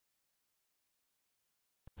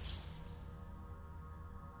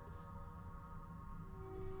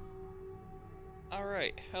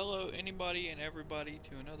Alright, hello anybody and everybody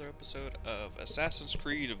to another episode of Assassin's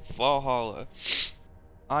Creed Valhalla.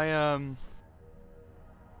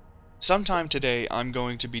 Sometime today I'm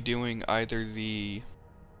going to be doing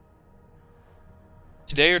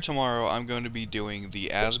today or tomorrow I'm going to be doing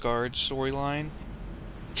the Asgard storyline.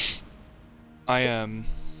 The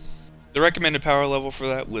recommended power level for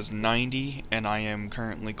that was 90 and I am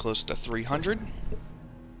currently close to 300.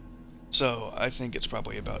 So I think it's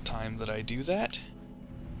probably about time that I do that.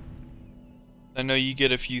 I know you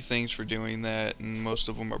get a few things for doing that, and most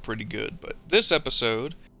of them are pretty good, but this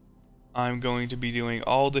episode, I'm going to be doing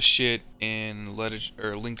all the shit in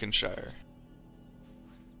Lincolnshire.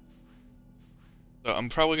 So I'm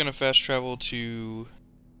probably going to fast travel to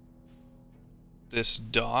this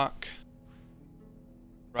dock,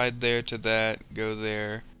 ride there to that, go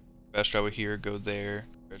there, fast travel here, go there,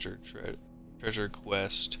 treasure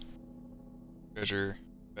quest, treasure,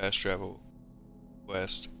 fast travel,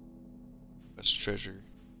 quest, treasure.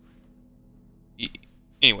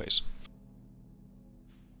 Anyways,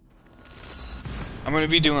 I'm going to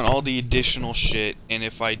be doing all the additional shit, and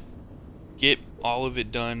if I get all of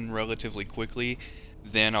it done relatively quickly,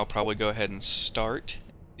 then I'll probably go ahead and start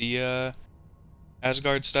the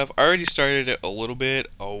Asgard stuff. I already started it a little bit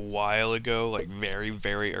a while ago, like very,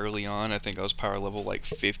 very early on. I think I was power level like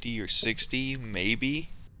 50 or 60, maybe.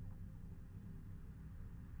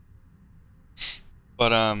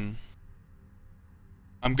 But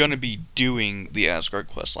I'm gonna be doing the Asgard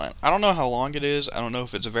questline. I don't know how long it is. I don't know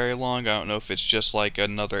if it's very long. I don't know if it's just like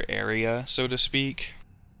another area, so to speak.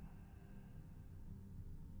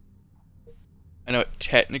 I know it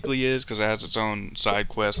technically is because it has its own side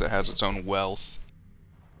quest. It has its own wealth.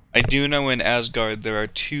 I do know in Asgard there are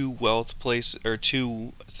two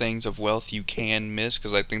things of wealth you can miss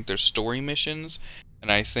because I think they're story missions,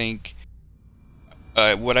 and I think.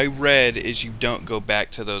 What I read is you don't go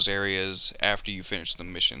back to those areas after you finish the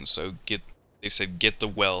mission, so they said get the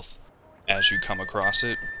wealth as you come across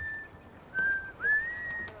it.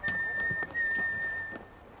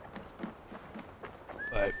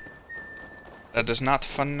 But that is not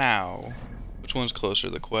for now. Which one's closer?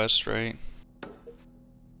 The quest, right?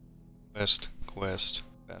 Quest,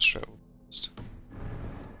 fast travel quest.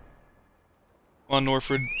 Come on,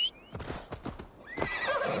 Norford.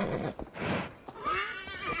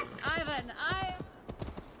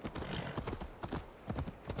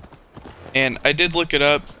 And I did look it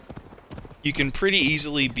up. You can pretty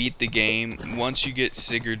easily beat the game once you get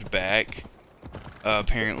Sigurd back.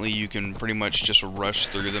 Apparently you can pretty much just rush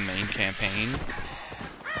through the main campaign.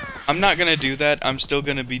 I'm not gonna do that. I'm still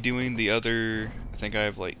gonna be doing the other, I think I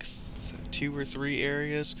have like 2 or 3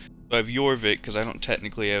 areas. So I have Jorvik, because I don't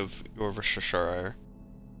technically have Jorvikshire.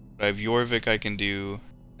 But I have Jorvik I can do,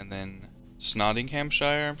 and then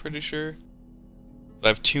Snottinghamshire I'm pretty sure. So I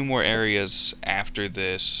have 2 more areas after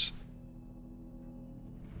this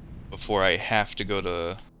before I have to go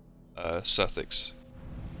to Sussex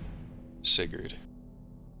Sigurd.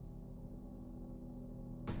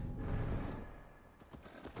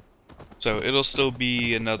 So it'll still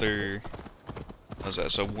be another, what was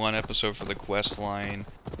that? So 1 episode for the quest line,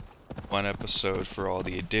 1 episode for all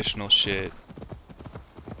the additional shit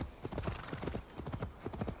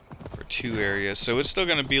for 2 areas. So it's still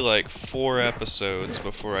gonna be like 4 episodes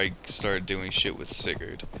before I start doing shit with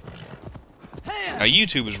Sigurd. Now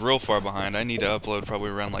YouTube is real far behind. I need to upload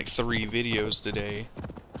probably around like 3 videos today.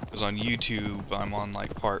 Because on YouTube I'm on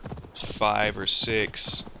like part 5 or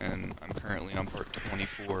 6, and I'm currently on part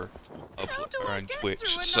 24 on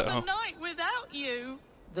Twitch. So night without you.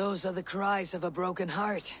 Those are the cries of a broken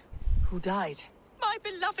heart. Who died? My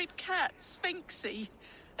beloved cat, Sphinxie.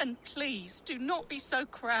 And please do not be so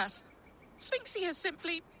crass. Sphinxie has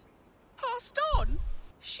simply passed on.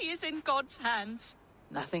 She is in God's hands.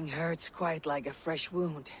 Nothing hurts quite like a fresh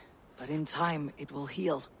wound, but in time it will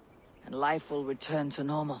heal, and life will return to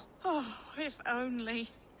normal. Oh, if only.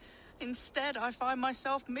 Instead, I find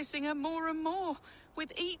myself missing her more and more,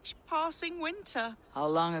 with each passing winter. How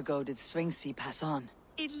long ago did Sphinxie pass on?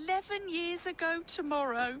 11 years ago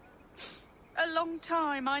tomorrow. A long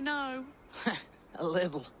time, I know. A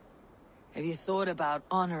little. Have you thought about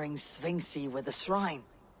honoring Sphinxie with a shrine?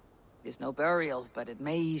 It is no burial, but it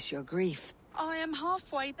may ease your grief. I am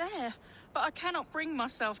halfway there, but I cannot bring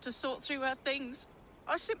myself to sort through her things.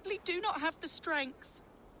 I simply do not have the strength.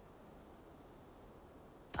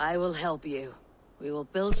 I will help you. We will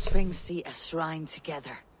build Sphinxie a shrine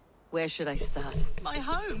together. Where should I start? My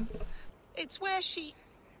home. It's where she...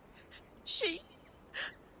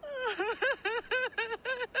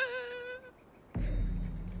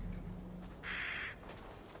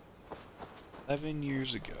 11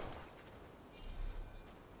 years ago.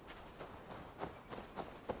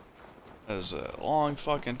 That is a long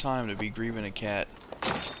fucking time to be grieving a cat.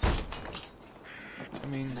 I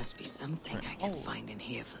mean... There must be something I can find in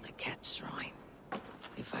here for the cat shrine.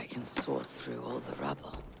 If I can sort through all the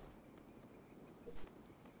rubble.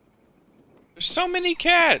 There's so many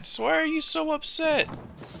cats! Why are you so upset?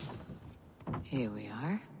 Here we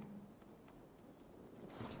are.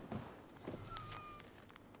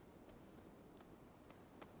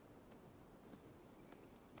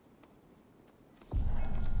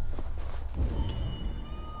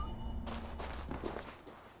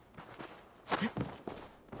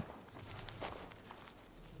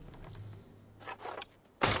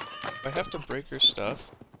 I have to break her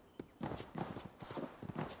stuff.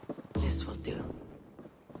 This will do.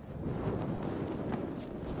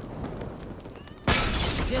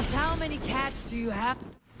 Just how many cats do you have?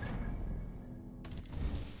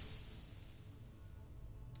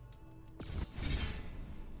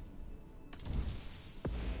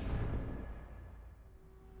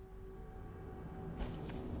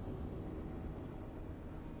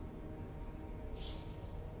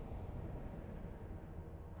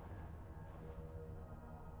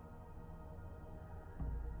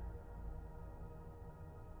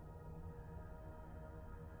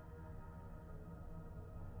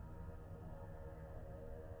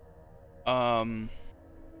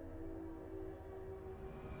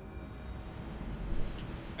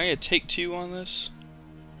 I gotta take 2 on this.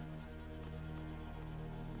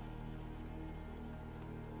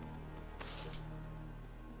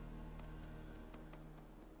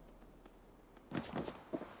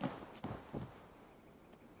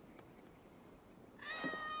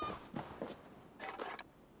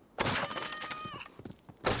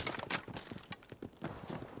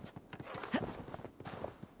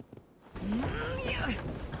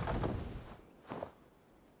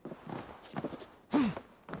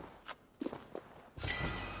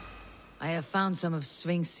 I have found some of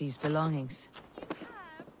Sphinx's belongings. You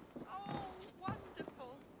have? Oh,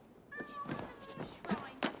 wonderful. Don't you remember the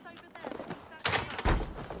shrine just over there that leads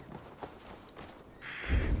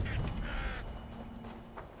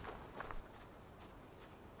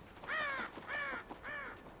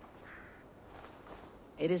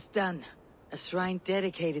that It is done. A shrine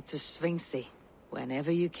dedicated to Sphinxy.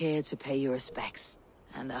 Whenever you care to pay your respects.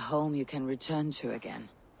 And a home you can return to again.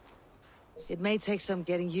 It may take some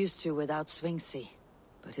getting used to without Sphinxy,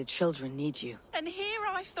 but her children need you. And here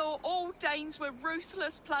I thought all Danes were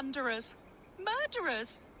ruthless plunderers.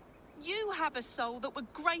 Murderers. You have a soul that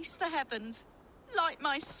would grace the heavens. Like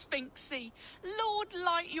my Sphinxy. Lord,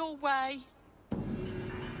 light your way.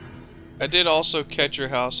 I did also catch your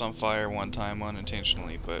house on fire one time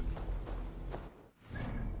unintentionally, but...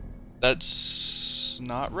 that's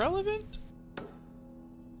not relevant?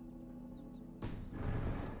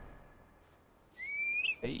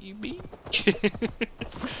 Maybe?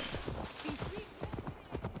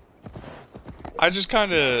 I just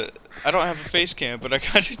kinda... I don't have a face cam, but I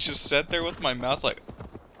kinda just sat there with my mouth like...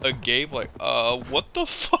 agape, like, what the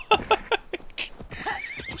fuck?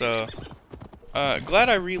 So... glad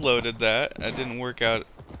I reloaded that. It didn't work out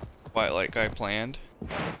quite like I planned.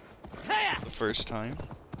 The first time.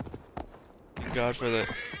 Thank God for the...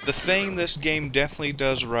 The thing this game definitely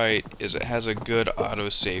does right is it has a good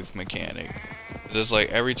autosave mechanic. It's just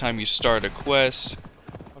like every time you start a quest...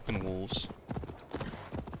 Fucking wolves.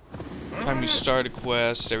 Every time you start a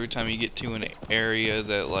quest, every time you get to an area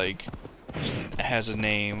that like... has a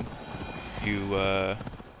name, you,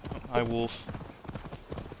 hi wolf.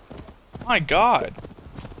 My God!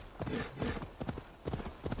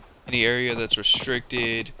 Any area that's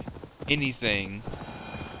restricted, anything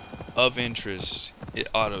of interest, it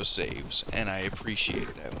auto-saves, and I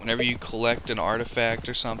appreciate that. Whenever you collect an artifact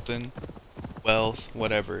or something, wealth,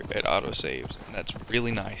 whatever, it auto-saves, and that's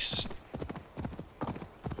really nice.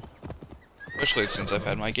 Especially since I've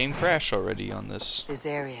had my game crash already on this. This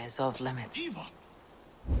area is off limits. Eivor!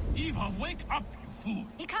 Eivor, wake up, you fool!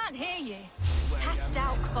 He can't hear you. Passed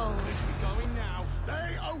out cold. Going now.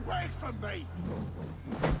 Stay away from me!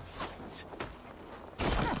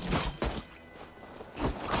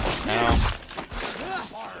 Now,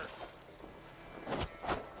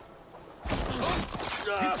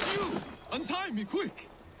 It's you! Untie me, quick!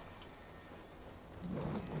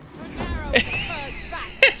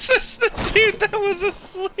 is this the dude that was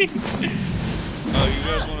asleep? Oh, you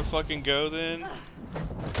guys want to fucking go then?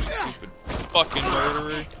 You stupid fucking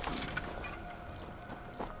murderer.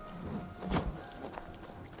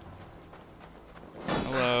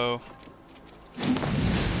 Hello.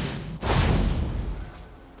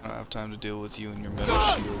 I don't have time to deal with you and your metal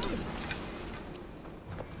shield.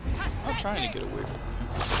 I'm trying to get away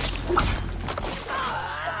from you.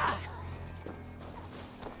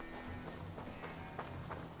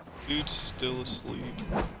 Dude's still asleep.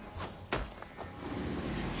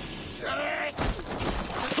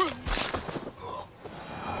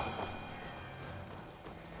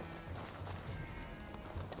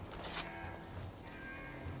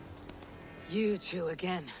 You two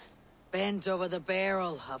again. Bent over the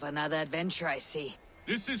barrel of another adventure, I see.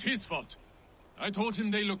 This is his fault. I told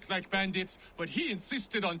him they looked like bandits, but he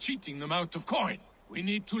insisted on cheating them out of coin. We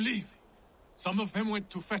need to leave. Some of them went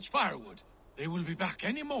to fetch firewood. They will be back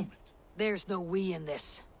any moment. There's no we in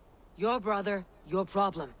this. Your brother, your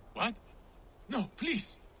problem. What? No,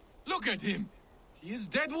 please. Look at him. He is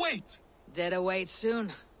dead weight. Dead await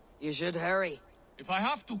soon. You should hurry. If I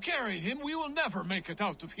have to carry him, we will never make it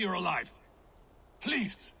out of here alive.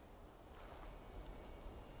 Please.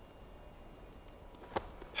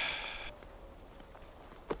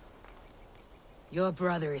 Your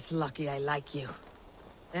brother is lucky I like you.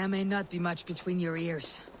 There may not be much between your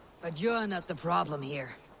ears, but you're not the problem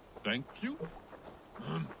here. Thank you.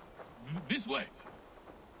 This way.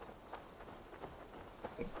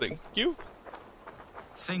 Thank you.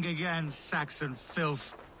 Think again, Saxon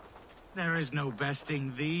filth. There is no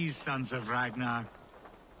besting these sons of Ragnar.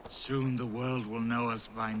 Soon the world will know us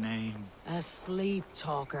by name. A sleep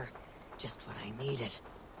talker. Just what I needed.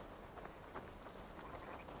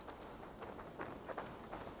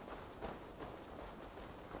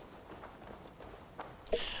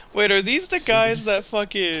 Wait, are these the guys that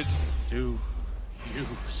fucking... Do you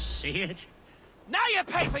see it? Now you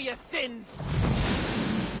pay for your sins!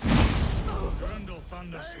 Grundle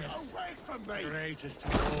Thundersmith, greatest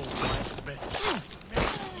of all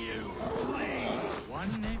blacksmiths. You one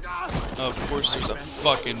nigga. Of course there's a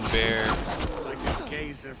fucking bear. Like a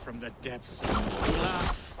gazer from the depths of the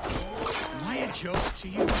laugh. Am I a joke to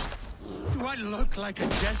you? Do I look like a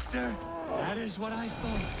jester? That is what I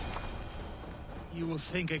thought. You will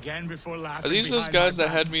think again before laughing. Are these those behind guys my that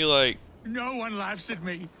had back. me like No one laughs at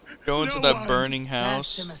me. go into No that one. burning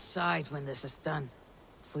Cast house? him aside when this is done.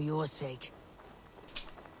 For your sake.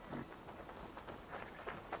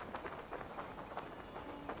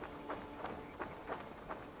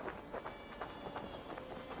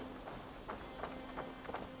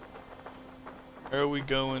 Where are we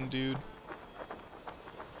going, dude?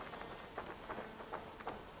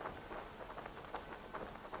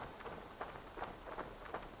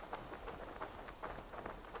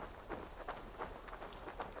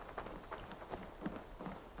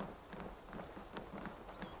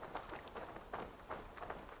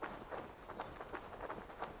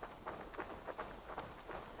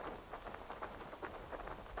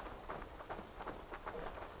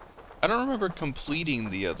 I don't remember completing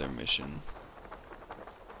the other mission.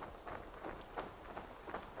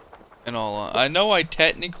 And I know I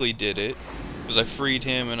technically did it because I freed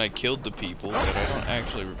him and I killed the people, but I don't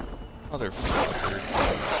actually. Motherfucker.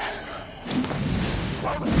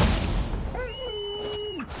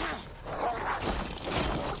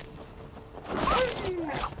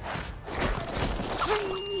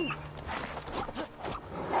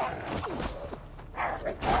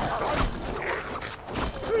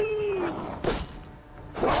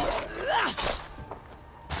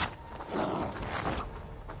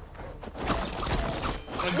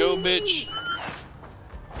 Go, bitch.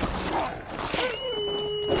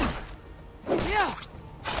 Yeah.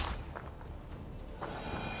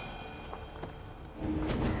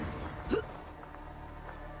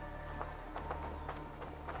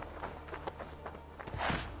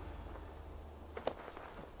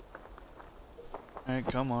 Alright,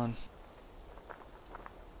 come on.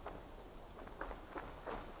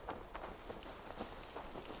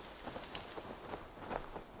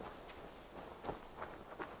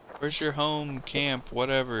 Where's your home, camp,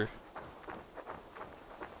 whatever?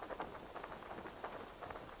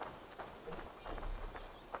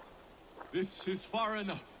 This is far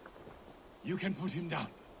enough. You can put him down.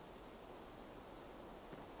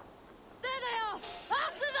 There they are!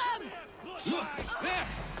 After them! Look! There!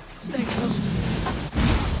 Stay close to me.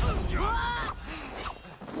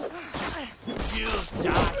 You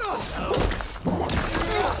die!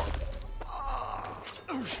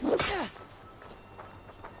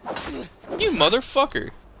 You motherfucker!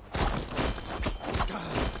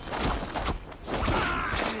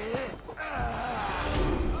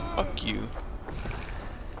 Fuck you.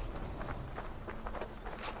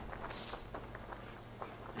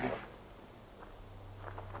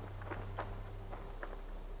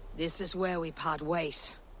 This is where we part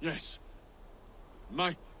ways. Yes.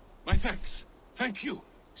 My thanks. Thank you.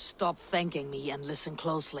 Stop thanking me and listen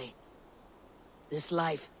closely. This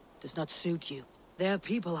life does not suit you. There are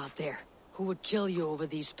people out there who would kill you over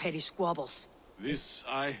these petty squabbles. This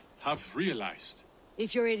I have realized.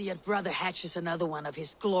 If your idiot brother hatches another one of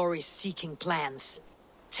his glory-seeking plans,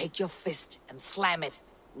 take your fist and slam it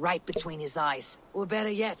right between his eyes. Or better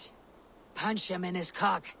yet, punch him in his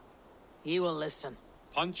cock. He will listen.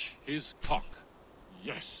 Punch his cock.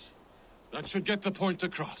 Yes. That should get the point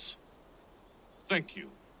across. Thank you.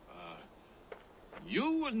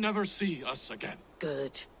 You will never see us again.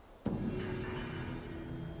 Good.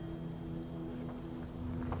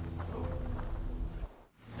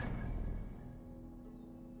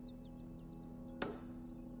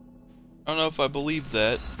 I don't know if I believe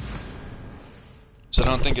that. So I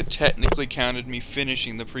don't think it technically counted me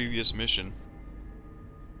finishing the previous mission.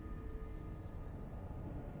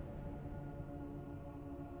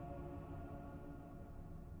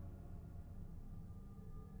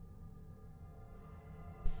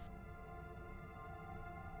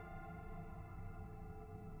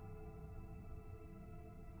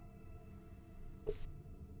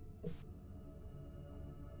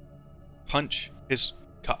 Punch his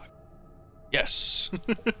cock. Yes.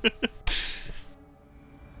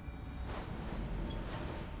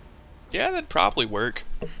 Yeah, that'd probably work.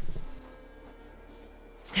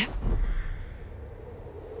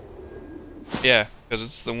 Yeah, because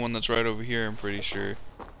it's the one that's right over here, I'm pretty sure.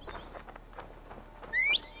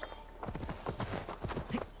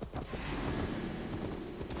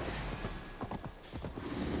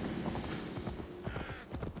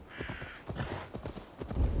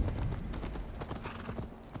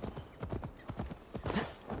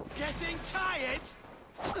 Getting tired?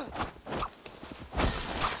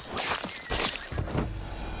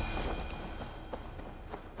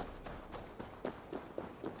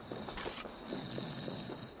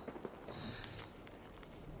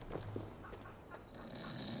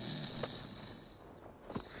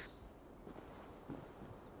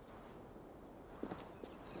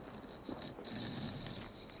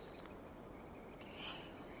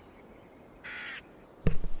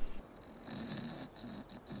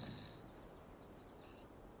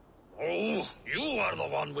 Oh, you are the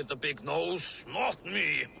one with the big nose, not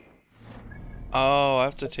me. Oh, I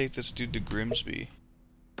have to take this dude to Grimsby.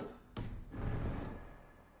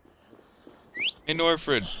 Hey,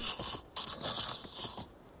 Norfred.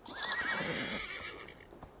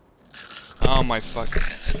 Oh my fucking...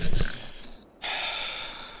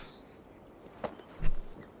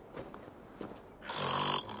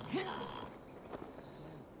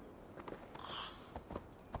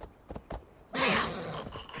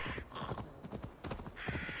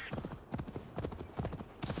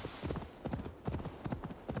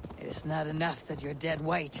 It's not enough that you're dead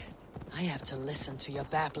weight. I have to listen to your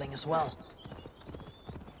babbling as well.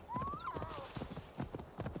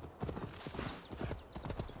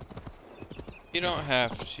 You don't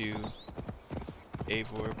have to,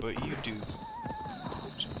 Eivor, but you do.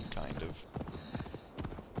 Kind of.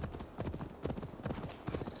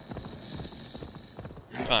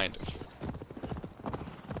 Kind of.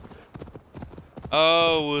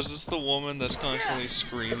 Oh, was this the woman that's constantly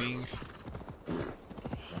screaming?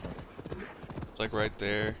 It's like right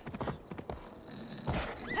there.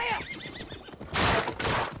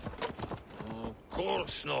 Of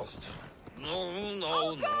course not. No,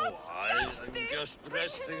 no, no. I'm just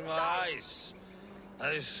resting my eyes.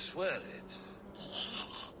 I swear it.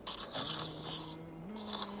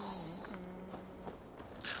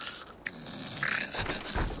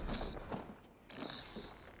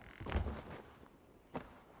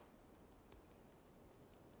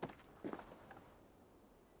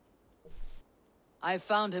 I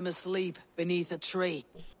found him asleep beneath a tree.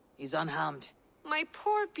 He's unharmed. My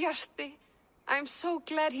poor Bjarti. I'm so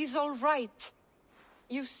glad he's all right.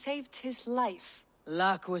 You saved his life.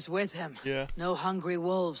 Luck was with him. Yeah. No hungry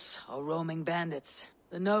wolves or roaming bandits.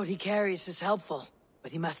 The note he carries is helpful,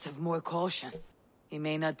 but he must have more caution. He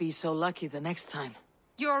may not be so lucky the next time.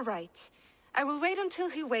 You're right. I will wait until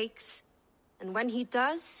he wakes. And when he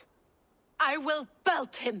does, I will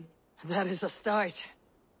belt him. That is a start.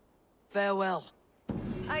 Farewell.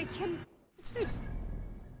 I can...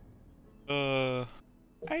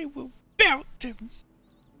 I will belt him.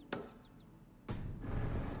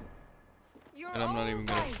 You're And I'm not even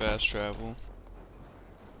gonna all right. fast travel.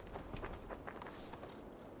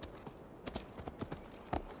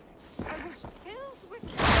 I was filled with...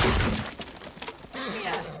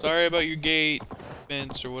 Sorry about your gate,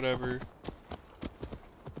 fence, or whatever.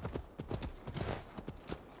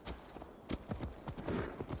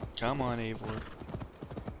 Come on, Eivor.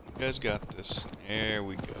 You guys got this. There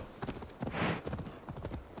we go.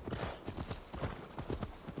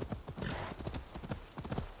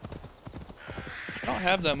 I don't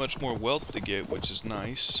have that much more wealth to get, which is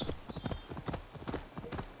nice.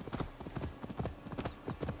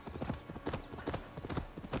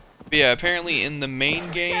 But yeah, apparently in the main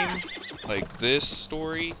game, like this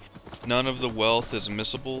story, none of the wealth is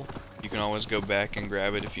missable. You can always go back and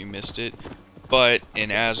grab it if you missed it. But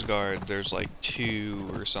in Asgard, there's like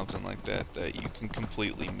 2 or something like that that you can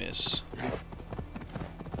completely miss.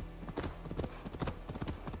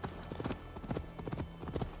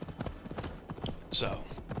 So,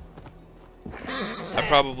 I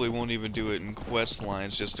probably won't even do it in quest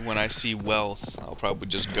lines, just when I see wealth, I'll probably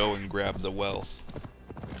just go and grab the wealth.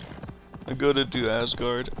 I gotta do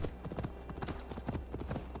Asgard.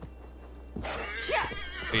 But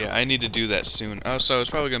yeah, I need to do that soon. Oh, so it's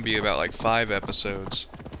probably gonna be about like 5 episodes.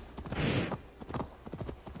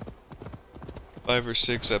 5 or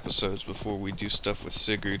 6 episodes before we do stuff with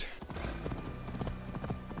Sigurd.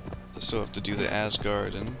 Just so I have to do the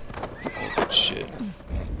Asgard and all that shit.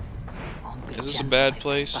 Is this a bad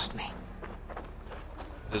place?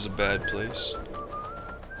 It is a bad place.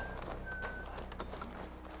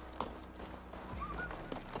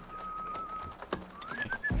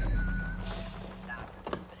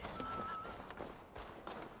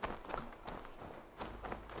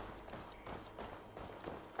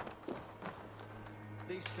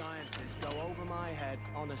 These sciences go over my head,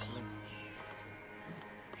 honestly.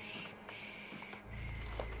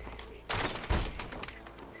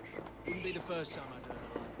 Wouldn't be the first time I'd heard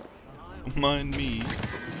of it. Mind me.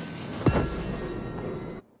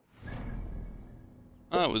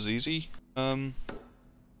 Oh, that was easy.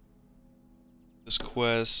 This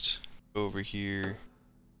quest, go over here.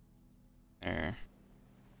 There.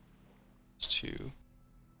 It's 2.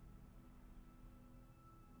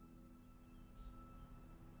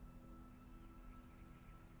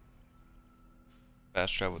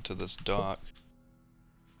 Fast travel to this dock.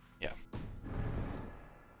 Yeah.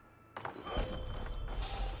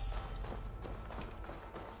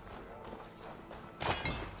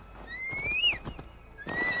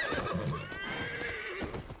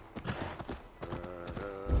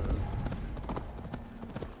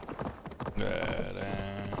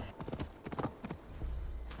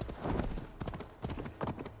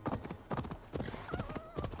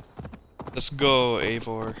 Let's go,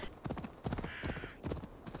 Eivor.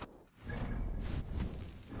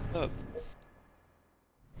 Up.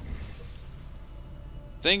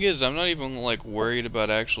 Thing is, I'm not even like worried about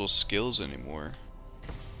actual skills anymore.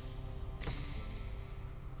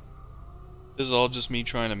 This is all just me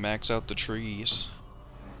trying to max out the trees.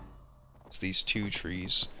 It's these 2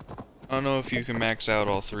 trees. I don't know if you can max out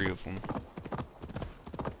all 3 of them.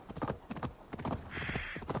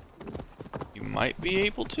 You might be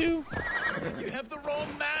able to? You have the wrong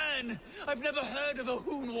man! I've never heard of a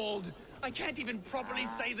Hunwald. I can't even properly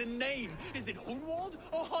say the name. Is it Hunwald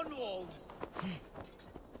or Hunwald?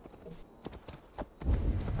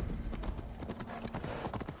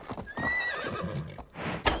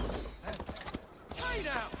 Hey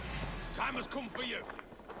now! Time has come for you.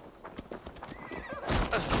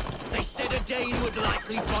 They said a Dane would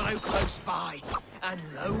likely follow close by. And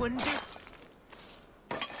lo and behold...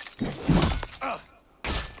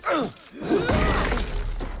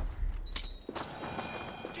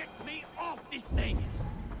 Get me off this thing!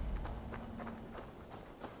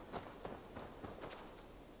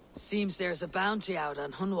 Seems there's a bounty out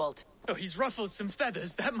on Hunwald. Oh, he's ruffled some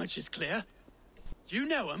feathers, that much is clear. Do you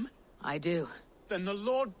know him? I do. Then the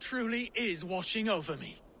Lord truly is watching over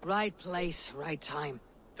me. Right place, right time.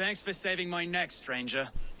 Thanks for saving my neck, stranger.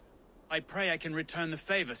 I pray I can return the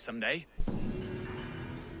favor someday.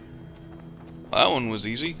 That one was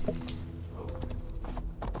easy.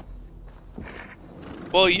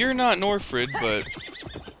 Well, you're not Norfrid, but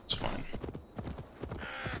it's fine.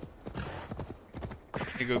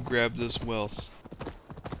 Let me go grab this wealth.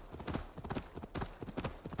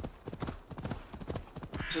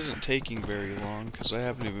 This isn't taking very long, because I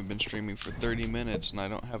haven't even been streaming for 30 minutes and I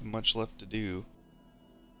don't have much left to do.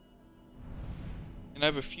 And I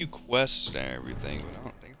have a few quests and everything, but I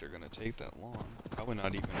don't think they're going to take that long. Probably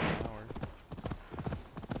not even an hour.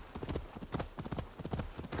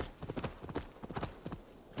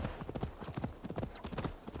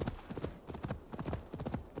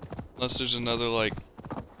 Unless there's another, like,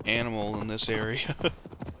 animal in this area.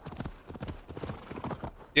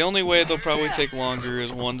 The only way they'll probably take longer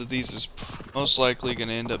is one of these is most likely going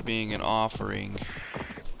to end up being an offering.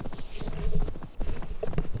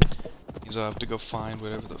 Because I'll have to go find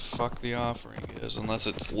whatever the fuck the offering is, unless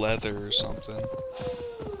it's leather or something.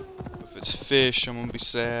 If it's fish, I'm gonna be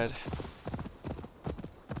sad.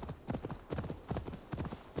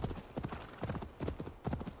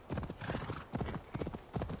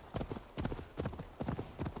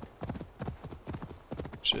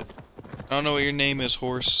 Shit. I don't know what your name is,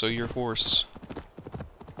 horse, so you're horse.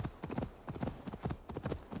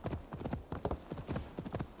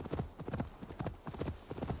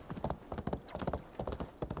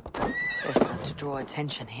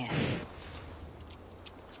 attention here.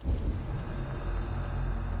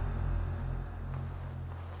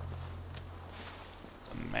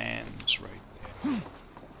 The man's right there.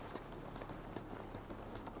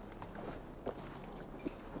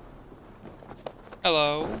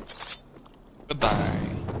 Hello. Goodbye.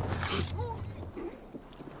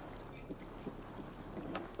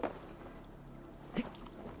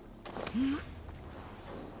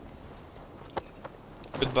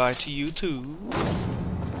 Goodbye to you too.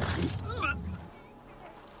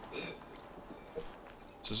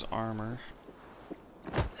 This is armor.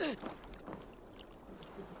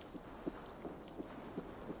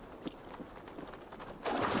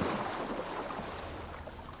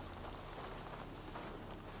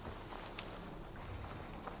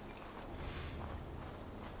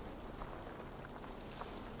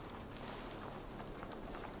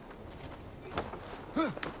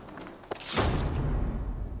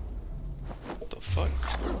 What the fuck?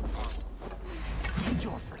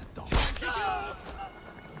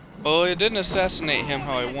 Oh, it didn't assassinate him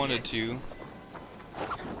how I wanted to. 10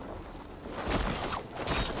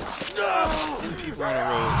 people in a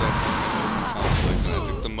row with that conflict. I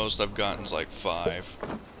think the most I've gotten is like 5.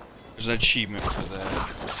 There's an achievement for that.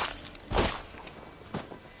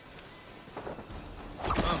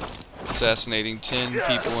 Assassinating 10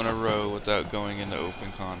 people in a row without going into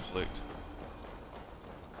open conflict.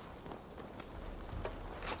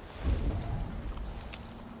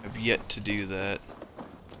 I've yet to do that.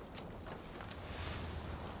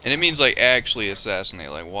 And it means like actually assassinate,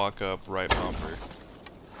 like walk up, right bumper.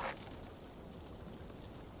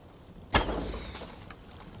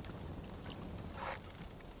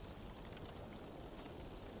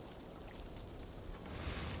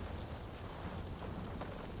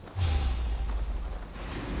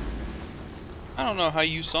 I don't know how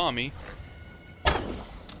you saw me.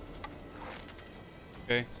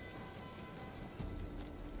 Okay.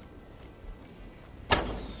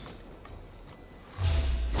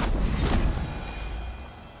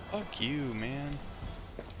 Fuck you, man.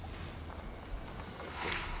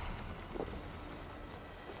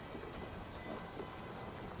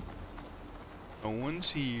 No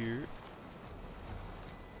one's here.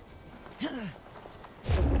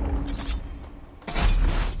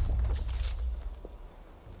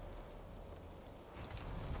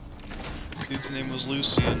 Dude's name was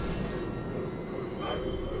Lucian.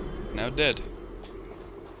 Now dead.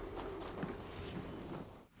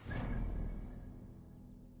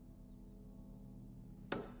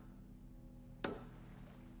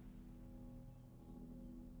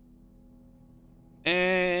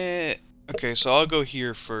 Okay, so I'll go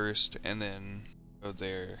here first and then go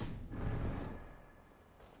there.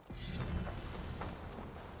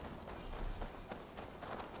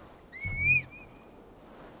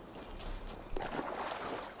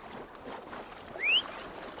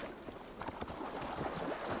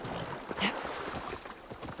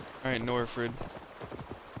 Alright, Norfred.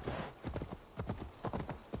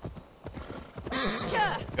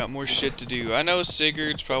 Got more shit to do. I know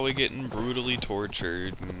Sigurd's probably getting brutally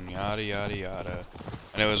tortured and yada yada yada.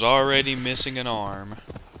 And I was already missing an arm.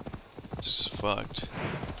 Just fucked.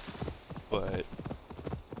 But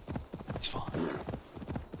it's fine.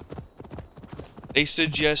 They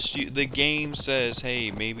suggest you, the game says, hey,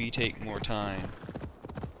 maybe take more time.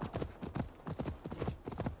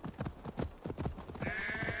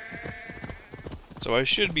 So I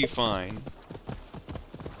should be fine.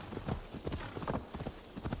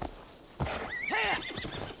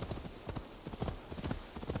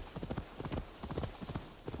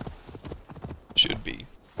 Should be.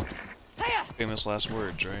 Famous last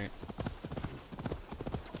words, right?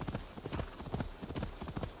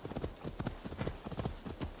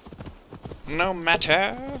 No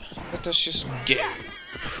matter. Let us just get.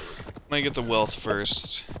 I'm gonna get the wealth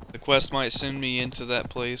first. The quest might send me into that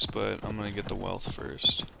place, but I'm gonna get the wealth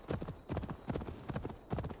first.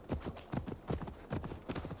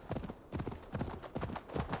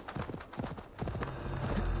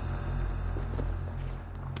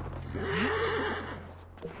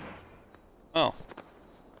 Oh.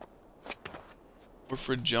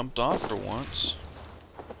 Wilfred jumped off for once.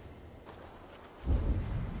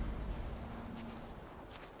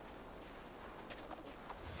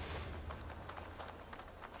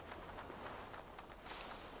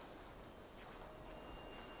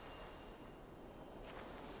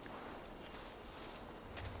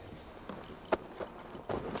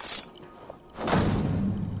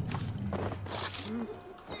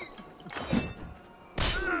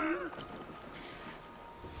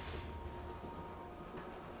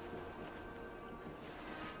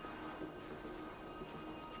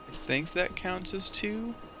 think that counts as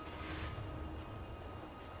 2.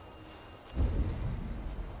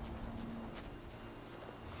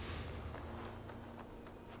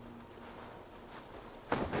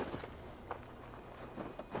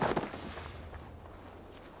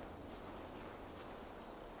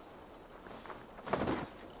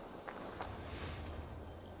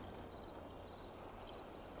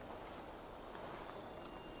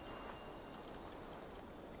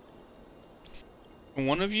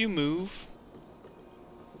 One of you move.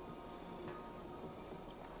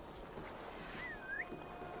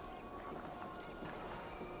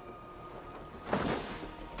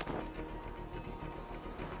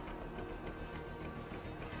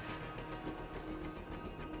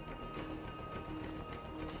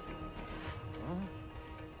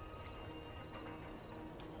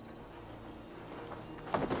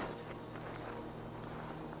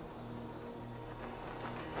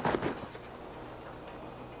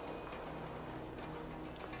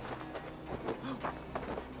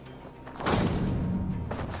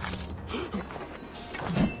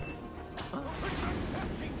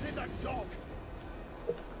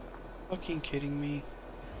 Fucking kidding me?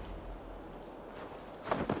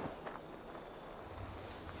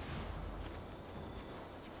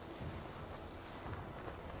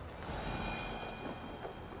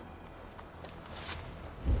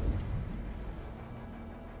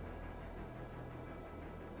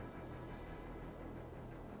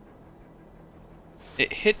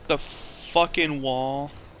 It hit the fucking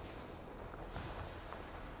wall.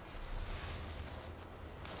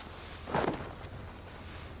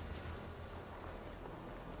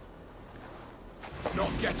 Not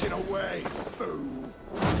getting away, fool!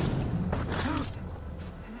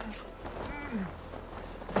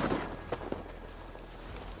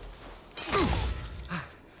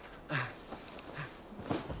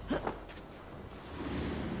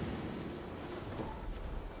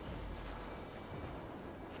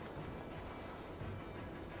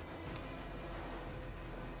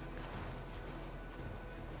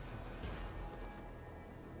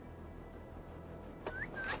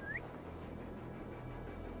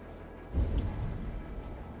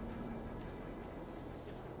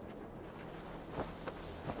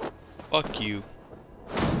 Fuck you.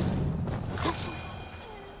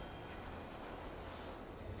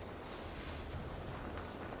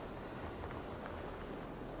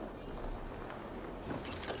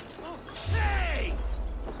 Hey!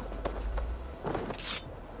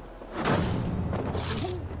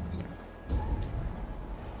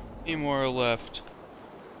 3 more left.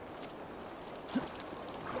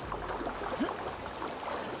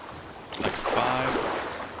 Like 5.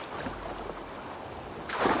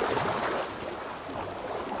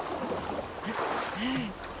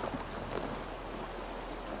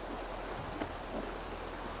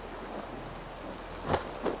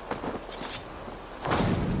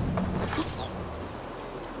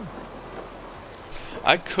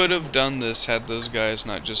 I could have done this had those guys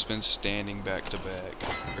not just been standing back to back.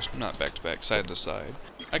 Or not back to back, side to side.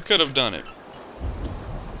 I could have done it.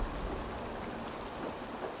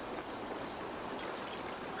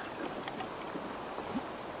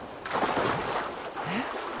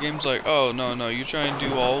 Game's like, oh no, you try and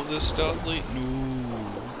do all of this stealthily?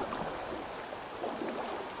 No.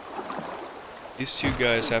 These two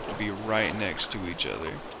guys have to be right next to each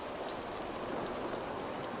other.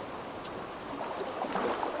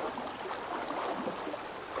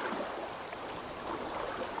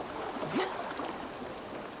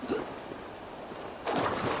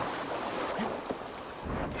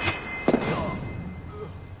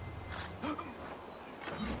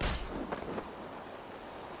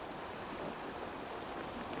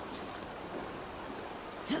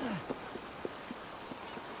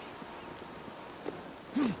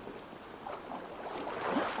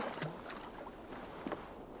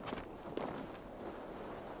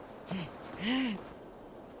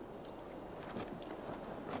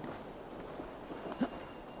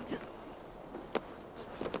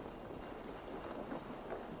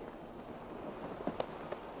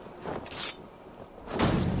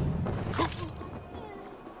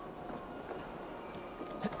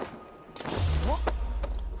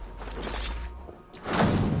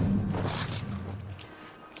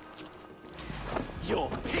 Your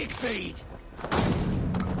pig feed!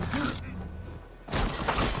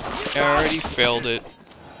 I already failed it.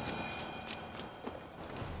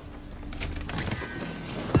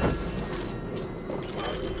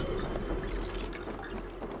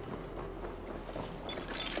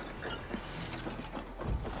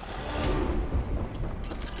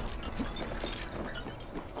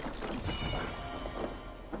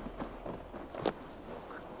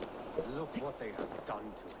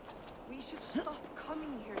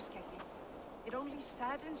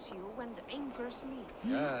 saddens you when the angers me.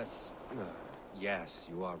 Yes. Yes,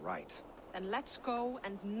 you are right. Then let's go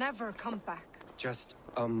and never come back. Just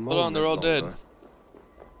a moment. Hold on, they're all dead. longer.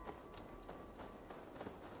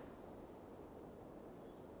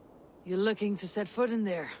 You're looking to set foot in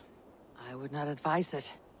there. I would not advise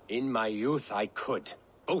it. In my youth, I could.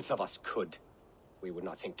 Both of us could. We would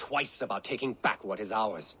not think twice about taking back what is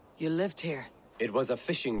ours. You lived here. It was a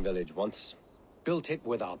fishing village once. Built it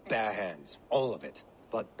with our bare hands, all of it.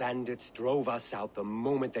 But bandits drove us out the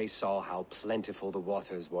moment they saw how plentiful the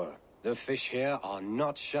waters were. The fish here are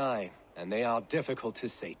not shy, and they are difficult to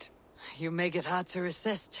sate. You make it hard to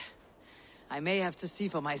resist. I may have to see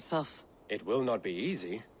for myself. It will not be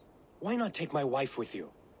easy. Why not take my wife with you?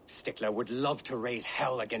 Stickler would love to raise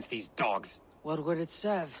hell against these dogs. What would it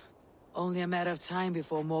serve? Only a matter of time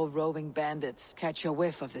before more roving bandits catch a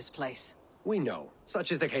whiff of this place. We know.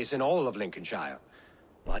 Such is the case in all of Lincolnshire.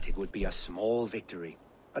 But it would be a small victory.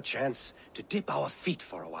 A chance to dip our feet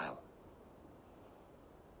for a while.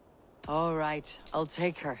 All right, I'll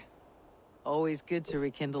take her. Always good to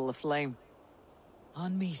rekindle the flame.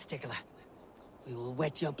 On me, Stickler. We will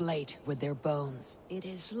wet your blade with their bones. It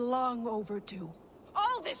is long overdue.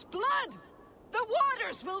 All this blood! The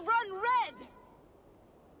waters will run red!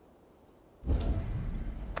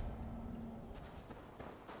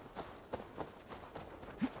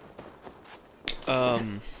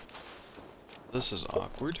 This is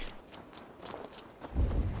awkward.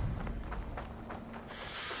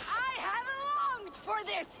 I have longed for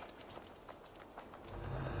this!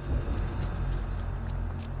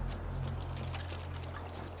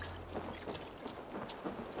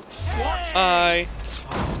 Hi.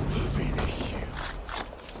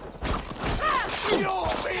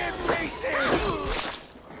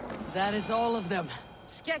 That is all of them.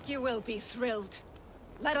 Skekki will be thrilled.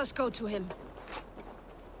 Let us go to him.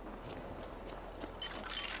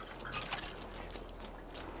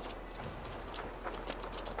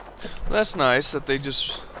 That's nice that they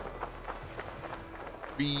just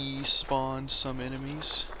respawned some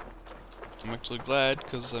enemies. I'm actually glad,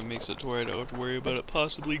 because that makes it to where I don't have to worry about it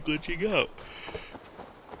possibly glitching out.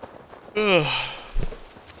 Ugh.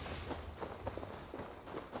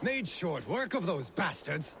 Made short work of those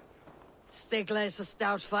bastards. Stickler is a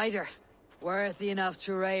stout fighter. Worthy enough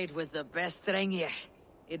to raid with the best Drengir.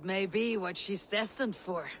 It may be what she's destined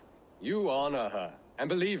for. You honor her. And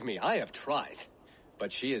believe me, I have tried.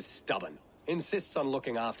 But she is stubborn. Insists on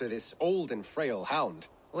looking after this old and frail hound.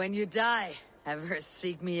 When you die, have her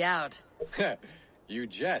seek me out. You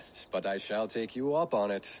jest, but I shall take you up on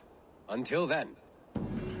it. Until then.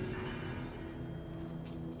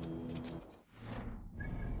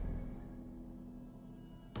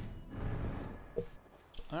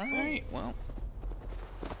 Alright, well.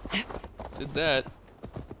 Did that.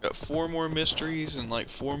 Got 4 more mysteries and like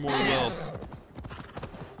 4 more wealth.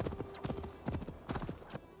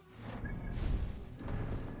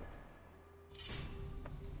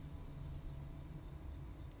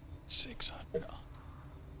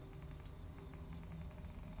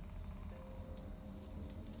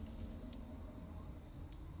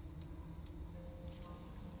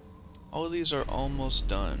 All of these are almost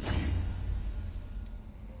done.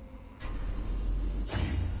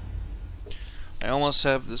 I almost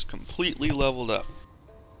have this completely leveled up.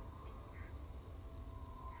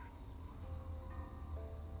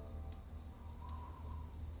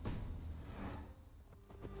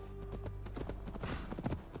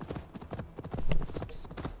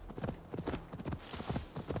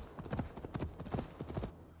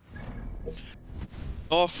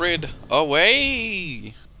 Alfred,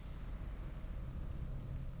 away!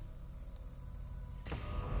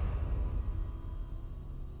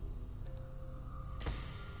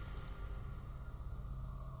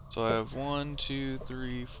 So I have 1, 2,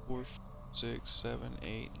 3, 4, 5, 6, 7,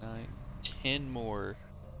 8, 9, 10 more.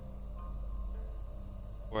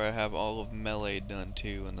 Where I have all of melee done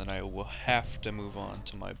too, and then I will have to move on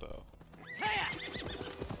to my bow.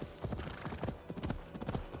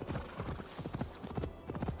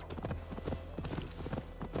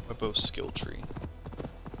 My bow skill tree.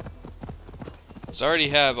 So I already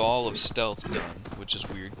have all of stealth done, which is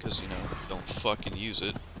weird because, you know, don't fucking use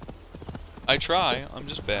it. I try, I'm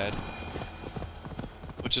just bad.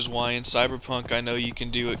 Which is why in Cyberpunk I know you can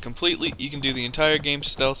do it completely, you can do the entire game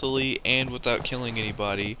stealthily and without killing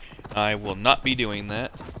anybody. I will not be doing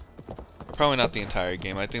that. Probably not the entire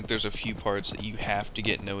game. I think there's a few parts that you have to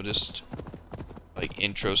get noticed. Like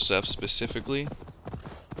intro stuff specifically.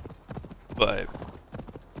 But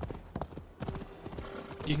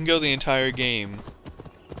you can go the entire game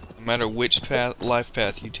no matter which life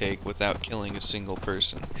path you take without killing a single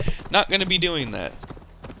person. Not gonna be doing that.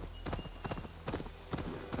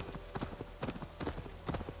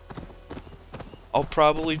 I'll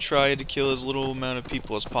probably try to kill as little amount of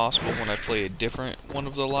people as possible when I play a different one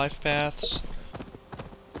of the life paths.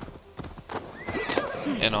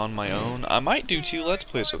 And on my own. I might do 2 Let's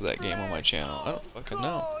Plays of that game on my channel. I don't fucking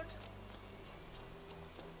know.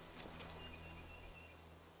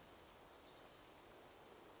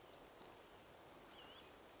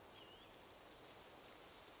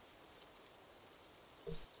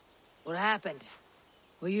 What happened?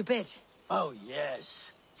 Were you bit? Oh,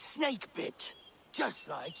 yes. Snake bit. Just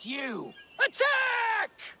like you.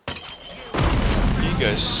 Attack! You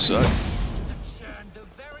guys suck. Churned the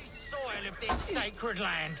very soil of this sacred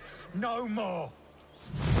land. No more.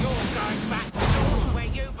 You're going back north where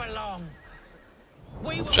you belong.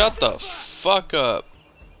 We will Shut the fuck up.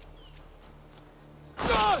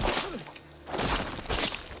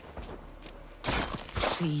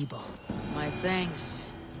 Feeble. My thanks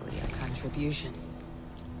for your contribution.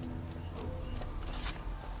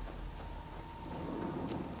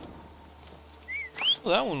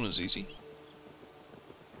 Well, that one was easy.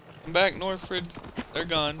 Come back, Norfred. They're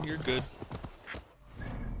gone. You're good.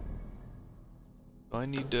 I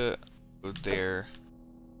need to go there.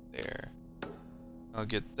 There. I'll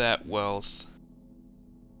get that wealth.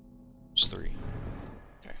 It's 3.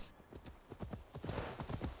 Okay.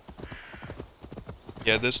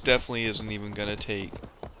 Yeah, this definitely isn't even gonna take...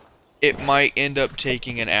 It might end up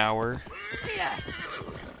taking an hour.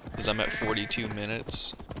 Because I'm at 42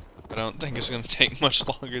 minutes. I don't think it's gonna take much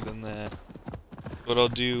longer than that. What I'll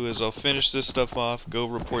do is I'll finish this stuff off, go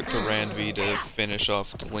report to Randvi to finish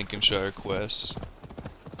off the Lincolnshire quests.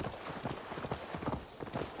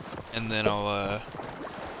 And then I'll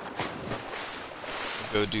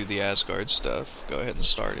go do the Asgard stuff. Go ahead and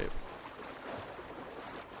start it.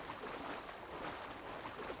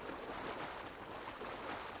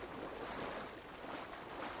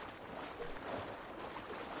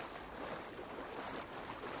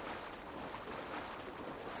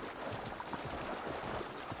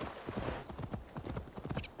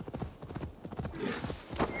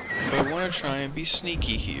 I want to try and be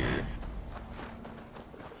sneaky here.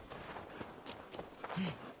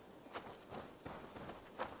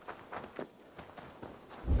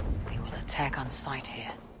 We will attack on sight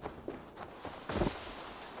here.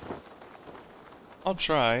 I'll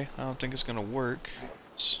try. I don't think it's gonna work.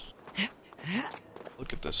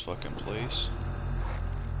 Look at this fucking place.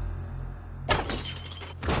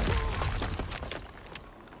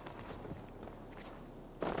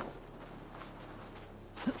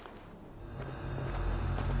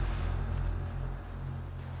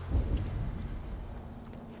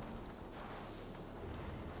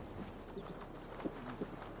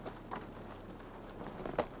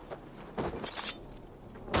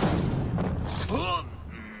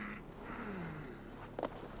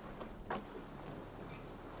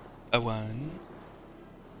 A 1.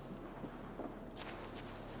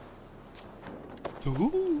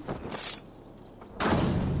 Ooh.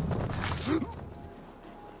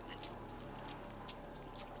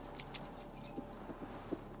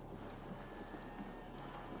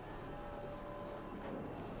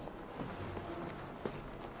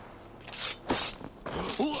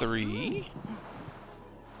 Three.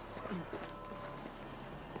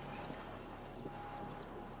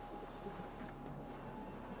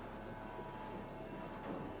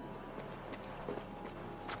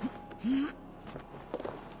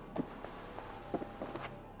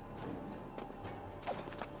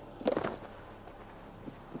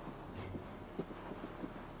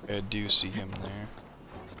 I do see him there.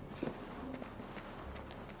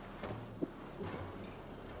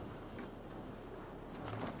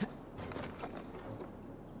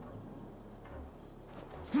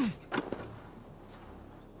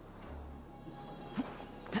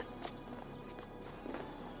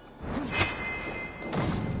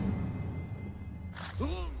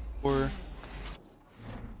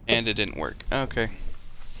 And it didn't work. Okay.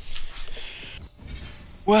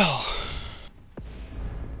 Well.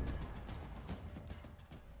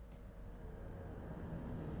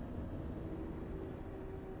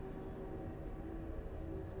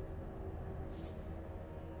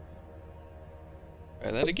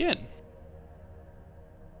 Try that again.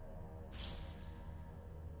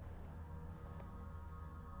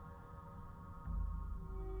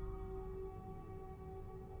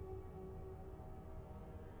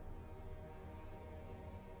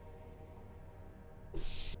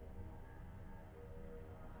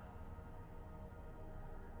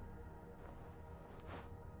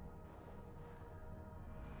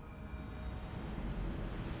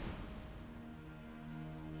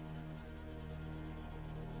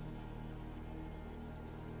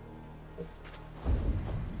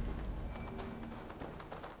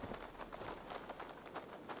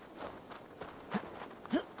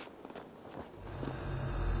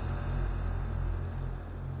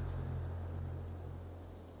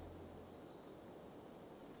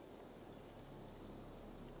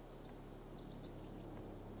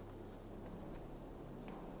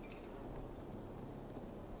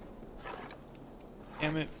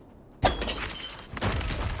 damn it.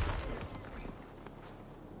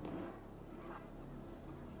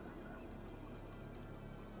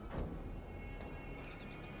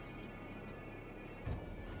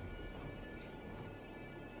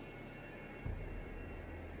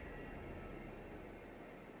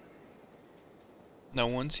 No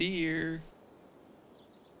one's here.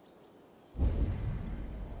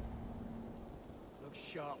 Look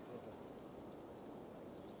sharp,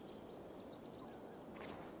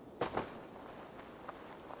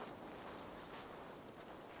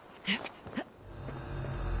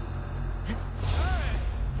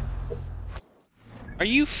 Are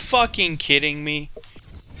you fucking kidding me?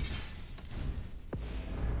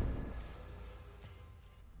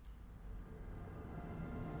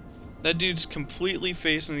 That dude's completely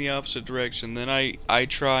facing the opposite direction. Then I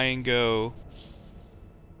try and go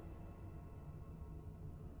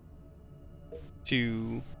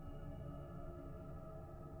to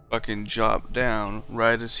fucking drop down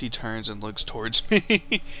right as he turns and looks towards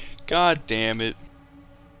me. God damn it.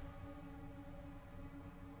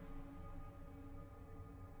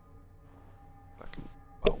 Fucking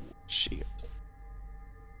oh shit.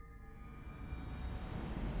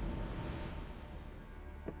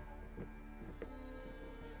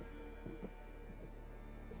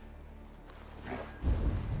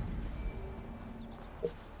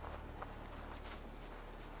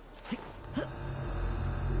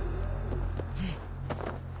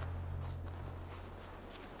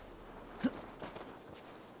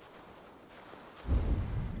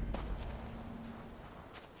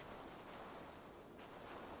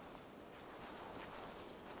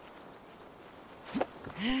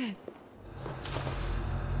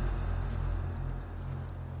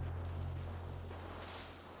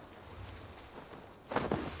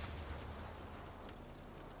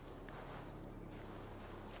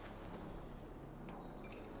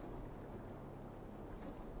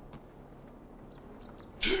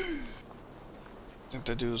 I think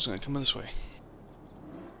that dude was gonna come this way.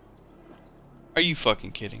 Are you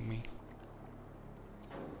fucking kidding me?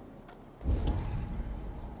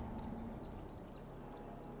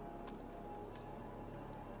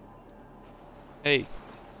 Hey.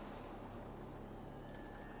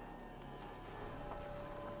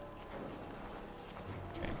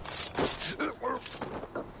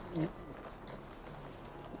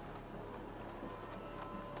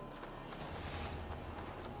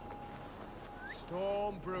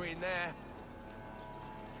 Storm brewing there.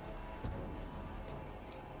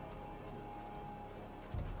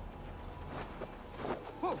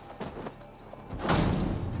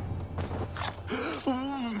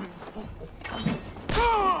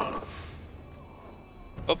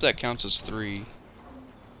 Hope that counts as 3.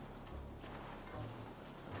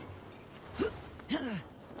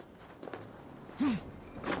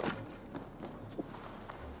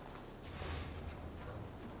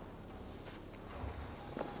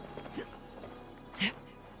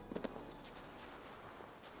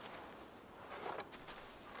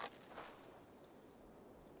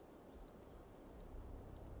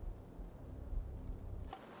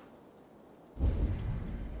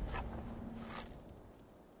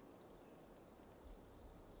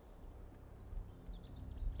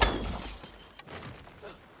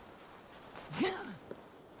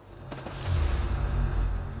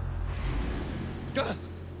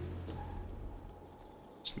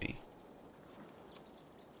 It's me.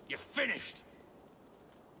 You're finished.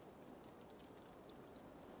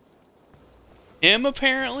 Him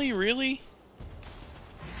apparently? Really?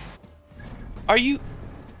 Are you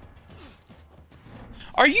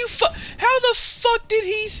how the fuck did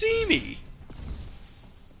he see me?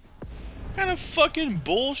 What kind of fucking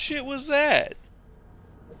bullshit was that?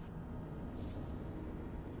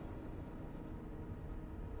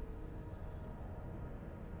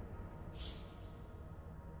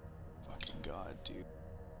 Fucking god, dude.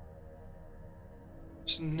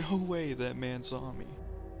 There's no way that man saw me.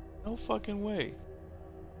 No fucking way.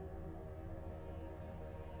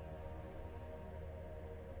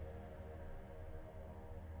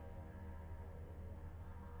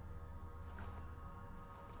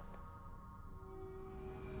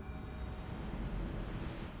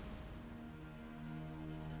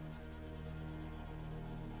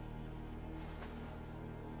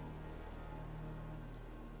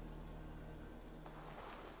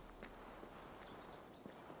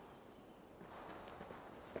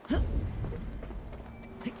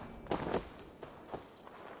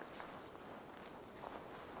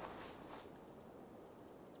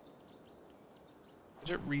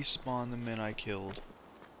 Did it respawn the men I killed?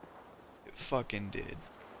 It fucking did.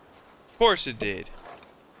 Of course it did.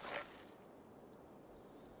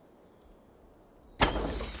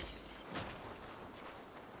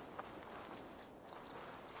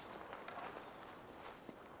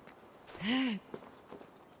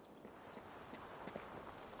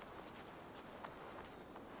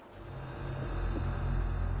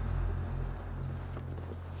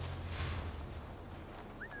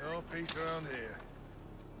 peace around here.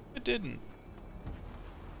 It didn't.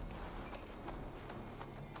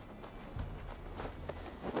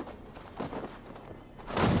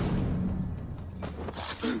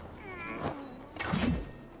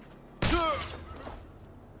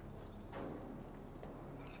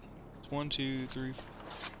 One, two, three.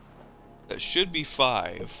 That should be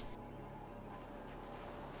 5.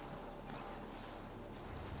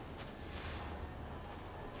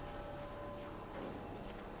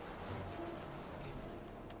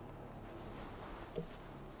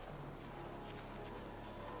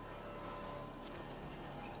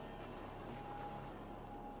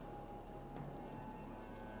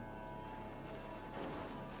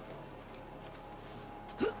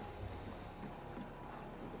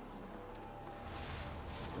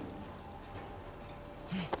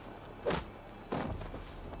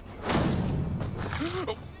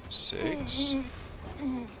 Six.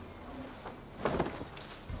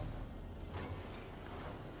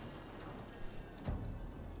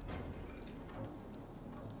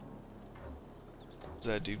 Where's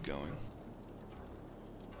that dude going?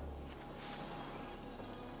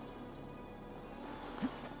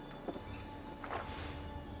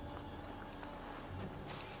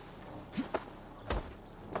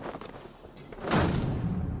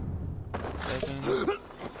 Seven.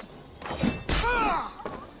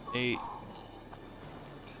 8.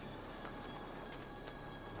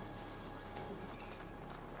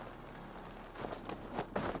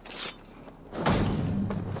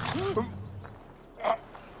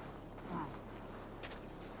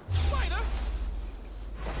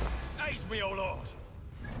 Aid me, O Lord.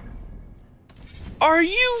 Are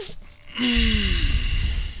you?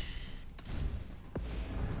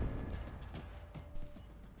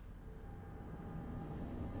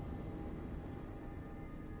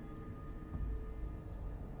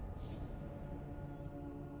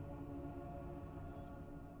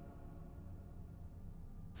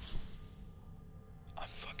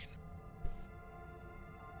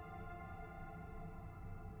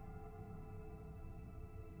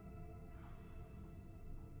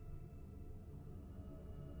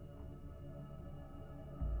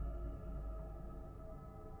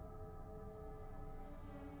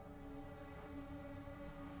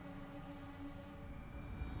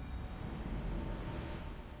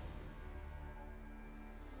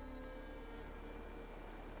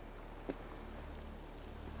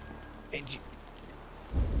 And you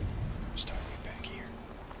start me back here.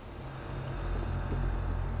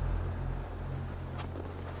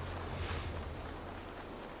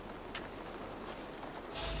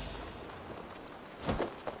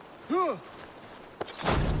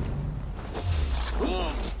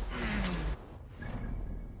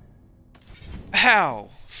 How?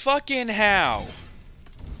 Fucking how?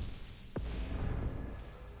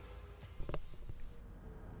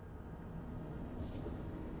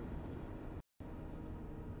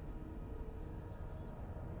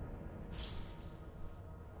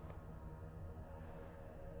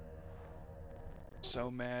 So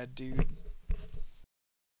mad, dude.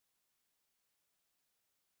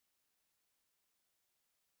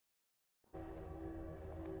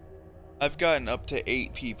 I've gotten up to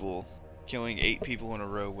 8 people, killing 8 people in a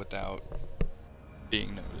row without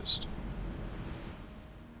being noticed.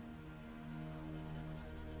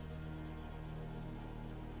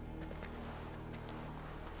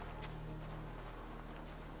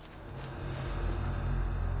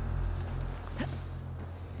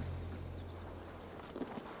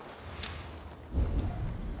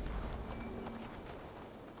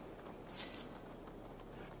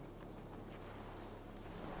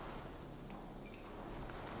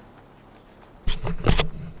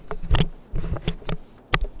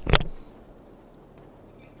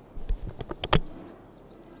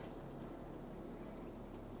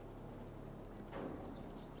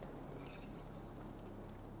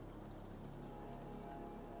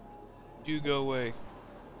 You go away.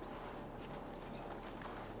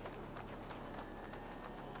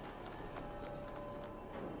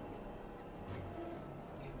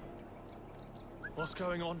 What's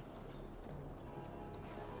going on?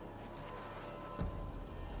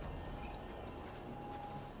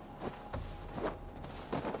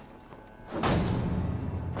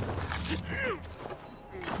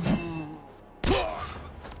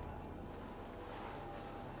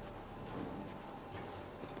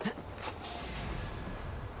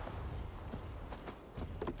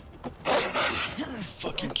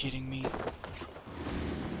 Fucking kidding me?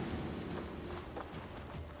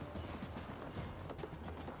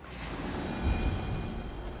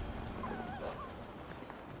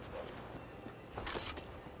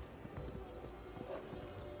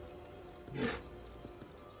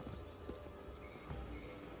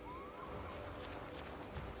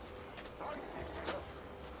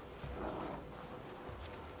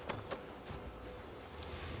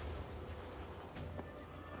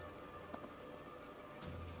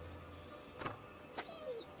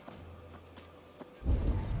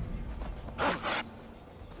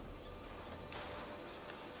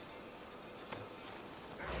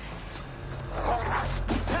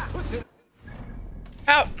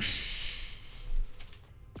 How?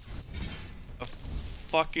 A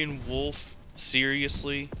fucking wolf?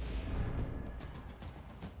 Seriously?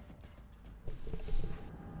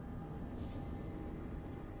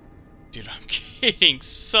 Dude, I'm getting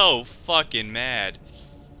so fucking mad.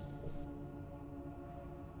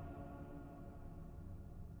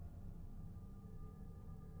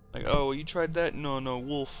 Like, oh, you tried that? No, no,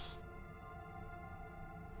 wolf.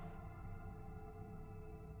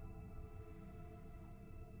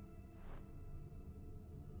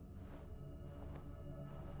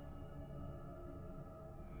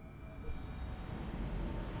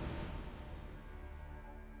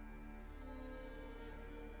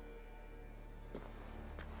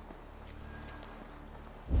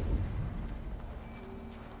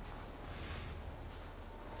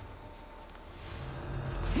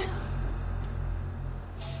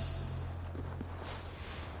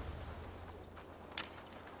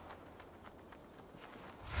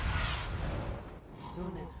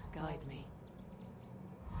 Sunan, guide me.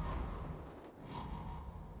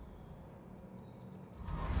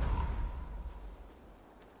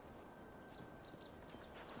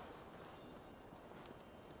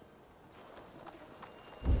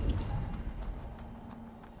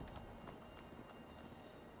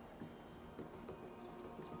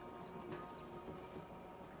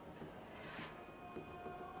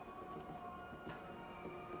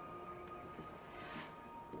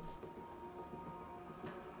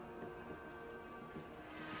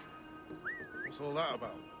 What's all that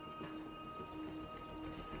about?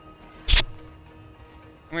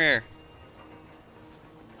 Where?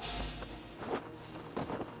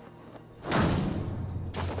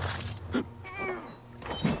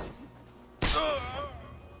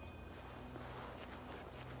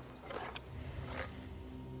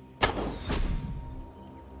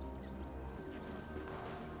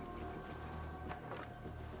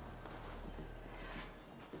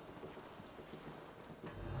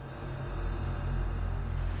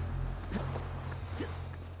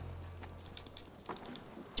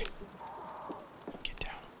 Get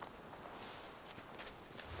down.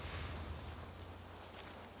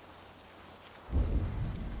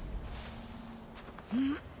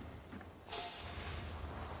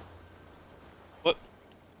 What?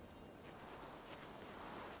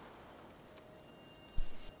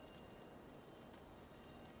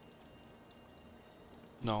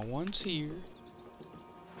 No one's here.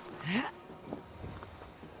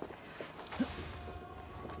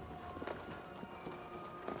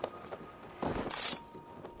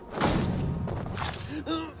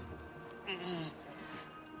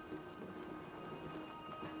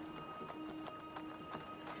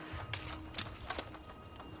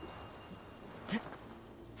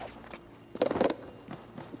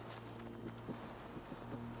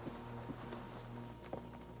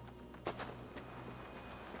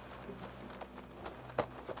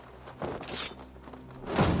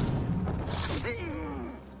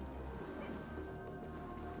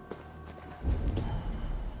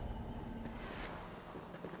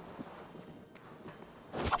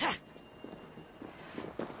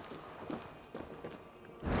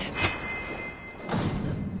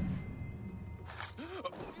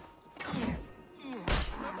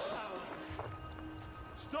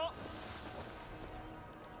 Stop!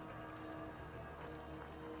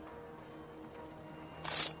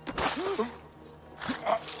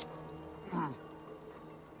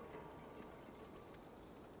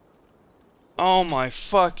 Oh my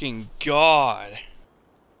fucking god.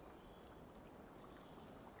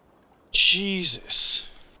 Jesus.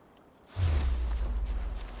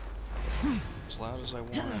 As loud as I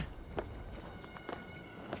want it.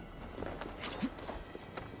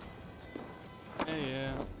 Hey,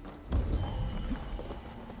 yeah.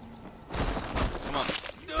 Come on.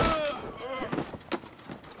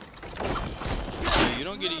 Hey, you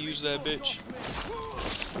don't get to use that bitch.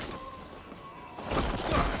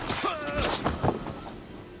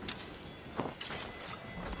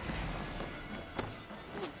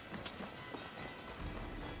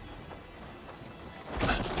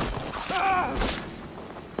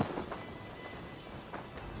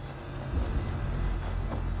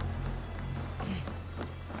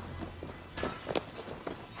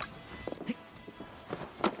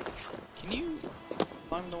 Can you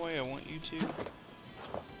climb the way I want you to?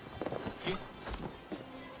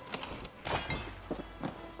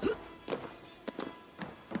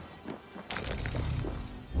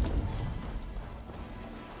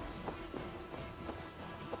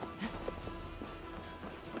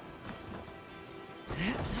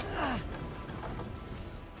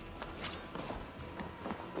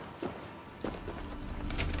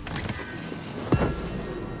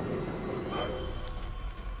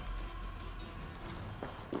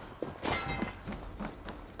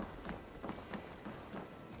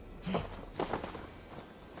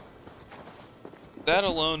 That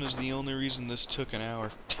alone is the only reason this took an hour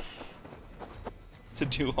to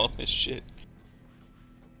do all this shit.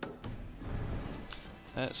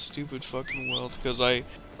 That stupid fucking wealth, because I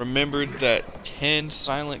remembered that 10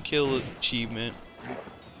 silent kill achievement.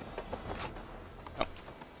 Oh,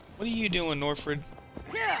 what are you doing, Norfred?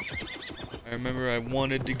 I remember I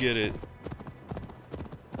wanted to get it.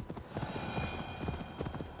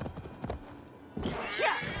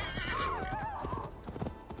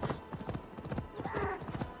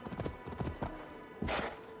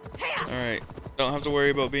 Alright, don't have to worry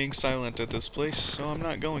about being silent at this place, so I'm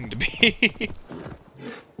not going to be.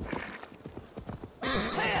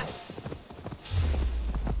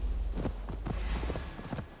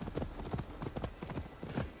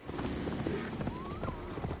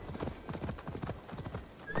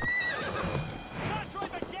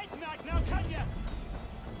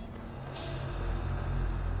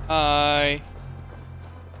 Hi.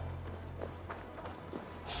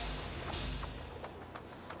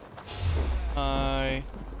 Hi.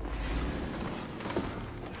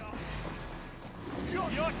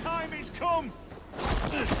 Your time is come.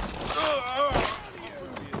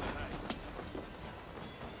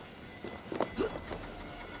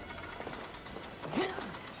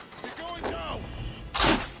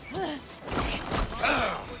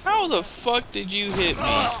 How the fuck did you hit me?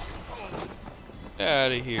 Get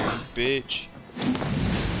out of here, bitch.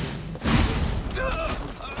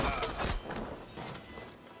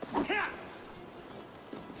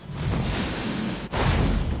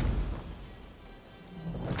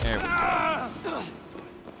 There we go.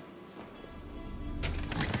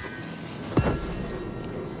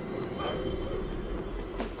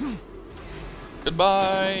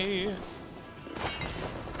 Goodbye.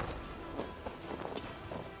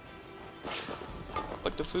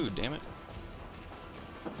 Like the food, damn it.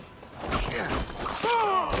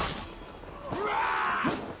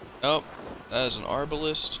 Oh, that is an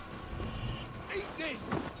arbalist. Eat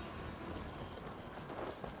this.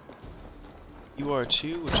 You are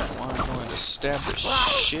too, which is why I'm going to stab the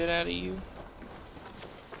shit out of you.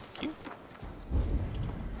 You.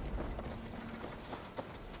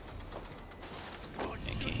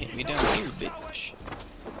 You can't hit me down here, bitch.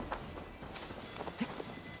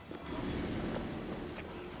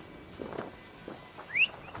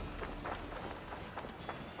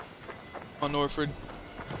 Come on, Norfred.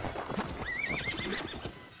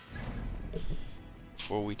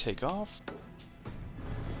 Before we take off.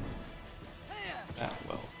 Ah,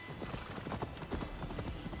 well.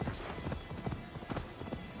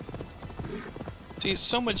 See, it's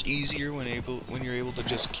so much easier when you're able to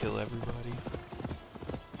just kill everybody.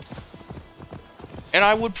 And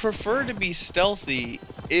I would prefer to be stealthy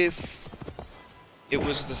if it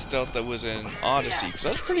was the stealth that was in Odyssey, because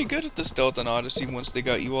I was pretty good at the stealth in Odyssey once they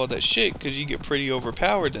got you all that shit, because you get pretty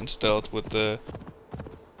overpowered in stealth with the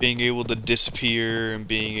being able to disappear and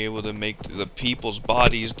being able to make the people's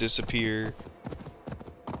bodies disappear.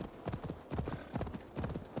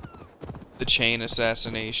 The chain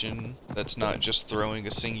assassination, that's not just throwing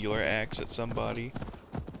a singular axe at somebody.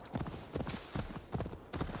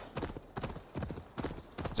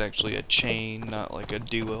 It's actually a chain, not like a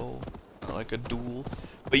duo, not like a duel.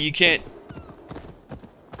 But you can't...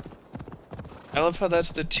 I love how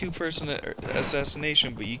that's the two-person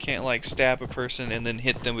assassination, but you can't like stab a person and then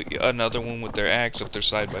hit them with another one with their axe if they're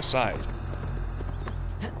side by side.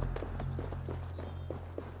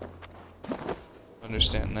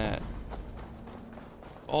 Understand that.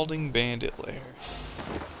 Balding Bandit Lair.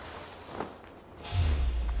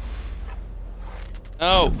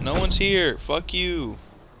 No, no one's here. Fuck you.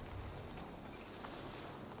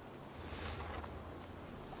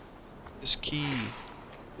 This key.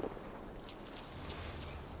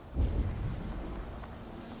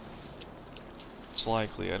 It's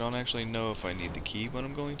likely. I don't actually know if I need the key, but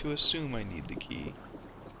I'm going to assume I need the key.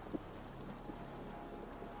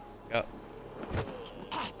 Yep.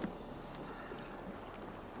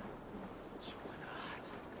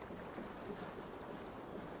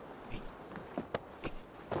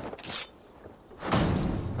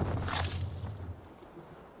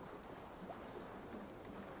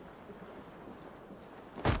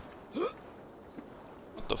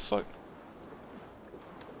 What the fuck?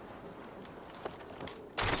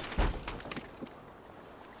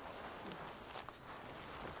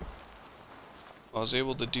 I was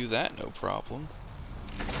able to do that, no problem.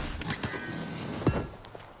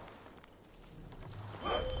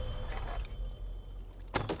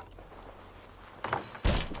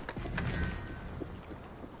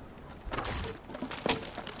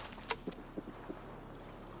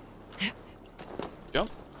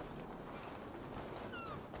 Jump.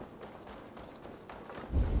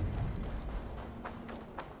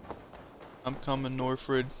 I'm coming,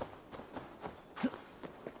 Norfred.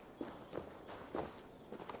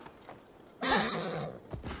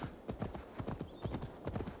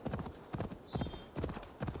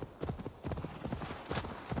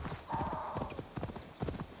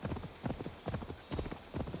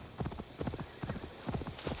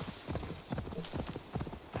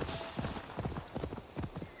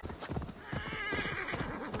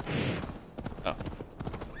 Oh.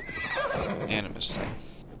 Animus thing.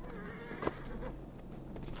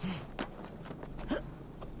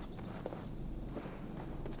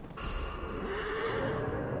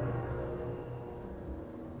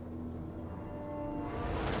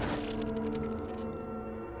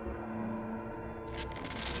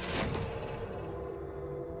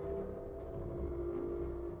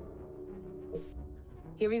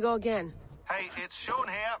 Here we go again. Hey, it's Sean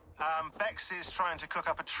here. Bex is trying to cook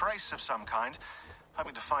up a trace of some kind,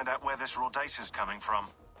 hoping to find out where this raw data's coming from.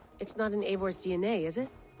 It's not in Eivor's DNA, is it?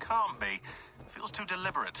 Can't be. Feels too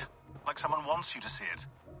deliberate, like someone wants you to see it.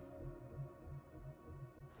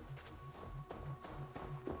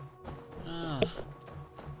 Ah.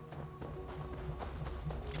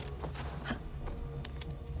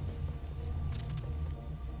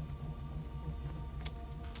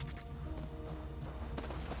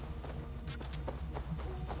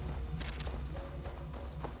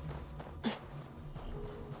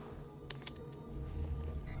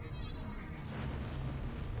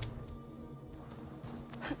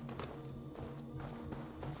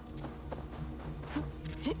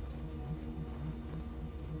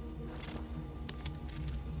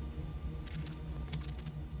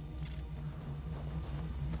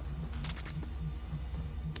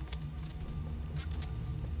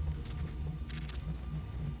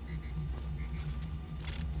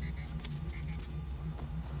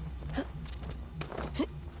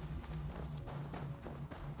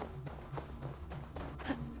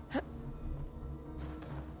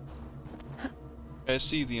 I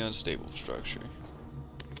see the unstable structure.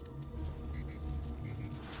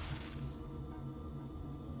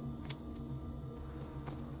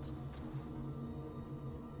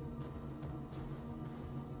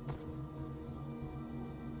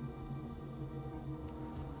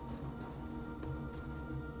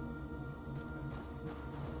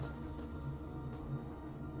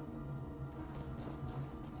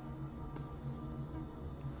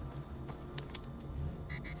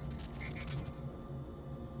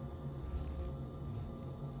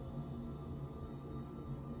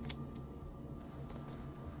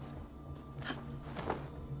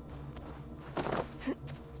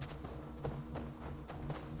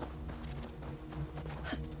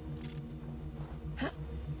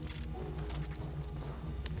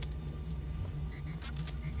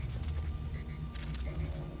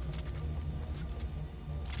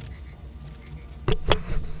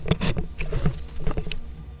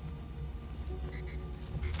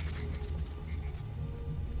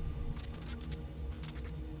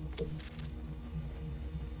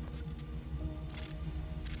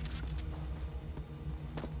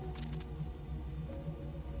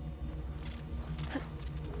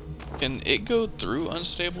 Can it go through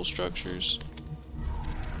unstable structures?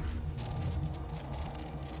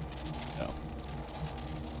 No.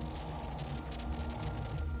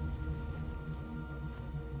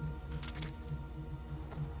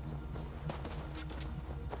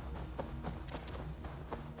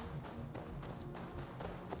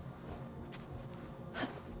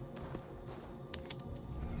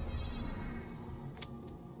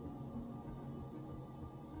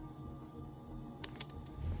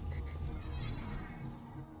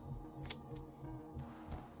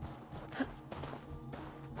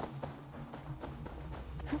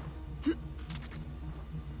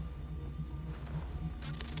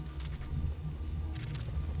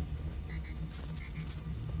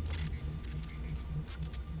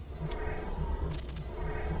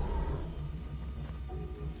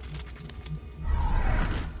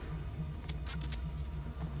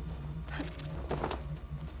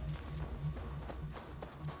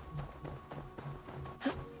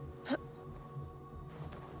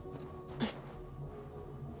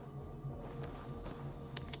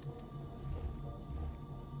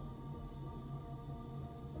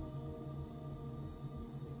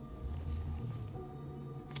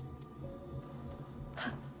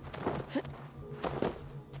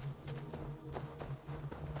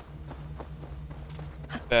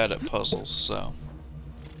 Bad at puzzles, so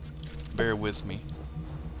bear with me.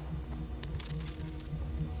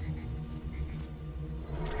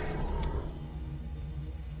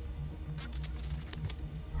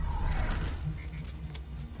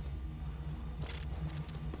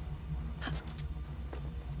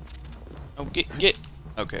 Oh, get.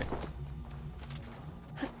 Okay.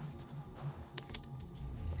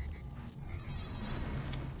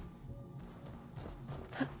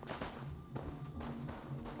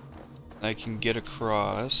 I can get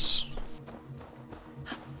across.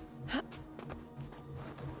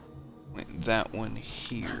 Wait, that one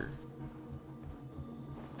here.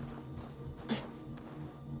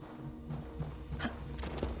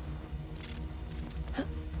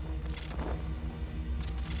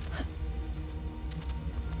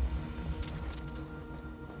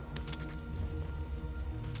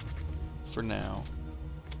 For now.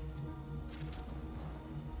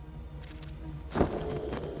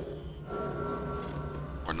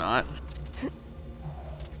 Or not.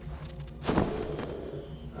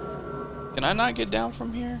 Can I not get down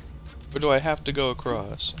from here? Or do I have to go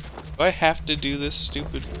across? Do I have to do this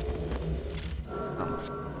stupid...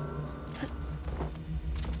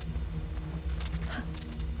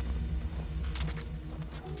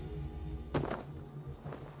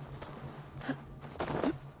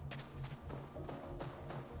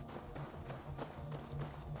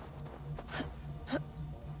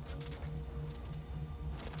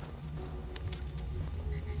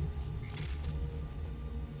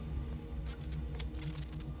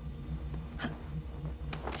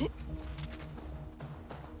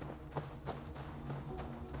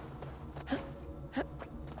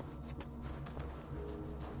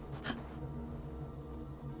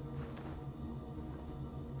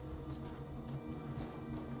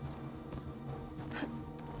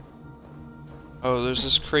 Oh, there's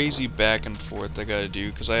this crazy back and forth I gotta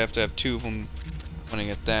do, because I have to have two of them pointing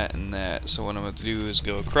at that and that. So what I'm going to do is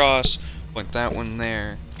go across, point that one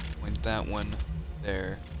there, point that one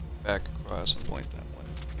there, back across and point that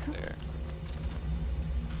one there.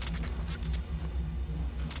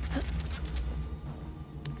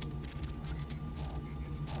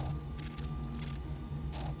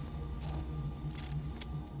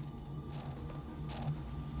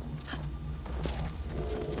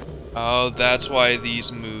 Oh, that's why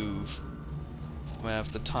these move. I'm gonna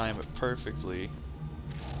have to time it perfectly.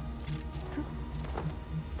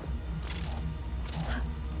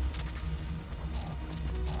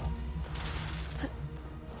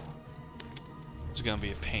 It's gonna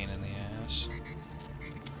be a pain in the ass.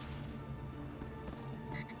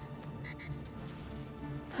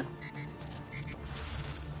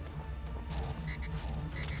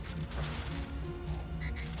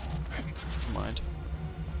 Never mind.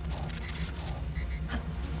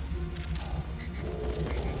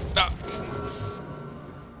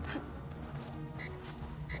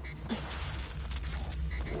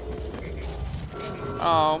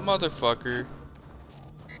 Oh, motherfucker.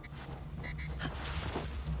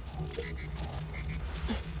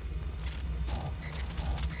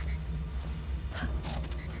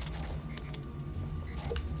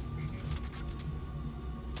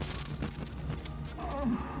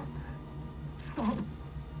 Stop.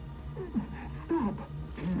 Stop.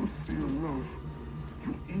 You still love.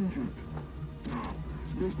 You're injured. Now,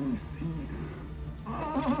 let me see.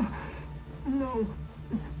 No.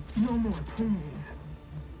 No more, please.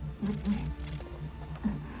 Let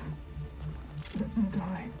me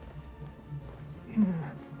die.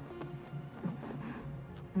 Here.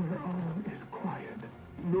 Where all is quiet.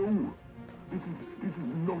 No. This is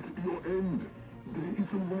not your end. There is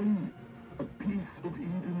a way. A piece of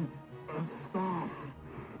Eden. A staff.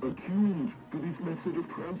 Attuned to this method of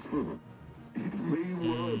transfer. It may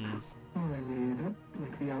work. All I need,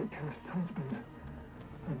 like the outcast husband.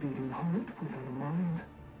 A beating heart without a mind.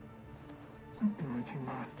 Do what you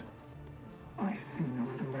must. I see no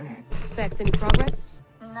delay. Vex, any progress?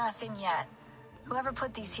 Nothing yet. Whoever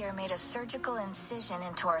put these here made a surgical incision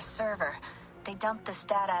into our server. They dumped this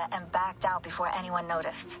data and backed out before anyone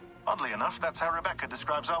noticed. Oddly enough, that's how Rebecca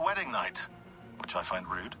describes our wedding night. Which I find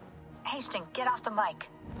rude. Hastings, get off the mic.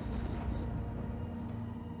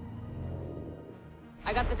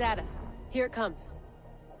 I got the data. Here it comes.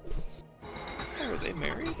 Oh, are they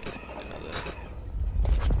married? I didn't know that.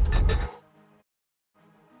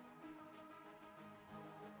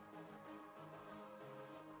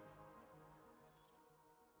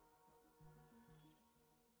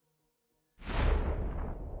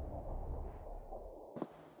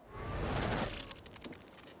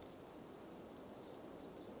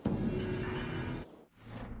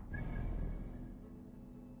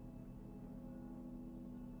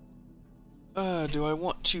 Do I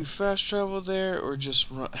want to fast travel there or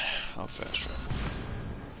just run? I'll fast travel.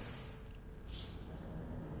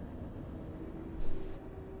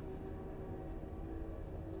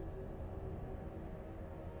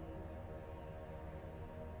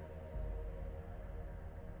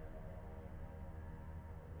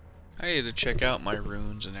 I need to check out my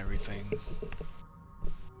runes and everything.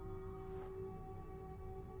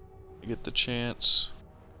 I get the chance.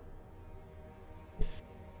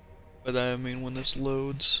 But I mean when this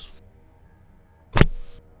loads.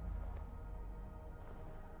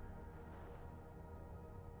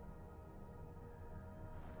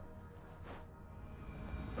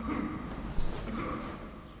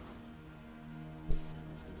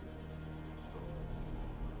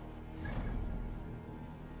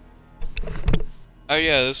 Oh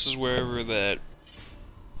yeah, this is wherever that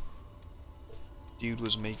dude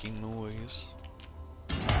was making noise.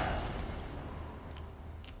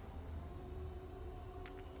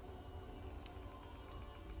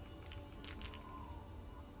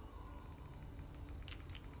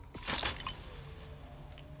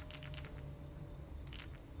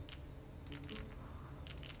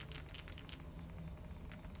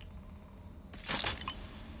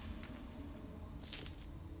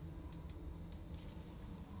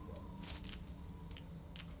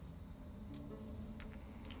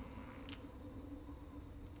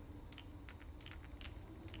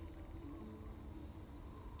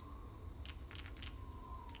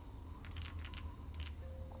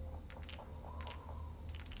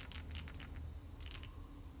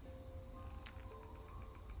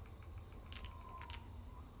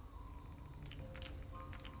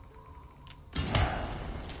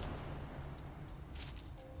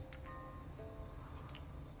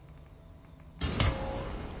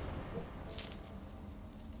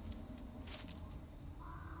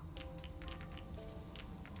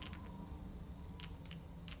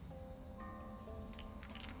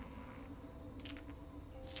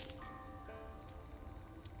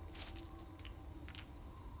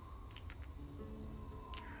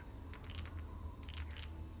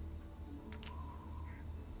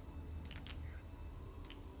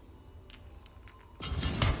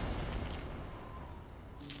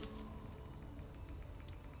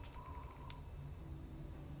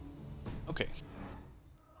 Okay.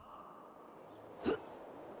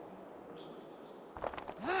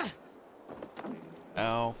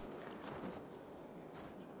 Ow.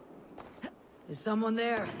 Is someone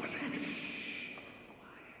there?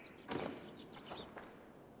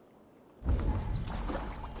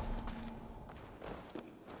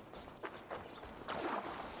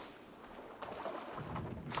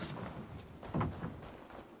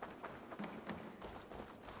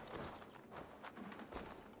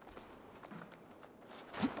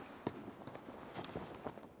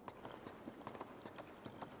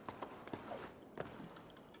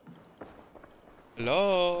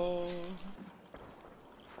 Hello.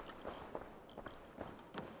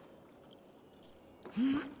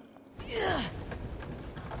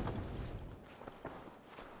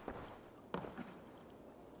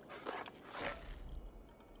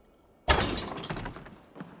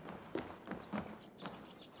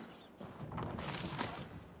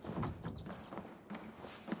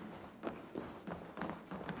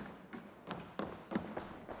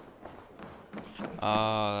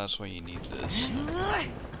 Ah, that's why you need this.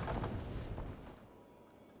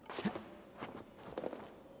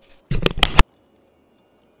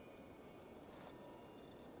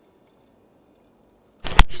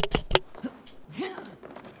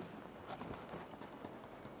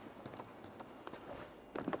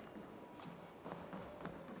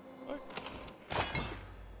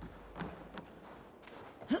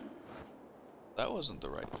 That wasn't the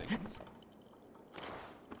right thing.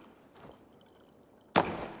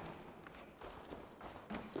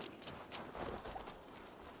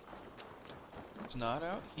 It's not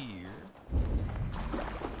out here.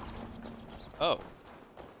 Oh.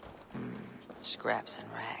 Scraps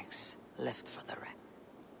and rags left for the wreck.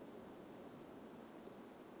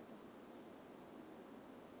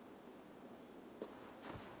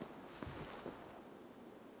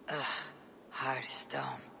 Ugh, hard as stone.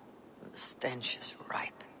 The stench is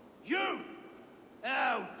ripe. You!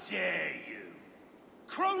 How dare you!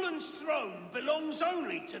 Crolan's throne belongs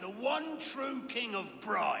only to the one true King of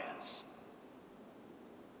Briars.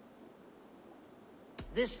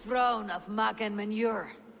 This throne of muck and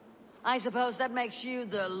manure. I suppose that makes you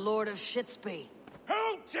the Lord of Shitsby.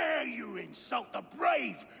 How dare you insult the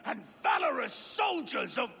brave and valorous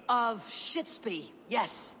soldiers of Shitsby?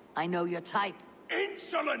 Yes, I know your type.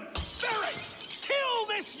 Insolent ferret! Kill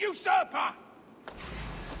this usurper!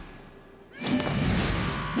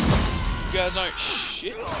 You guys aren't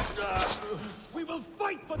shit. We will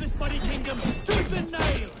fight for this mighty kingdom tooth and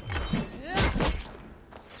nail!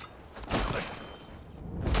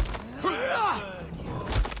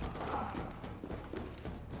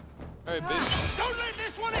 Alright, bitch. Don't let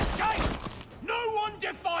this one escape! No one dare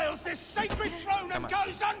defiles this sacred throne and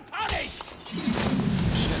goes unpunished?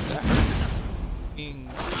 Shit, that hurt. Being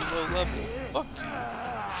pretty low level. Fuck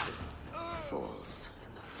you. Fools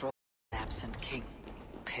and the fraud absent king.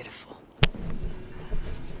 Pitiful.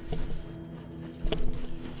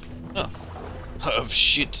 Oh. Of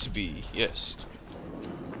shit to be, yes.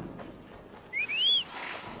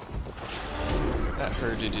 That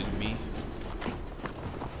hurted in me.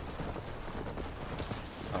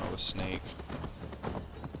 Oh, a snake.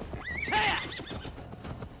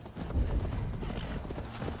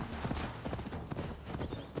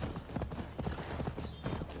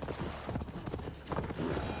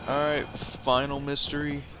 Alright, final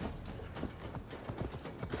mystery.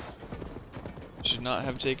 Should not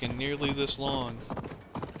have taken nearly this long.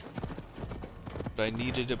 But I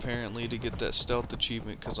needed apparently to get that stealth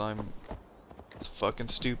achievement because I'm fucking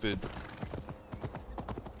stupid.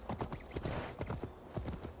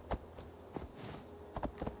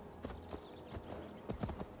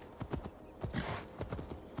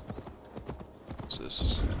 What's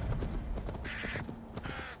this?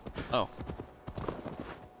 Oh.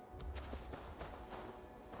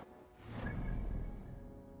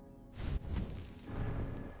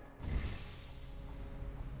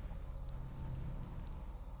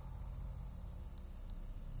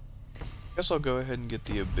 Guess I'll go ahead and get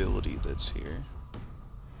the ability that's here.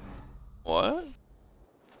 What?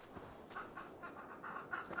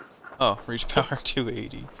 Oh, reach power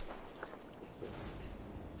 280.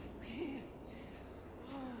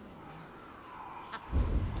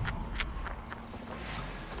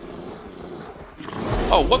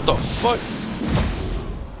 Oh, what the fuck?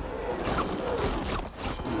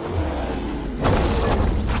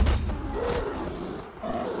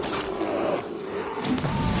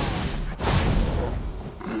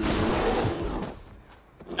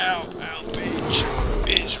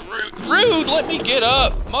 Rude, let me get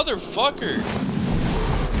up, motherfucker.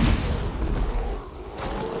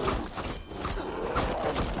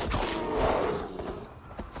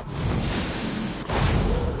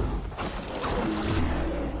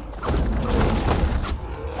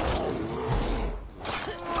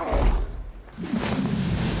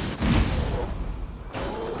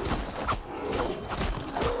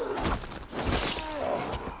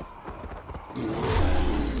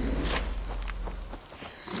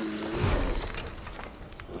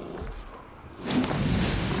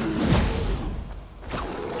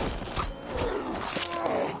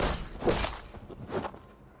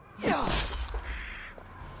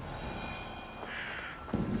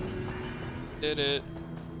 Did it.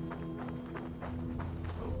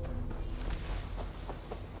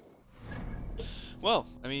 Well,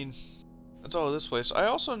 I mean, that's all of this place. I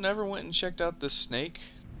also never went and checked out this snake.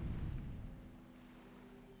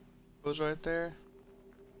 It was right there.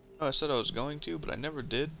 Oh, I said I was going to, but I never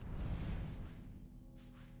did.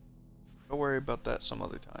 Don't worry about that some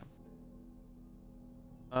other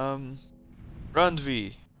time.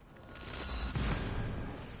 Rundvi.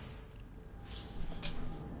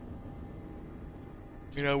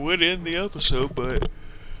 I mean, I would end the episode, but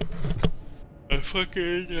I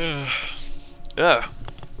fucking,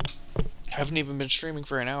 haven't even been streaming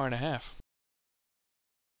for an hour and a half.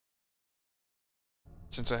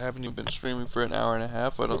 Since I haven't even been streaming for an hour and a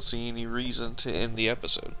half, I don't see any reason to end the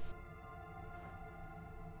episode.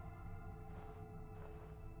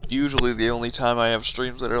 Usually the only time I have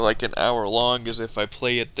streams that are like an hour long is if I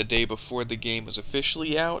play it the day before the game is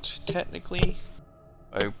officially out, technically.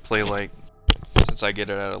 I play like, since I get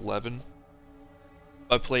it at 11.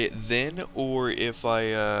 I play it then, or if I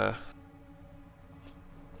am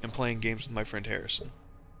playing games with my friend Harrison.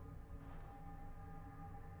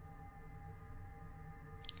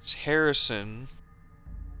 Harrison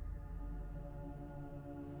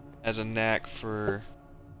has a knack for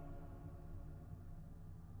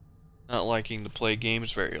not liking to play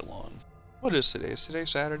games very long. What is today? Is today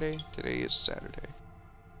Saturday? Today is Saturday.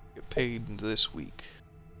 Get paid this week.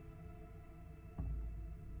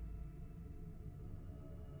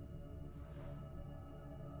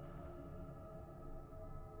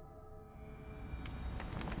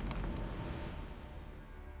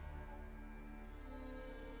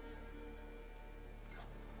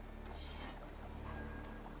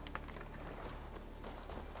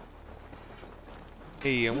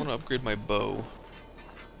 Hey, I want to upgrade my bow.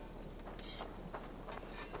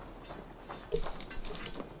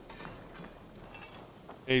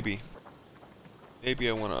 Maybe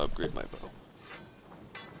I want to upgrade my bow.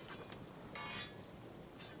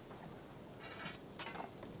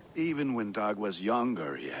 Even when Doug was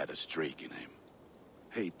younger, he had a streak in him.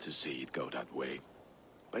 Hate to see it go that way.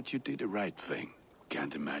 But you did the right thing.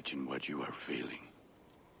 Can't imagine what you are feeling.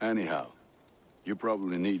 Anyhow, you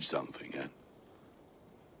probably need something, eh?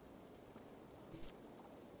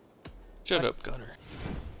 Shut up, Gunner.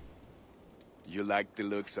 You like the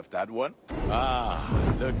looks of that one?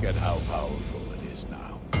 Ah, look at how powerful it is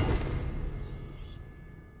now.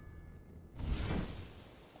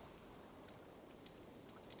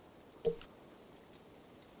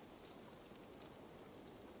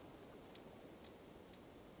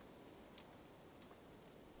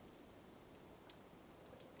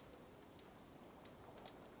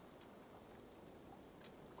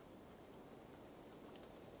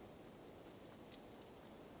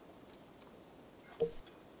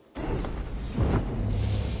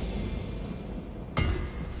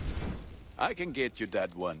 I can get you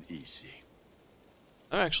that one easy.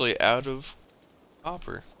 I'm actually out of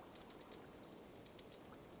copper.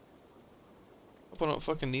 Hope I don't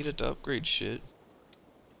fucking need it to upgrade shit.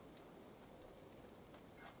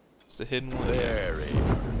 It's the hidden one. There,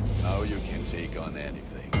 Eivor. Now you can take on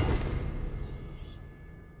anything.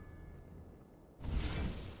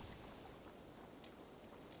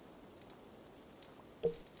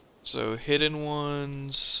 So hidden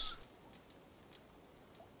ones.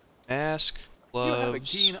 Mask, gloves. You have a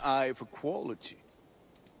keen eye for quality.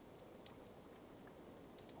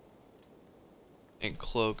 And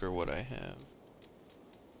cloak are what I have.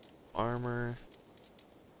 Armor.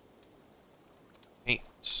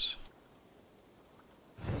 Paints.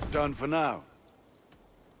 Done for now.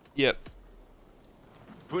 Yep.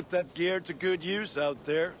 Put that gear to good use out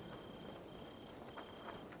there.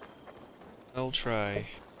 I'll try.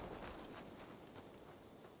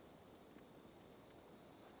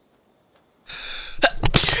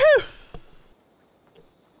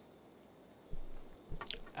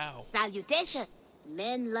 Ow. Salutation.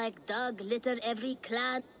 Men like dog litter every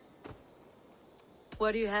clan.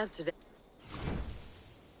 What do you have today?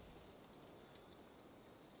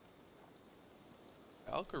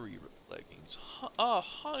 Valkyrie leggings.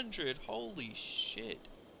 100. Holy shit.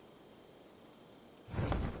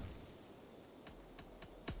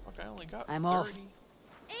 Fuck, I only got I'm 30. off.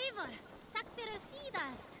 Eivor, tack för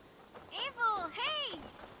sidast. Eivor, hey!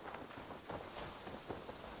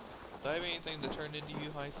 Do I have anything to turn into you,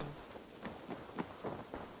 Hytham?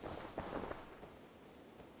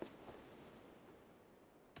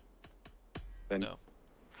 No.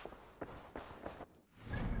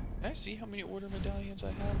 Can I see how many order medallions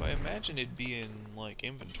I have? I imagine it'd be in, like,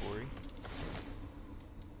 inventory.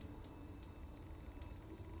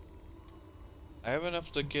 I have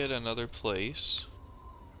enough to get another place.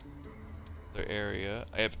 Another area.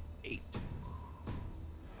 I have 8.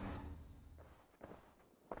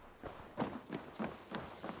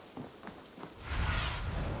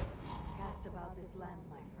 Cast about this land,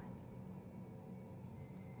 my friend.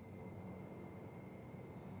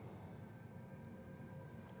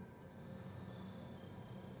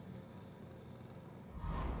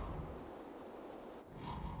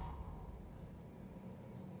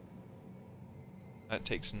 That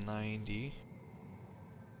takes 90.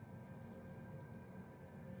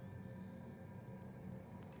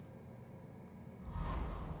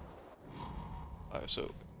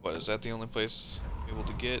 So, what, is that the only place I'm able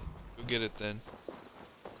to get? Go get it then.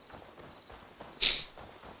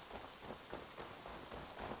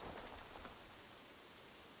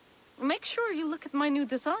 Make sure you look at my new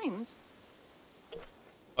designs.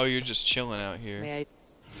 Oh, you're just chilling out here. May I...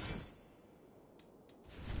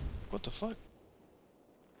 What the fuck?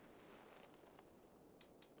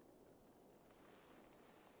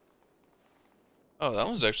 Oh, that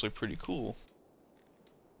one's actually pretty cool.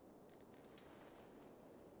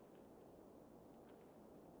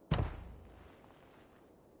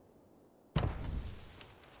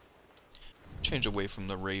 Change away from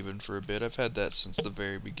the Raven for a bit. I've had that since the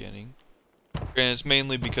very beginning. And it's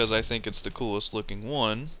mainly because I think it's the coolest looking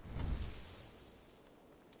one.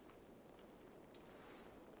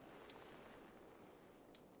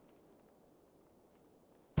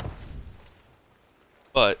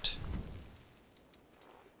 But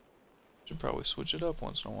should probably switch it up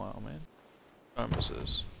once in a while, man.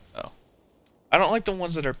 Promises. Oh. I don't like the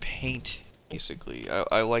ones that are paint, basically.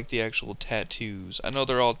 I like the actual tattoos. I know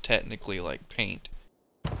they're all technically like paint.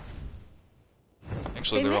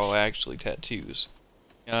 Actually, they're all actually tattoos.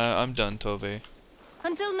 I'm done, Tove.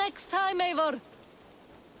 Until next time, Eivor.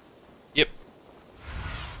 Yep.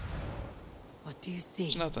 What do you see?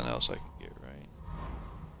 There's nothing else I can get, right?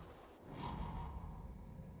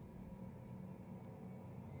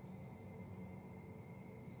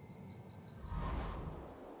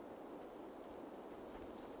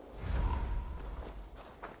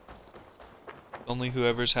 Only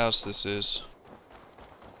whoever's house this is.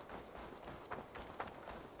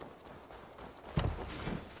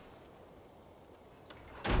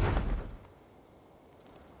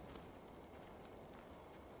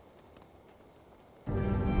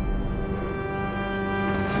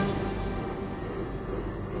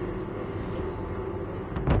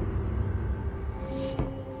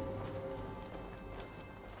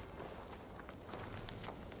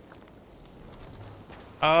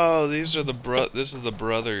 Oh, these are the this is the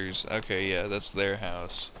brothers. Okay, yeah, that's their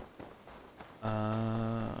house.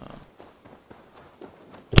 I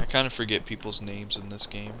kind of forget people's names in this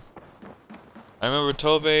game. I remember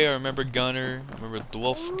Tove, I remember Gunnar, I remember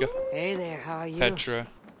Dwulfga. Hey there, how are you? Petra.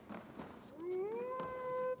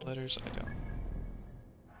 Letters, I don't.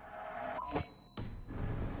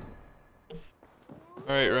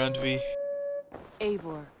 Alright, Rundvi.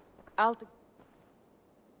 Eivor,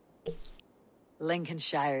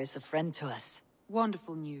 Lincolnshire is a friend to us.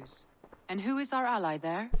 Wonderful news. And who is our ally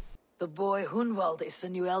there? The boy Hunwald is the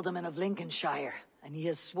new Ealdorman of Lincolnshire, and he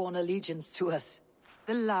has sworn allegiance to us.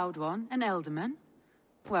 The loud one, an Ealdorman?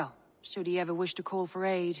 Well, should he ever wish to call for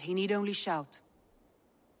aid, he need only shout.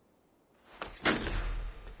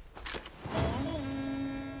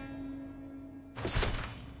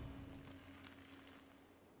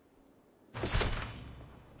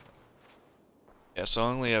 Yeah, so I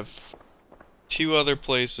only have 2 other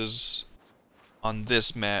places on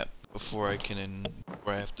this map before I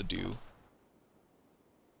have to do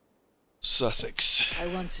Sussex. I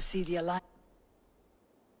want to see the alliance.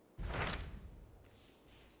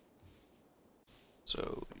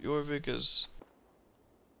 So Jorvik is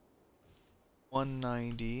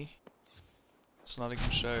 190.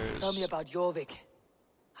 Nottinghamshire is... Tell me about Jorvik.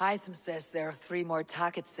 Hytham says there are 3 more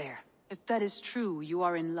targets there. If that is true, you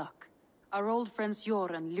are in luck. Our old friends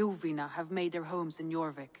Jor and Ljuvina have made their homes in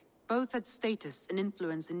Jorvik. Both had status and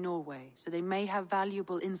influence in Norway, so they may have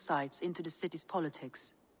valuable insights into the city's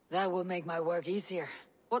politics. That will make my work easier.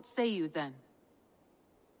 What say you then?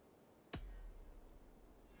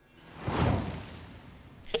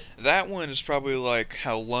 That one is probably like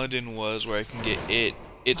how London was, where I can get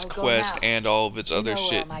its quest and all of its other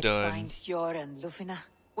shit done. Find Jor and Ljuvina?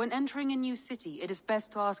 When entering a new city, it is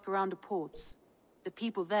best to ask around the ports. The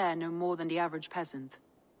people there know more than the average peasant.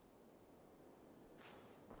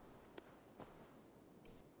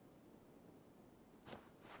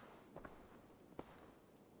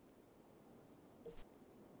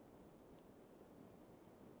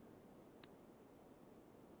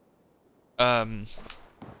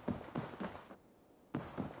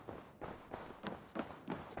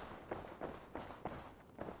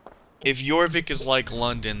 If Jorvik is like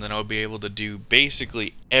London, then I'll be able to do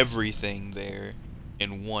basically everything there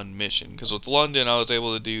in one mission. Because with London, I was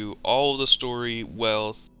able to do all of the story,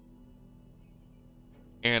 wealth,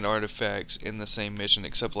 and artifacts in the same mission,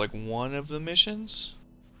 except like one of the missions.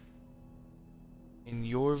 In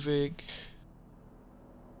Jorvik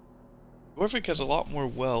has a lot more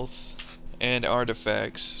wealth and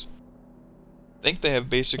artifacts. I think they have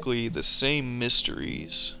basically the same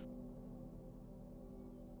mysteries.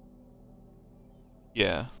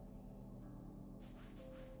 Yeah.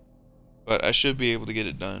 But I should be able to get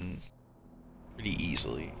it done pretty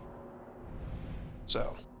easily.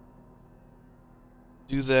 So,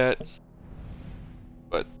 do that.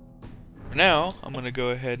 But for now, I'm gonna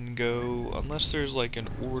go ahead and go, unless there's like an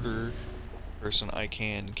order person I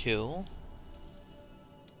can kill.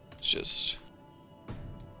 It's just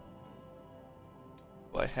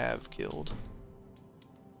who I have killed.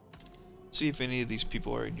 See if any of these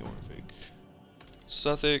people are in Jorvik.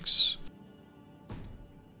 Sussex.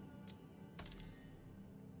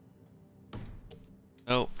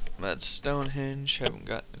 Nope, that's Stonehenge. Haven't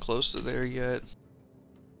gotten close to there yet.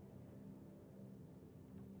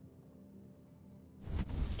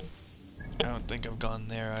 I don't think I've gone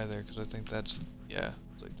there either, because I think that's, yeah,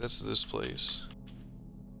 it's like that's this place.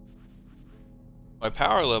 My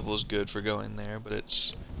power level is good for going there, but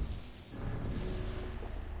it's...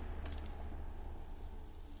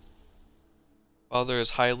 Father is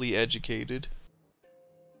highly educated.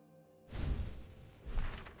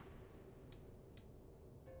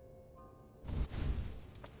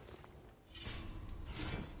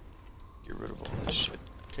 Get rid of all this shit.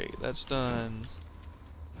 Okay, that's done.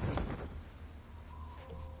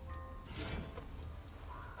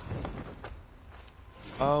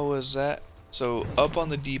 Oh, is that... So, up on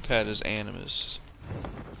the D-pad is Animus.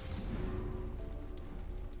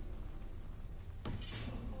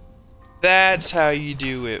 That's how you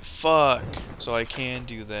do it. Fuck. So I can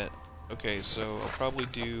do that. Okay, so I'll probably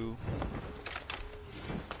do...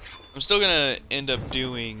 I'm still gonna end up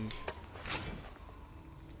doing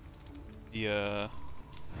the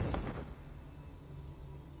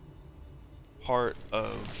heart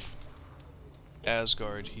of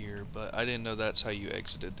Asgard here, but I didn't know that's how you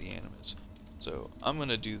exited the Animus. So I'm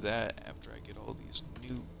gonna do that after I get all these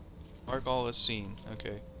new... Mark all as seen.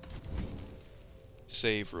 Okay.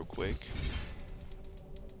 Save real quick.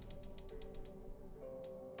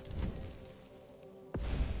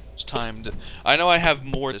 time to... I know I have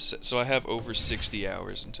more to set, so I have over 60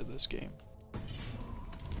 hours into this game.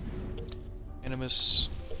 Animus...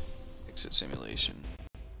 Exit simulation.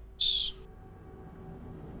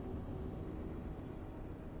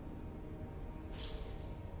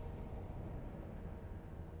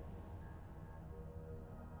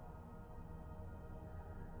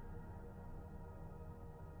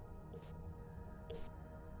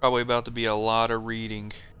 Probably about to be a lot of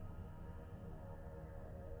reading.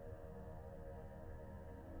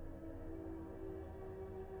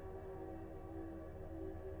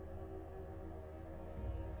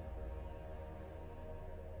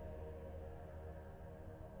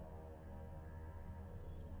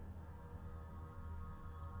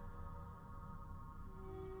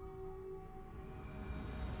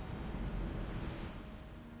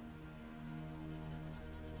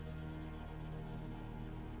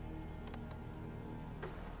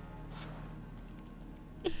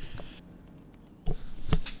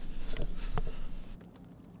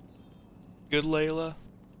 Good, Layla?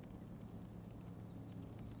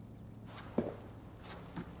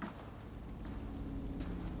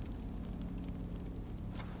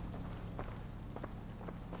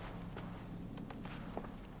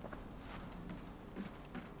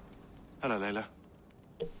 Hello, Layla.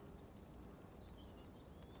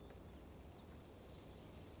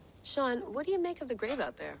 Sean, what do you make of the grave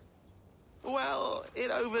out there? Well, it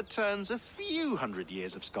overturns a few hundred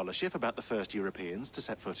years of scholarship about the first Europeans to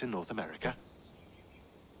set foot in North America.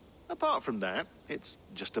 Apart from that, it's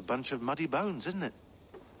just a bunch of muddy bones, isn't it?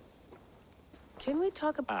 Can we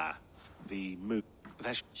talk about... Ah, the moot...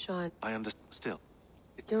 Sean... I understand. Still.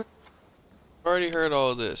 I've already heard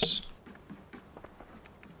all this.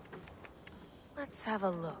 Let's have a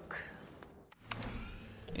look.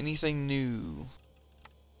 Anything new?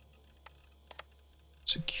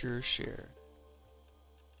 Secure share.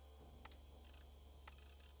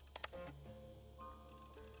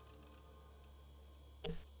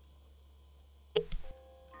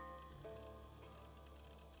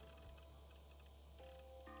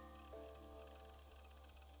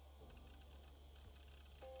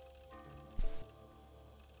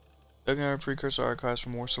 Dug our precursor archives for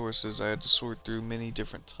more sources. I had to sort through many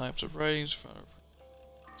different types of writings.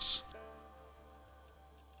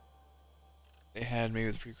 They had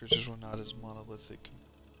maybe the precursors were not as monolithic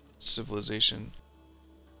civilization.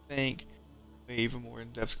 I think even more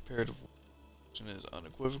in-depth comparative is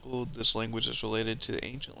unequivocal. This language is related to the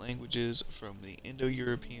ancient languages from the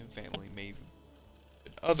Indo-European family, maybe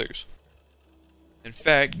others. In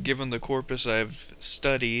fact, given the corpus I've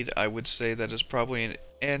studied, I would say that is probably an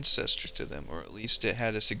ancestor to them, or at least it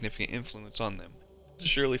had a significant influence on them. It's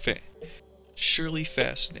surely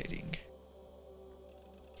fascinating.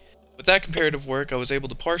 With that comparative work, I was able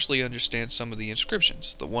to partially understand some of the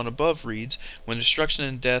inscriptions. The one above reads, "When destruction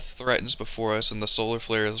and death threatens before us and the solar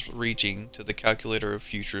flare is reaching to the calculator of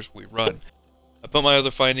futures we run." I put my other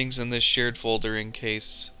findings in this shared folder in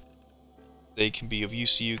case they can be of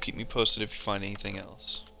use to you. Keep me posted if you find anything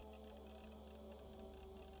else.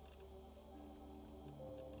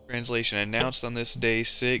 Translation. Announced on this day,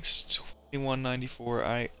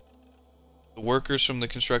 6/21/94, the workers from the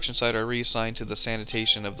construction site are reassigned to the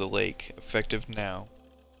sanitation of the lake, effective now.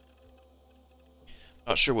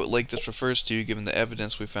 Not sure what lake this refers to, given the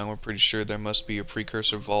evidence we found. We're pretty sure there must be a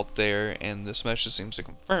precursor vault there, and this message seems to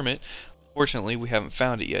confirm it. Fortunately, we haven't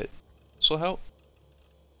found it yet. This will help.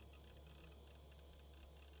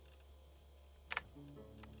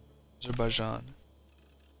 Azerbaijan.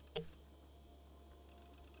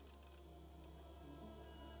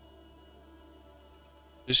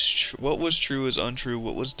 What was true is untrue,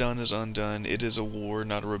 what was done is undone. It is a war,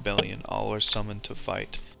 not a rebellion. All are summoned to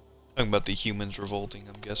fight. Talking about the humans revolting,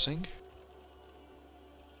 I'm guessing.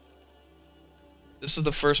 This is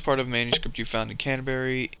the first part of a manuscript you found in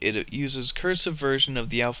Canterbury. It uses cursive version of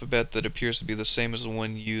the alphabet that appears to be the same as the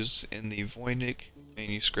one used in the Voynich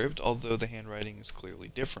manuscript, although the handwriting is clearly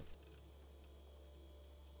different.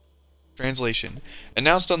 Translation.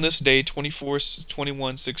 Announced on this day,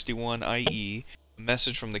 24/21/61 IE, a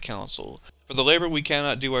message from the Council. For the labor we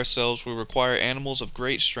cannot do ourselves, we require animals of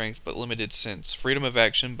great strength but limited sense, freedom of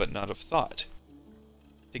action but not of thought.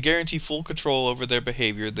 To guarantee full control over their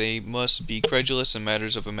behavior, they must be credulous in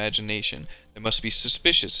matters of imagination. They must be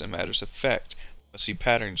suspicious in matters of fact. They must see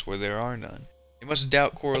patterns where there are none. They must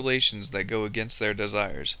doubt correlations that go against their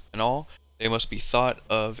desires. In all, they must be thought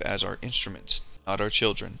of as our instruments, not our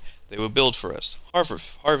children. They will build for us,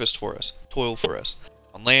 harvest for us, toil for us,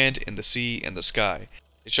 on land, in the sea, and the sky.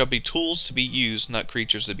 They shall be tools to be used, not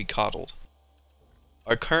creatures to be coddled.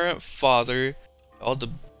 Our current father,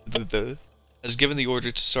 has given the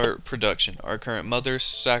order to start production. Our current mother,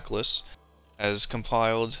 Sackless, has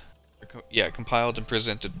compiled and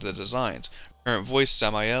presented the designs. Current voice,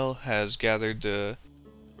 Samael, has gathered the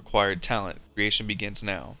required talent. Creation begins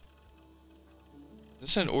now. Is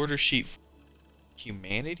this an order sheet for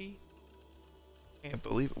humanity? Can't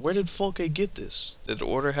believe it. Where did Folke get this? Did the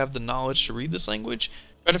order have the knowledge to read this language?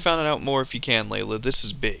 Try to find out more if you can, Layla. This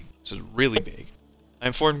is big. This is really big. I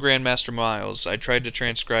informed Grandmaster Miles. I tried to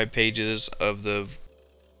transcribe pages of the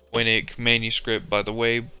Winnick manuscript, by the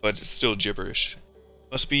way, but it's still gibberish.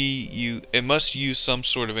 It must use some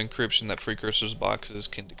sort of encryption that Precursor's boxes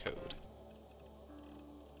can decode.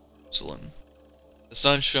 Excellent. The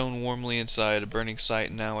sun shone warmly inside, a burning sight,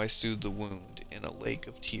 and now I soothed the wound in a lake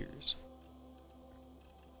of tears.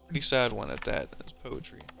 Pretty sad one at that. That's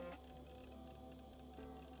poetry.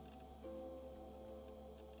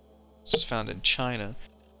 This is found in China.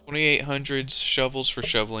 2800s shovels for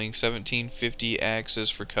shoveling, 1750 axes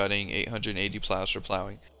for cutting, 880 plows for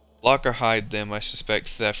plowing. Lock or hide them, I suspect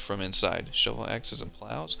theft from inside. Shovel axes and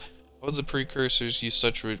plows? Why would the precursors use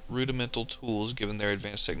such rudimental tools given their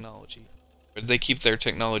advanced technology? Or did they keep their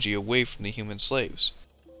technology away from the human slaves?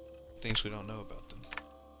 Things we don't know about them.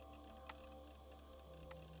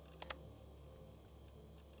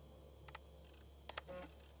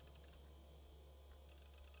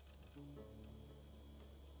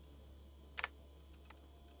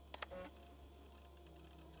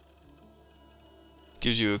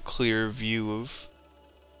 Gives you a clear view of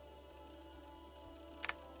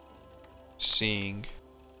seeing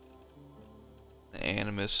the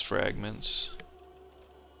animus fragments.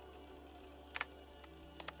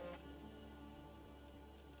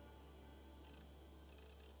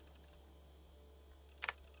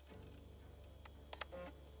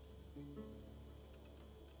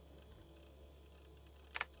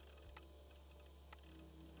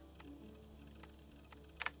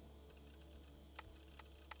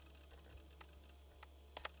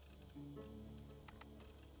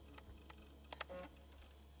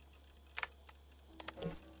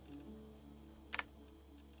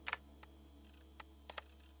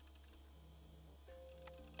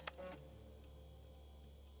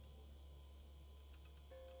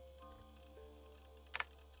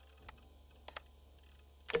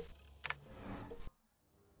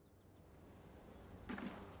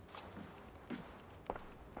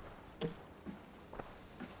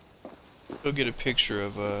 Go get a picture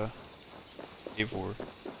of Eivor.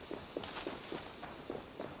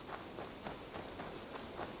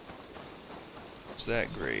 What's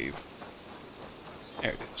that grave?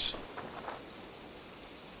 There it is.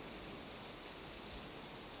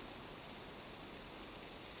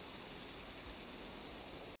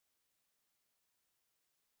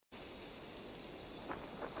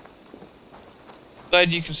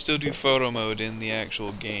 Glad you can still do photo mode in the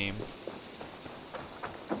actual game.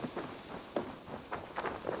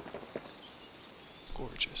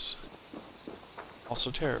 Gorgeous. Also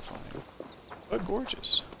terrifying, but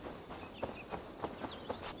gorgeous.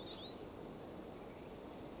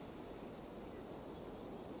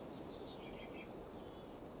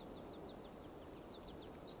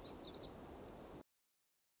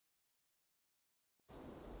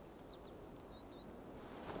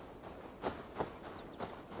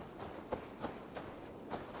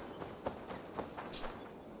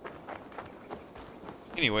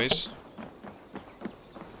 Anyways.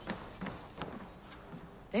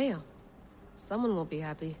 Damn. Someone will be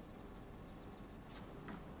happy.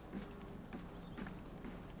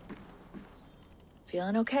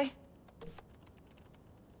 Feeling okay?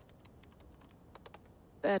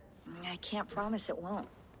 Bet. I can't promise it won't.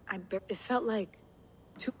 It felt like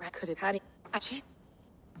two could have had it.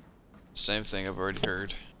 Same thing I've already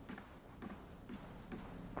heard.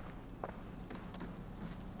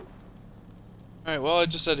 Alright, well, I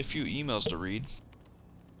just had a few emails to read.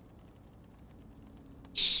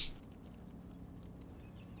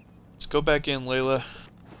 Let's go back in, Layla.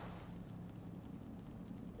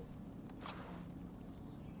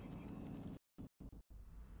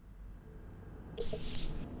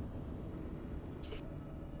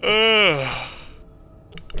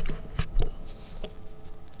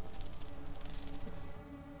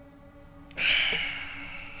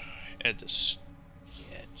 At the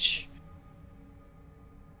sketch.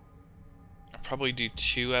 I'll probably do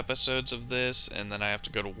 2 episodes of this, and then I have to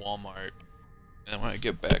go to Walmart. And when I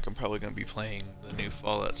get back, I'm probably going to be playing the new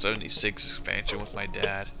Fallout 76 expansion with my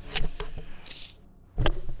dad.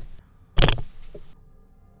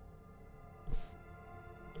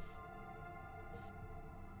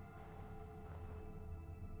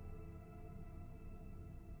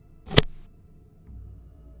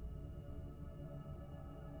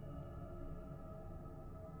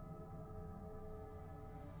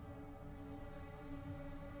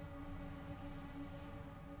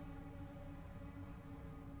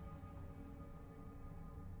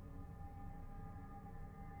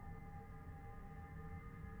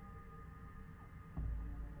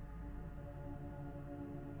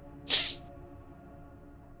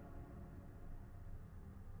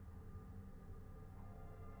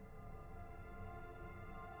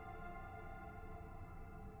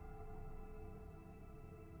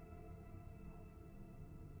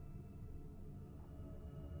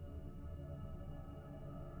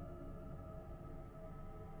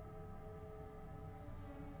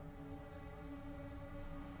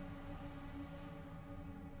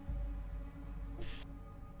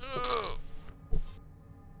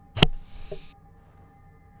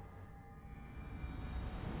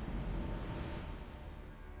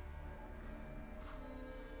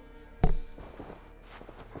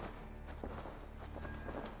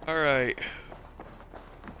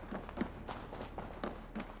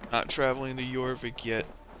 Not traveling to Jorvik yet.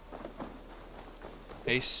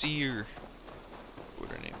 Hey, Seer.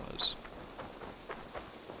 What her name was.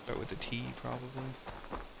 Start with a T, probably.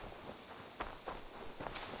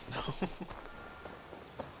 No.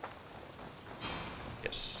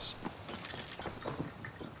 Yes.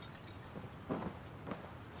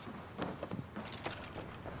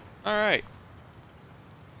 Alright.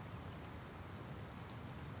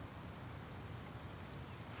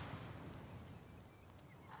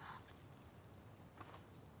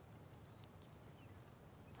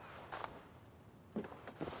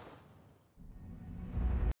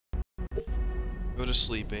 Go to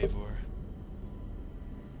sleep, Eivor.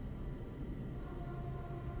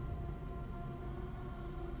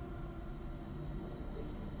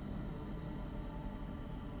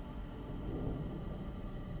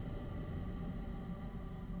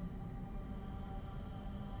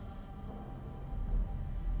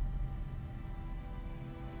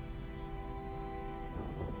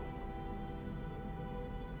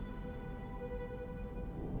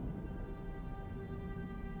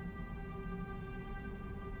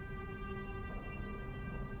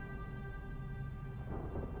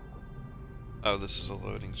 Oh, this is a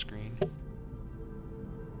loading screen.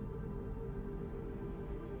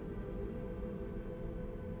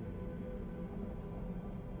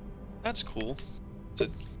 That's cool. It's a...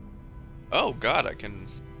 Oh god, I can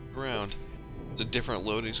around. It's a different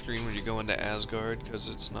loading screen when you go into Asgard because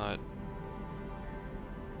it's not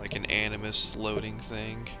like an animus loading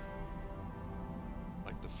thing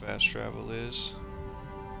like the fast travel is.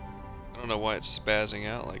 I don't know why it's spazzing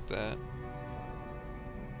out like that.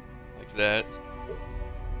 Like that.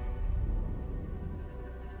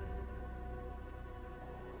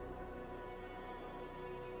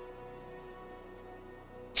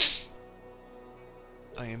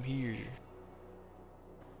 I am here.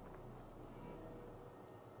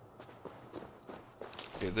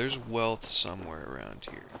 Okay, there's wealth somewhere around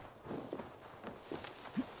here.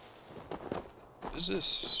 What is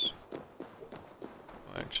this?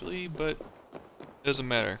 Oh, actually, but it doesn't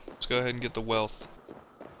matter. Let's go ahead and get the wealth.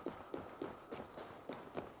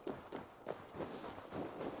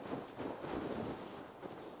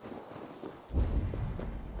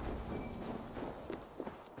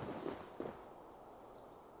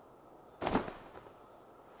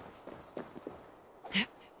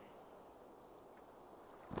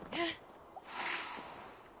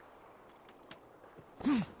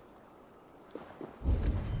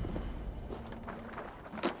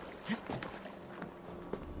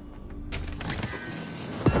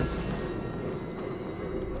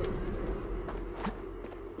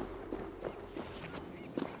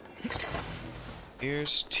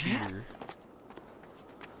 Here's Tear.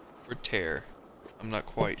 Or Tear. I'm not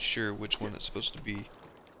quite sure which one it's supposed to be.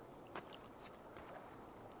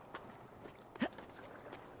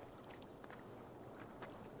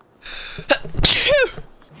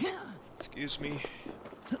 Excuse me.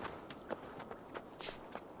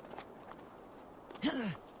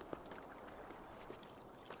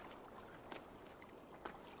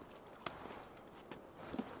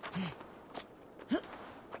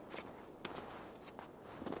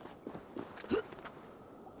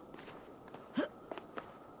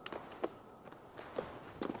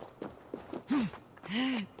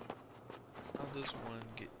 How does one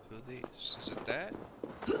get to this? Is it that?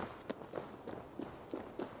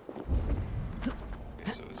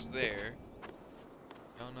 Okay, so it's there.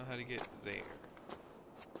 I don't know how to get there.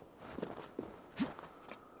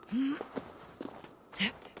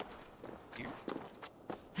 Here?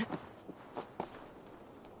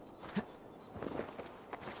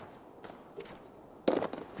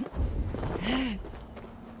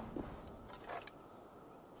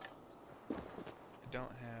 I don't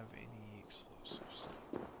have any explosives.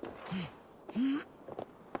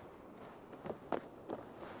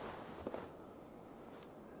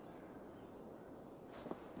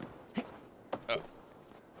 Oh.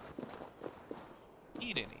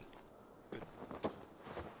 Need any? Good.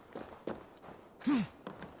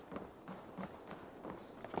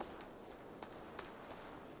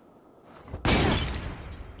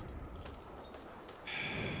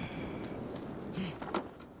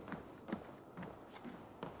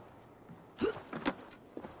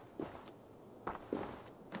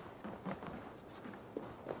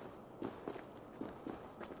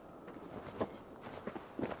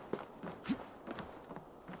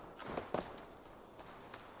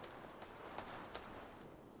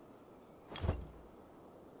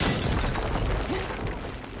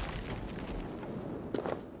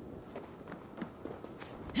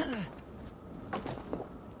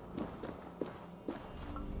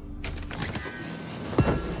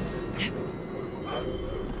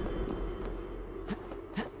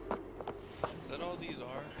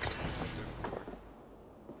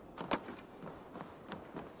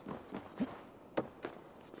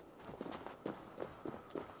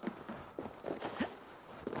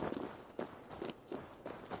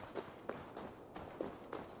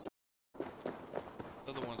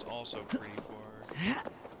 also pretty far.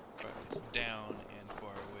 But it's down and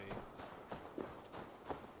far away.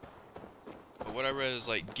 But what I read is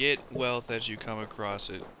like, get wealth as you come across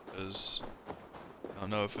it, because I don't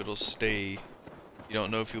know if it'll stay. You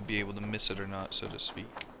don't know if you'll be able to miss it or not, so to speak.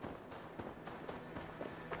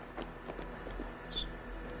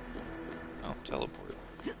 Oh, teleport.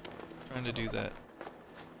 Trying to do that.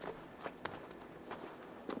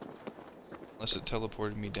 Unless it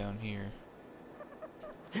teleported me down here.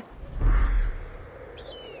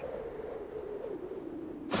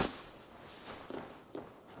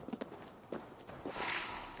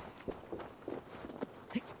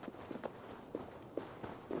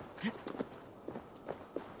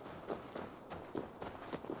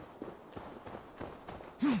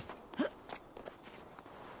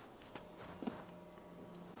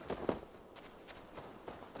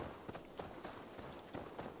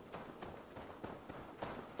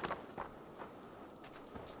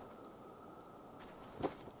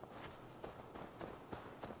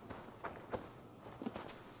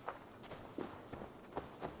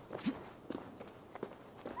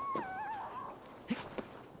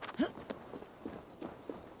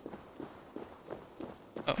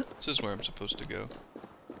 Oh, this is where I'm supposed to go.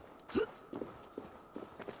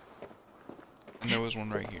 And there was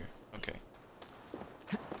one right here. Okay.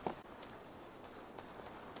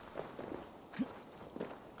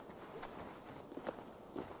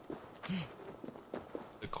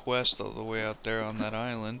 The quest all the way out there on that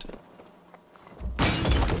island.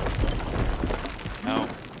 Ow.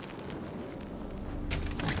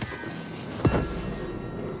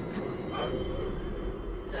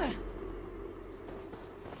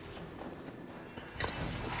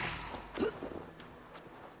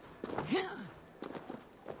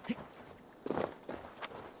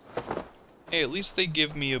 Hey, at least they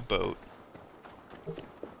give me a boat.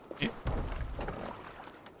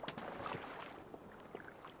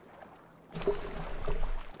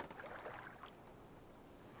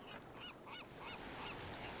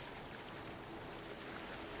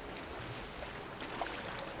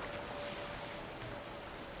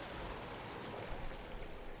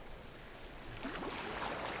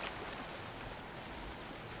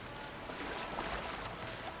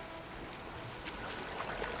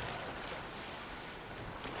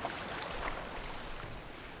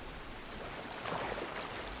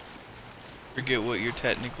 Forget what you're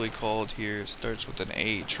technically called here. It starts with an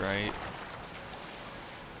H, right?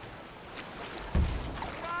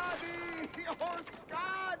 Skadi! Oh,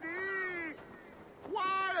 Skadi!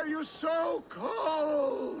 Why are you so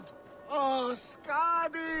cold? Oh,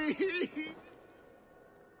 Skadi!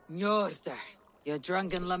 Njordur, your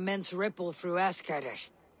drunken laments ripple through Asgardr.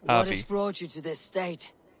 What has brought you to this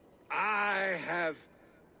state? I have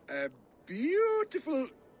a beautiful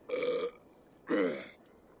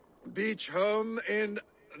beach home in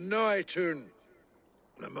Noitun.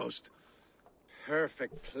 The most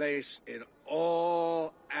perfect place in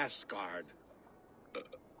all Asgard.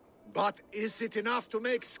 But is it enough to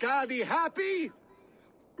make Skadi happy?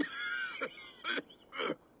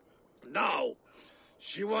 No.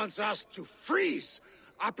 She wants us to freeze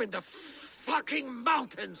up in the fucking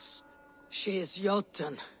mountains. She is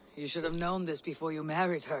Jotun. You should have known this before you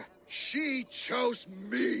married her. She chose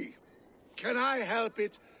me. Can I help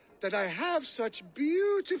it that I have such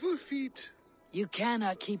beautiful feet? You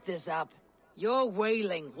cannot keep this up. Your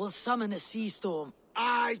wailing will summon a sea storm.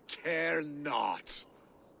 I care not.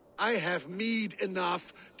 I have mead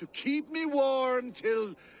enough to keep me warm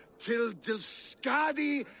till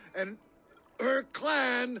Skadi and her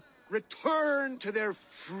clan return to their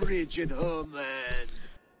frigid homeland.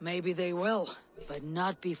 Maybe they will, but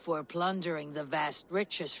not before plundering the vast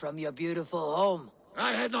riches from your beautiful home.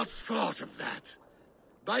 I had not thought of that.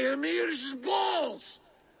 By Ymir's balls!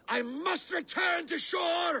 I must return to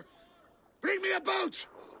shore! Bring me a boat!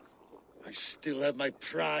 I still have my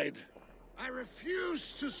pride. I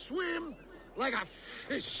refuse to swim like a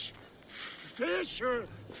fisherman!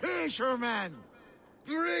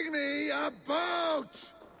 Bring me a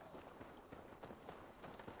boat!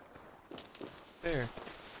 There.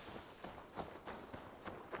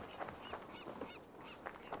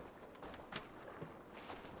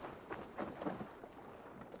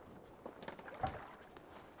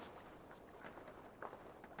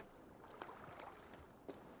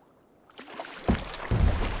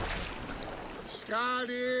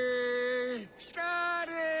 Skadi!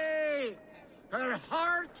 Skadi! Her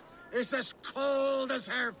heart is as cold as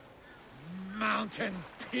her mountain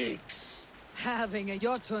peaks. Having a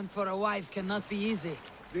Jotun for a wife cannot be easy.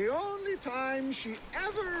 The only time she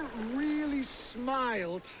ever really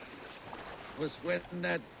smiled was when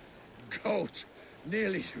that goat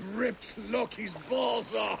Nearly ripped Loki's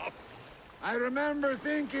balls off. I remember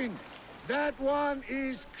thinking, that one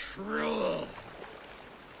is cruel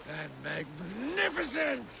and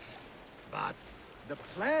magnificent. But the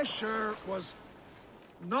pleasure was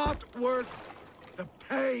not worth the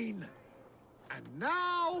pain. And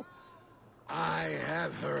now I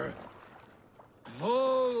have her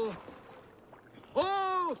whole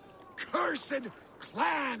cursed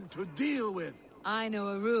clan to deal with. I know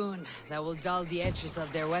a rune that will dull the edges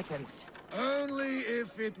of their weapons. Only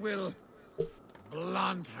if it will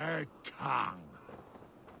blunt her tongue.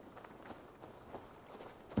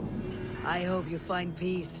 I hope you find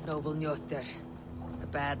peace, noble Njotr. A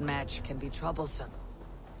bad match can be troublesome.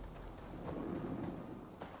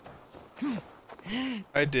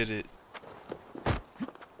 I did it.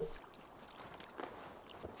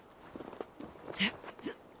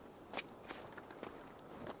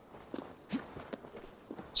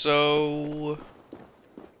 So, is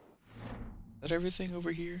that everything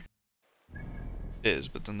over here? It is,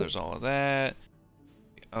 but then there's all of that.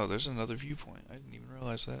 Oh, there's another viewpoint. I didn't even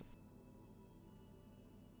realize that.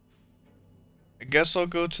 I guess I'll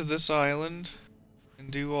go to this island and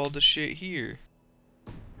do all the shit here.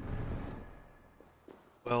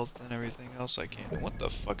 Wealth and everything else I can. What the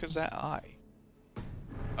fuck is that eye?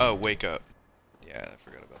 Oh, wake up. Yeah, I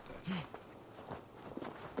forgot about that.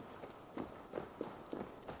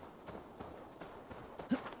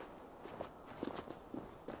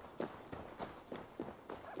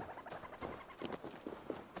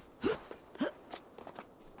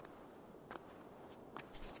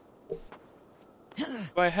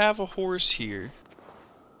 Do I have a horse here?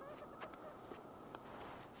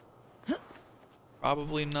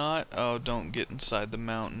 Probably not. Oh, don't get inside the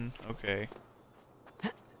mountain. Okay.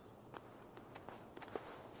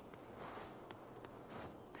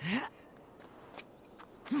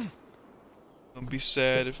 Don't be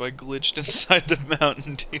sad if I glitched inside the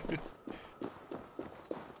mountain, dude.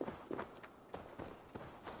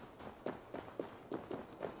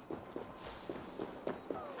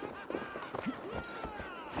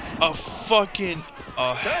 A fucking...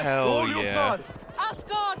 Oh, hell yeah.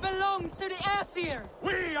 Asgard belongs to the Aesir!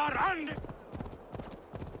 We are under...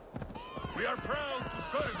 We are proud to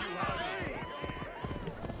serve you, Harry.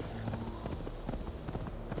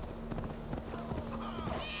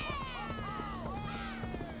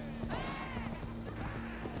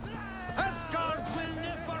 Asgard will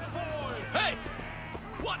never fall! Hey!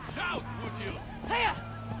 Watch out, would you? Hiya!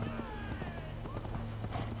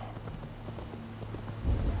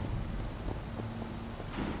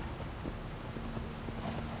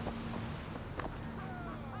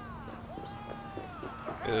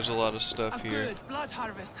 Yeah, there's a lot of stuff A here. good blood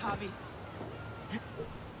harvest, Javi.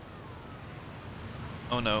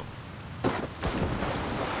 Oh no.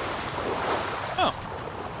 Oh.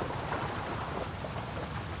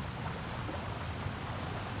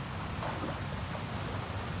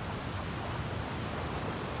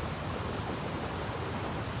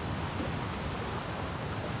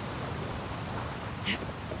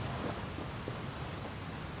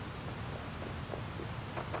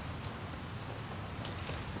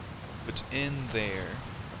 What's in there?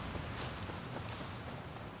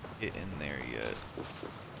 Get in there yet.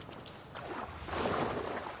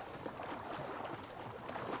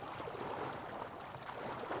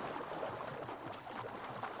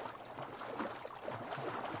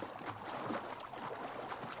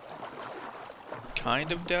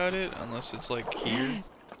 Kind of doubt it, unless it's like here.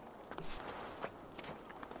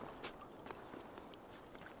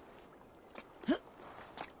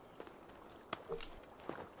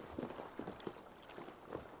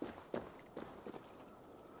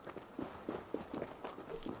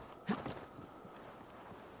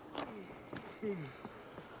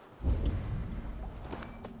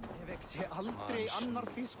 Ég sé aldrei annar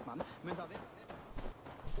fiskmann mun það vera.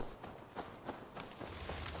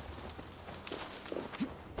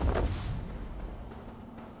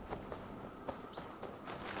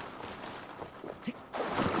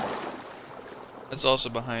 It's also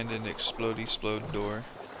behind an explode door.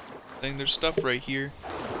 I think there's stuff right here.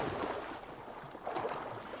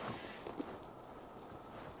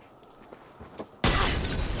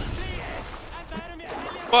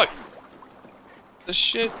 Fuck! The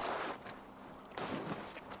shit.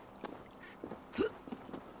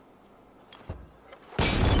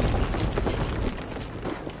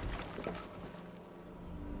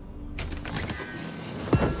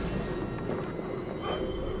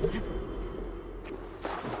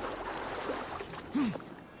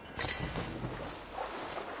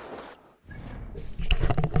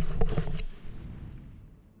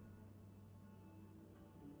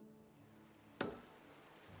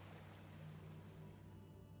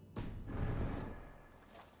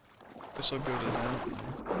 Guess I'll go to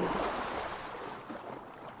that.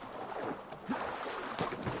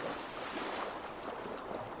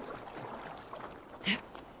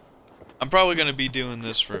 I'm probably going to be doing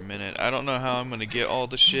this for a minute. I don't know how I'm going to get all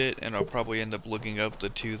the shit, and I'll probably end up looking up the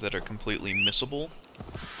two that are completely missable.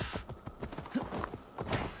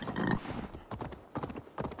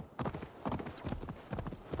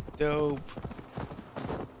 Dope.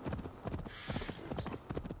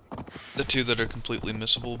 The two that are completely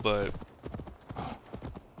missable, but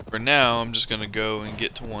for now I'm just gonna go and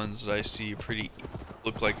get to ones that I see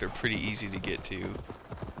look like they're pretty easy to get to.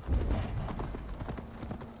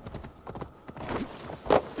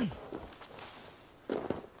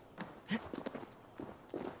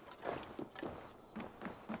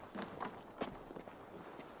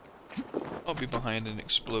 I'll be behind an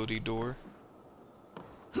explodey door.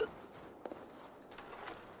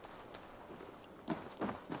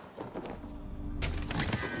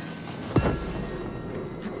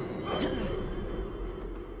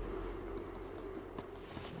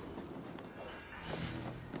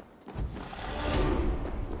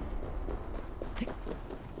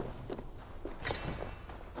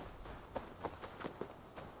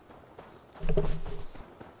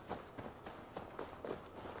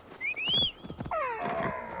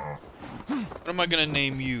 What am I gonna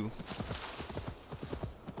name you?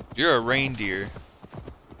 You're a reindeer.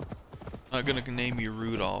 I'm not gonna name you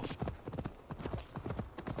Rudolph.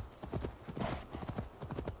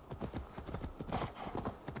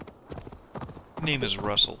 Your name is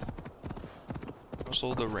Russell.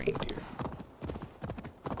 Russell the reindeer.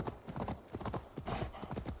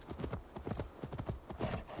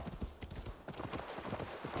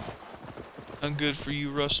 I'm good for you,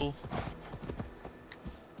 Russell.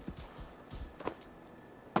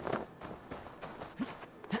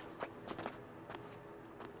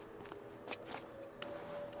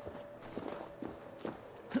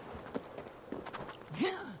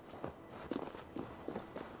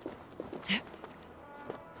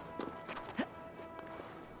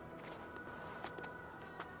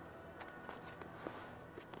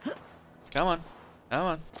 Come on, come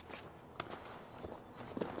on.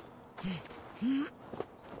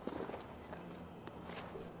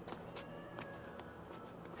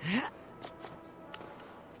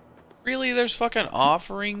 Really, there's fucking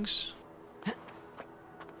offerings? What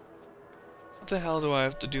the hell do I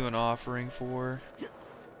have to do an offering for?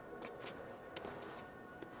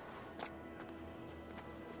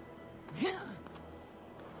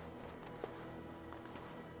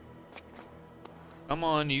 Come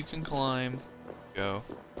on, you can climb. Go.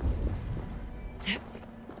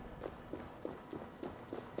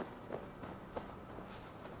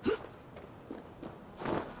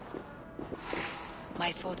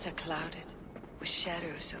 My thoughts are clouded with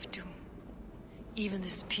shadows of doom. Even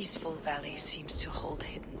this peaceful valley seems to hold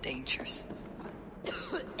hidden dangers.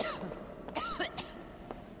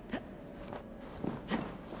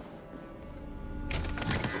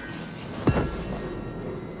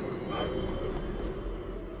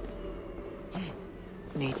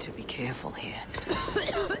 Need to be careful here.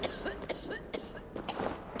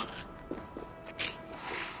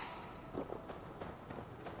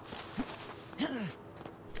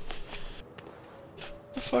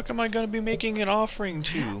 The fuck am I gonna be making an offering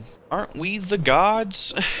to? Aren't we the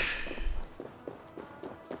gods?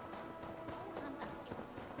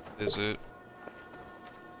 Is it?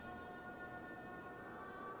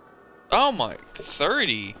 Oh my,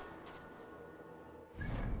 30?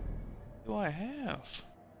 What do I have?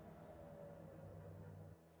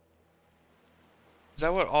 Is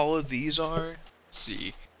that what all of these are? Let's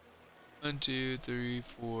see. 1, 2, 3,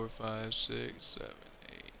 4, 5, 6, 7,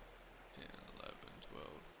 8, 10, 11,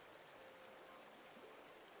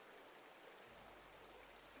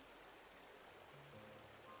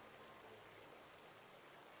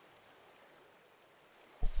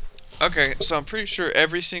 12. Okay, so I'm pretty sure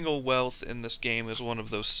every single wealth in this game is one of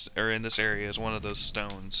those, or in this area is one of those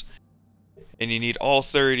stones. And you need all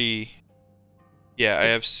 30. Yeah, I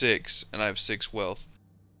have 6, and I have 6 wealth.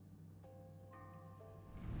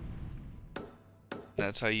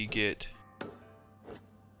 That's how you get.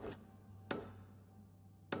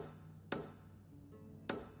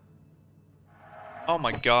 Oh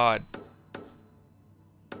my god.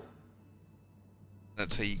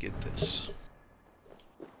 That's how you get this.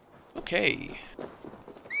 Okay.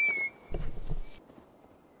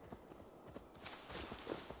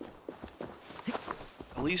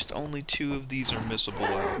 At least only 2 of these are missable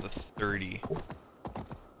out of the 30.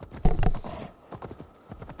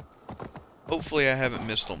 Hopefully I haven't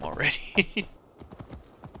missed them already.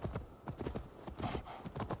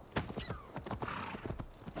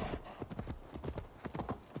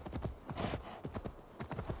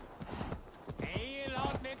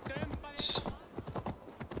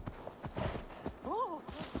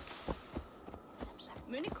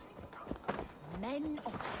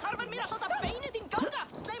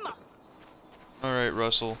 Alright,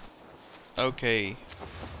 Russell. Okay.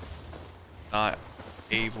 Not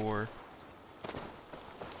Eivor.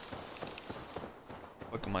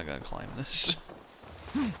 Fuck am I gonna climb this?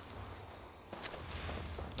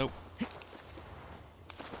 Nope.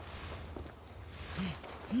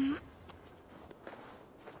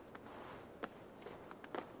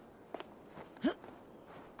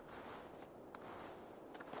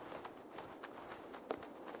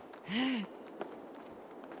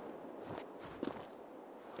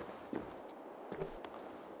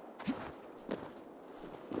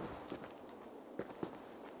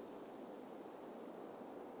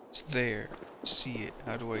 It's there. See it.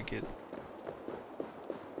 How do I get...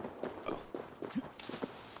 Oh.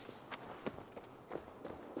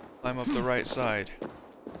 Climb up the right side.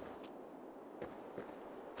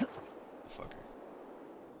 Fucker.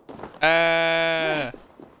 Ah!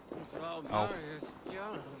 Oh.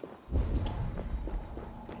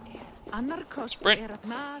 Sprint!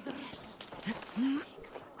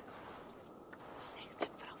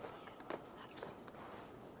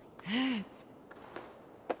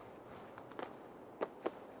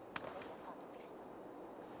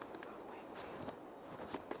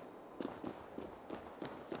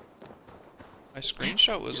 My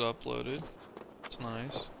screenshot was uploaded. That's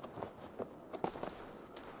nice.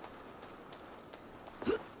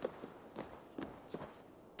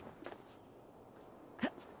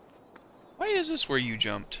 Why is this where you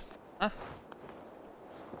jumped? Huh?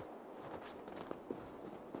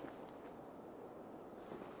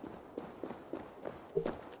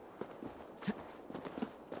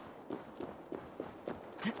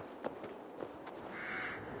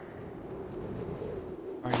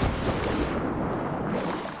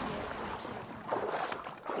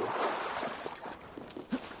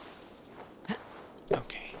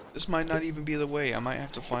 This might not even be the way. I might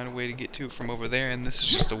have to find a way to get to it from over there, and this is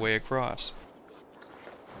just a way across.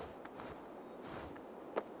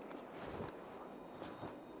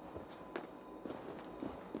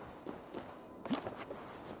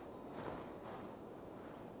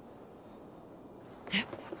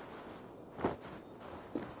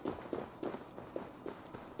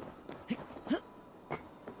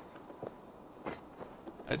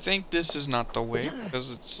 I think this is not the way,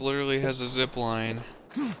 because it literally has a zip line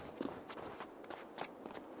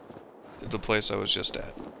to the place I was just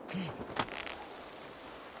at.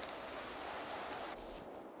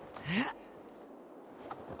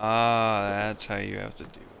 Ah, that's how you have to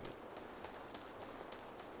do it.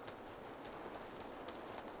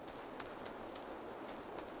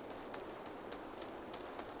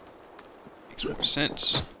 Makes more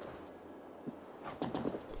sense.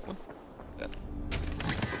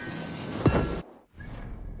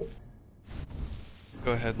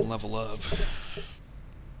 Go ahead and level up.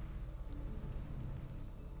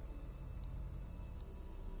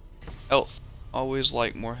 Health. Always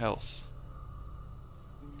like more health.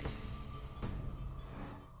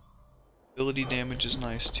 Ability damage is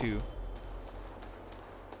nice too.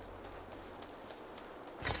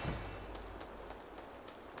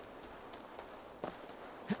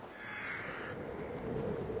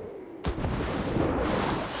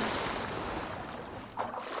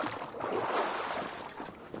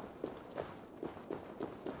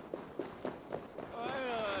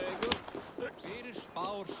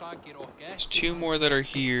 There's two more that are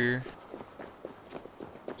here.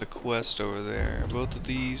 The quest over there. Both of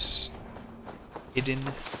these hidden,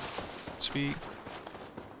 speak.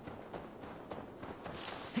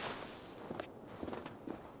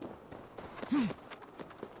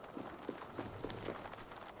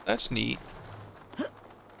 That's neat.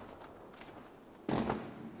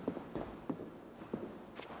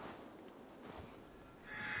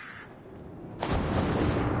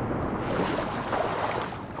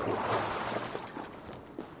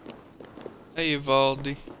 Hey,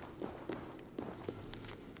 Valdi.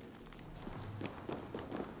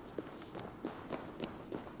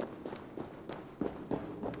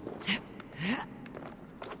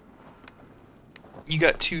 You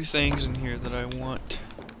got two things in here that I want.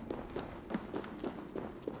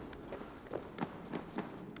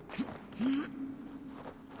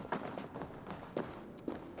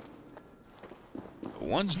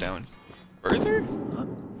 One's down further?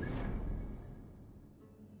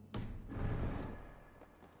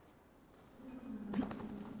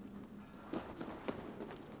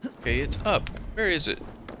 Okay, it's up. Where is it?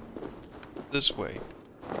 This way.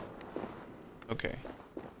 Okay.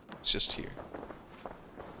 It's just here.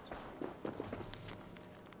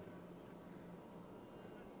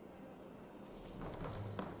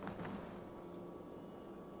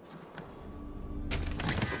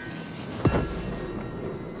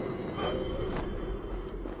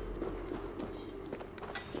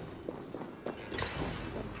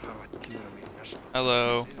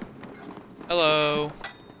 Hello. Hello.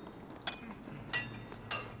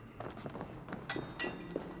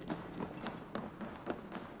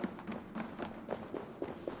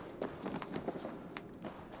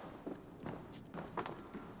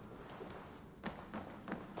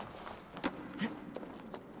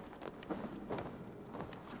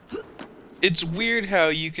 It's weird how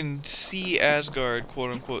you can see Asgard,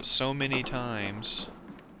 quote-unquote, so many times,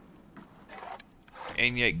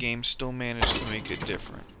 and yet games still manage to make it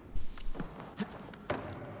different.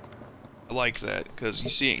 I like that, because you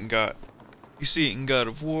see it in God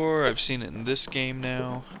of War, I've seen it in this game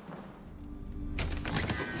now.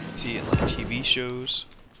 See it in like TV shows.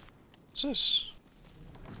 What's this?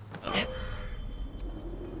 Oh.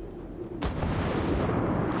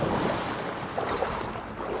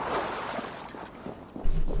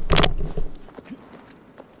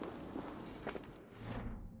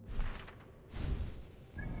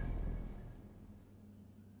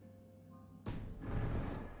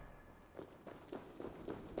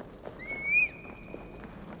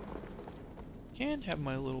 Can have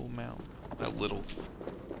my little mount. My little.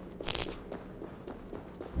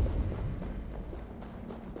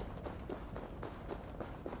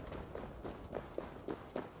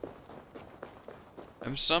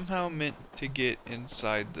 I'm somehow meant to get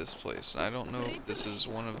inside this place. I don't know if this is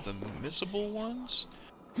one of the missable ones,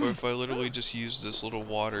 or if I literally just use this little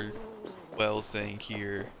water well thing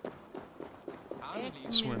here.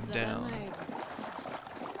 Swim down.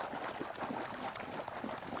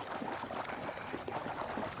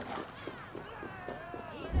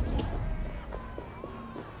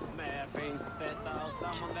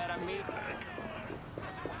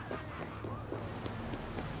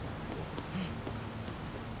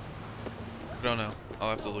 I don't know.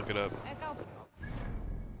 I'll have to look it up.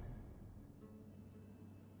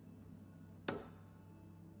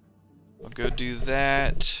 I'll go do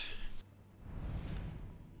that.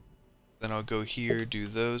 Then I'll go here, do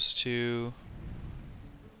those two.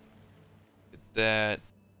 Get that.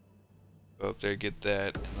 Go up there, get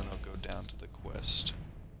that, and then I'll go down to the quest.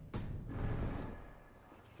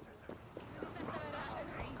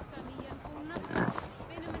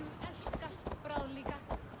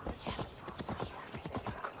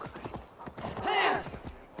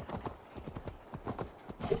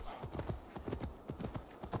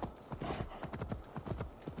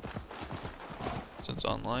 Since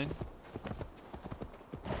online.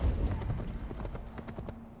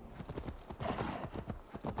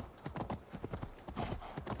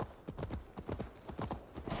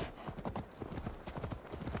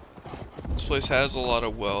 This place has a lot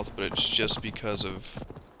of wealth, but it's just because of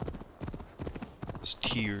its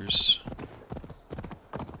tiers.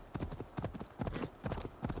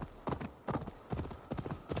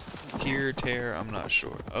 Tier, tear, I'm not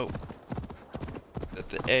sure. Oh. At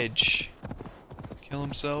the edge. Kill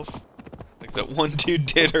himself? Like that one dude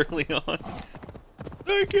did early on.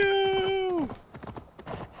 Thank you!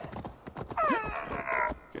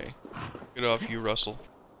 Okay. Get off you, Russell.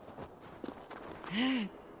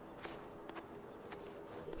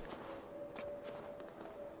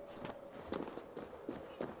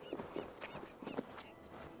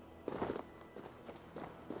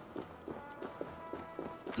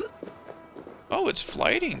 Oh, it's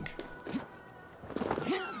flighting.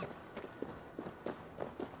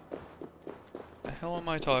 The hell am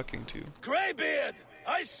I talking to? Greybeard,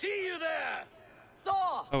 I see you there.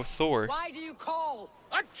 Thor! Oh, Thor. Why do you call?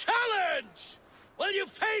 A challenge! Will you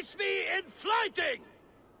face me in flighting?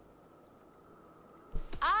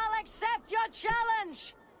 I'll accept your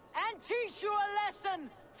challenge and teach you a lesson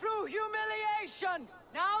through humiliation.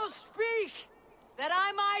 Now speak, that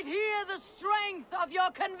I might hear the strength of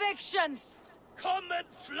your convictions. Come and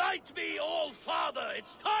flight me, All-Father.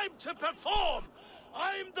 It's time to perform.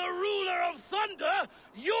 I'm the ruler of thunder.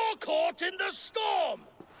 You're caught in the storm.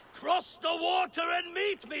 Cross the water and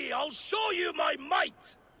meet me. I'll show you my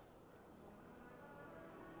might.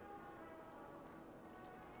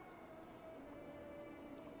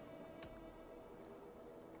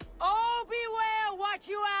 Oh, beware what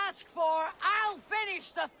you ask for. I'll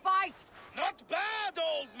finish the fight. Not bad,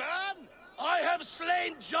 old man. I have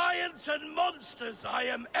slain giants and monsters. I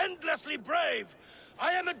am endlessly brave.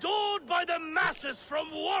 I am adored by the masses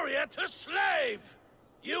from warrior to slave.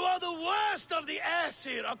 You are the worst of the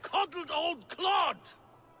Aesir, a coddled old clod.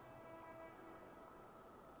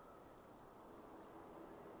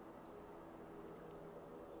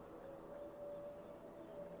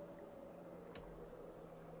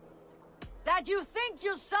 That you think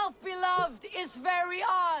yourself beloved is very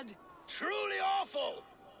odd. Truly awful.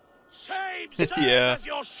 Shame serves Yeah. as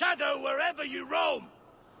your shadow wherever you roam.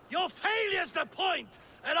 Your failure's the point,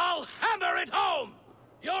 and I'll hammer it home!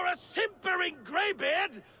 You're a simpering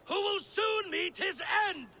greybeard who will soon meet his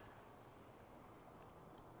end!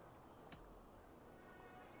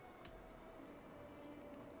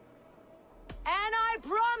 And I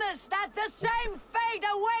promise that the same fate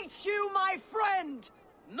awaits you, my friend!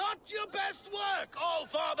 Not your best work,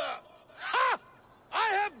 Allfather! Ha! I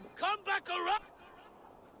have come back around!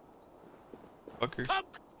 Fucker.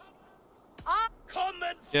 Come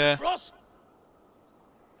and Yeah. frost!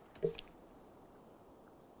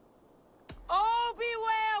 Oh,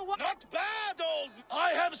 beware! Not bad, old...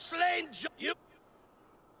 I have slain you...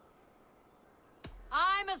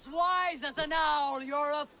 I'm as wise as an owl.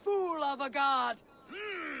 You're a fool of a god.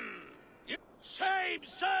 Shame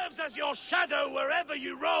serves as your shadow wherever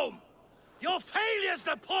you roam. Your failure's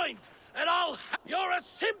the point, and you're a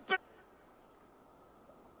simple...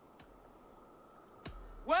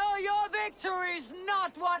 Well, your victory's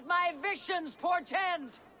not what my visions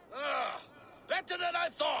portend. Better than I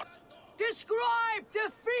thought. Describe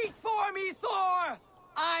defeat for me, Thor.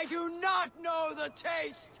 I do not know the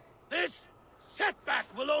taste. This setback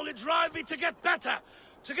will only drive me to get better,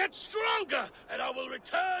 to get stronger, and I will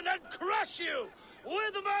return and crush you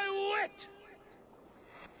with my wit!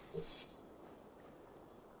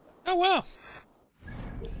 Oh, wow.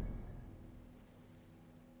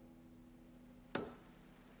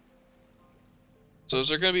 So is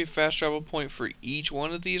there going to be a fast travel point for each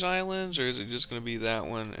one of these islands, or is it just going to be that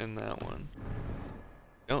one and that one?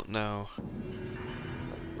 Don't know.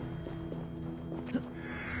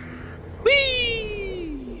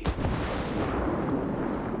 Whee!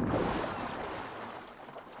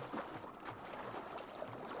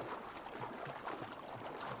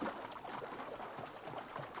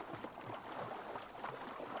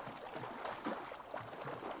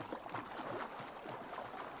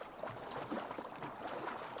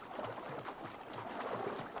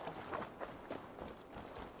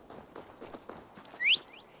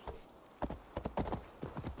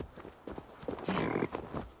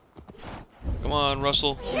 Come on,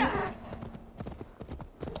 Russell. Not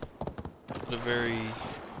a very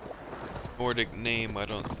Nordic name, I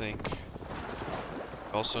don't think.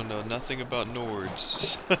 I also know nothing about Nords,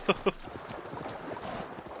 so...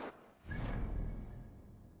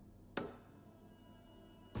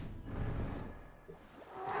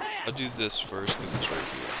 I'll do this first because it's right here.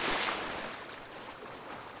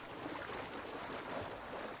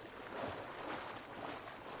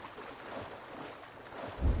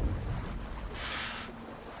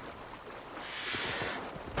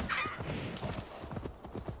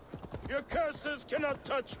 Your curses cannot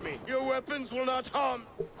touch me. Your weapons will not harm.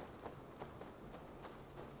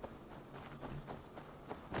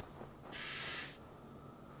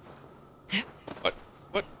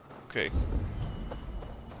 What? Okay.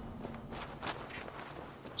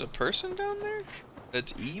 There's a person down there?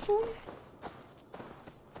 That's evil?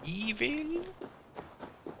 Evil?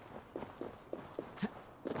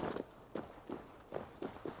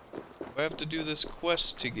 I have to do this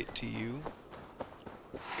quest to get to you.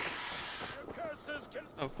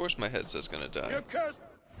 Oh, of course my headset's gonna die. Let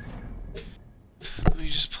me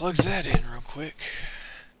just plug that in real quick.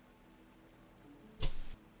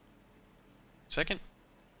 Second.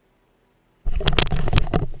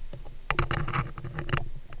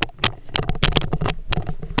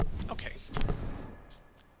 Okay.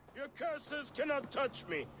 Your curses cannot touch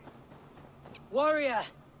me. Warrior,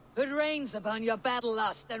 put reins upon your battle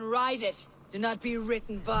lust and ride it. Do not be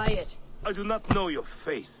written by it. I do not know your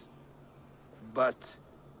face, but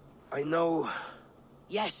I know...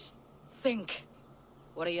 Yes, think.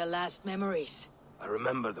 What are your last memories? I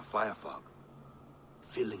remember the fire fog,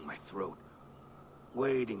 filling my throat,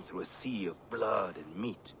 wading through a sea of blood and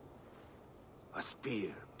meat. A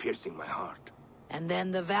spear piercing my heart. And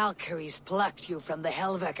then the Valkyries plucked you from the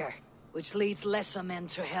Helveker, which leads lesser men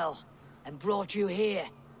to hell, and brought you here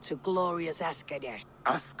to glorious Asgard.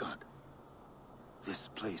 Asgard? This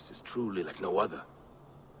place is truly like no other.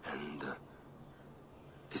 And,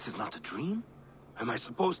 this is not a dream? Am I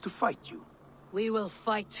supposed to fight you? We will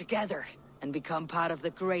fight together, and become part of the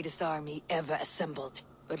greatest army ever assembled.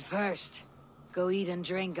 But first, go eat and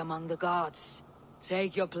drink among the gods.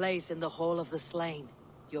 Take your place in the Hall of the Slain.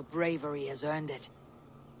 Your bravery has earned it.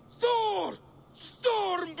 Thor!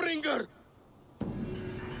 Stormbringer!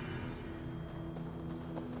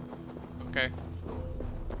 Okay.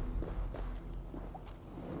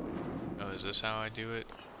 Oh, is this how I do it?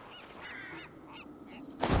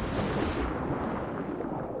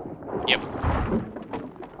 Yep.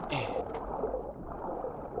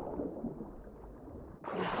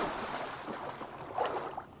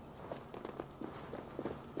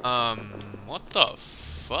 What the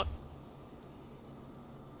fuck?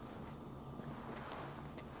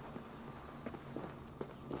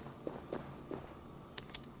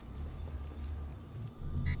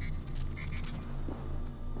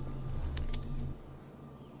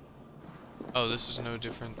 Oh, this is no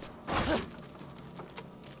different. Well,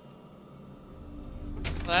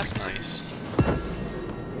 that's nice.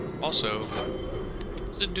 Also,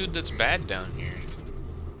 who's the dude that's bad down here?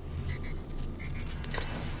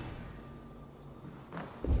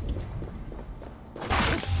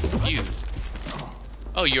 You.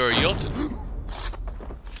 Oh, you're a Yolton.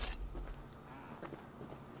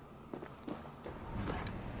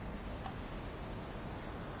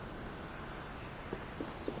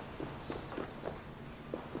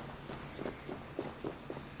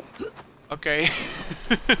 Okay.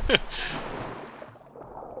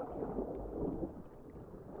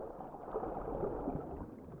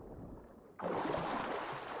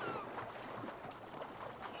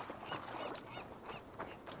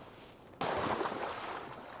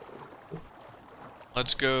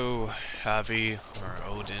 Let's go, Javi, or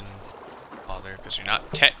Odin, father, because you're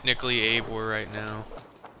not technically Eivor right now.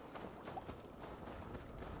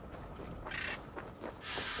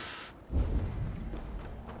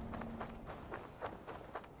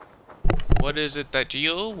 What is it that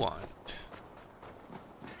you want?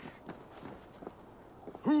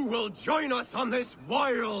 Who will join us on this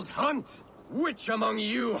wild hunt? Which among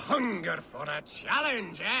you hunger for a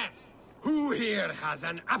challenge, eh? Who here has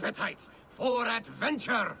an appetite for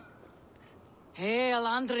adventure? Hail,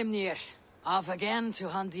 Andrimnir. Off again to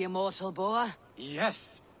hunt the immortal boar?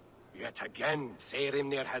 Yes. Yet again,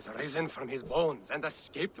 Seirimnir has risen from his bones and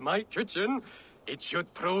escaped my kitchen. It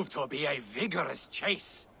should prove to be a vigorous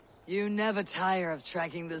chase. You never tire of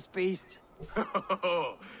tracking this beast.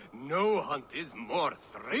 No hunt is more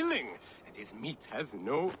thrilling, and his meat has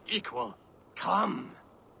no equal. Come.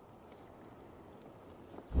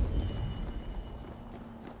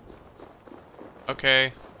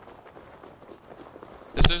 Okay.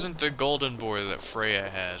 This isn't the golden boar that Freya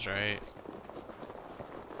has, right?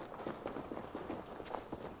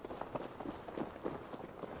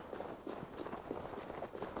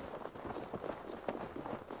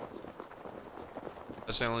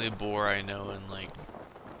 That's the only boar I know in, like,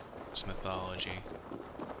 this mythology.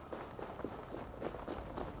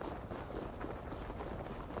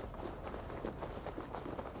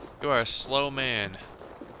 You are a slow man.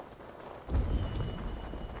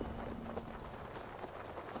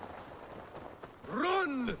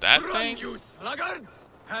 Run! Is it that Run, thing? you sluggards!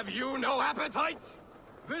 Have you no appetite?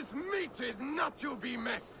 This meat is not to be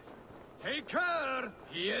missed. Take care!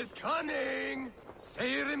 He is cunning!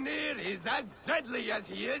 Seirimnir is as deadly as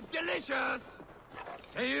he is delicious!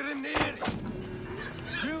 Seirimnir is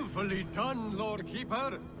skillfully done, Lord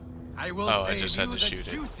Keeper. I will I save just you had to the shoot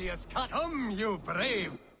it. juiciest cut. Come, you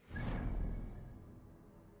brave!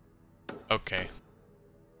 Okay.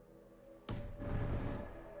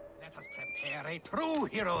 Let us prepare a true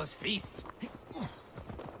hero's feast.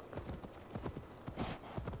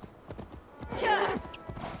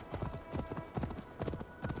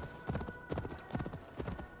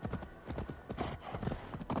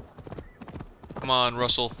 Come on,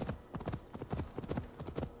 Russell.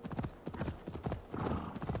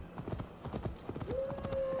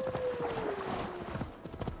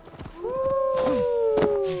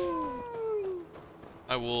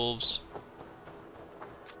 Hi, wolves.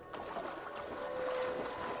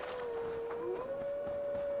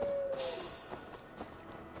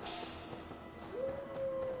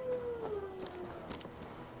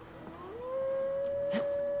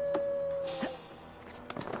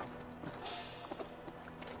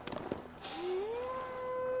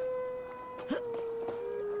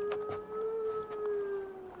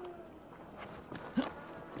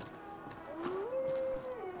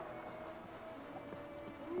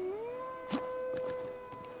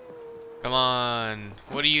 Come on.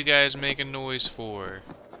 What are you guys making noise for?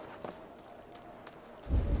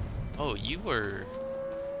 Oh, you were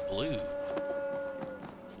blue.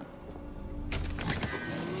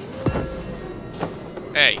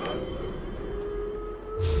 Hey.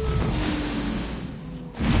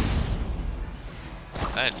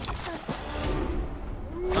 That did.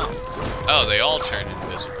 Oh, they all turn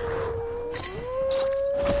invisible.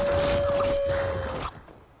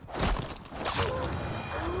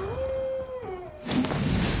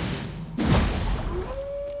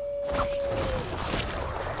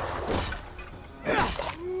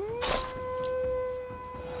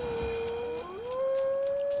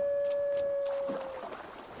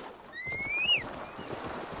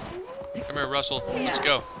 Come here, Russell. Let's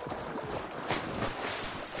go.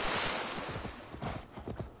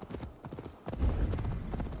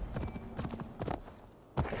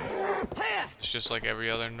 Looks just like every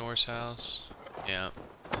other Norse house. Yeah.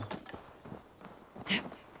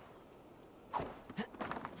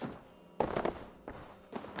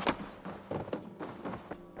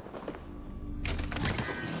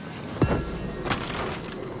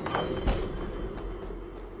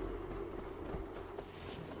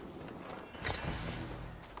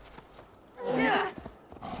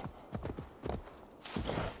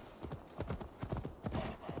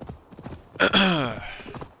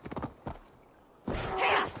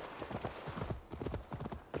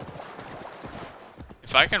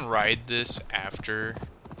 If I can ride this after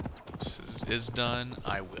this is done,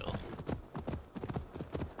 I will.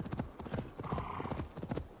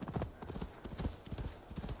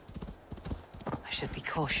 I should be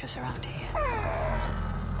cautious around here.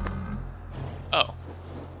 Oh.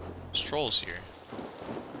 There's trolls here.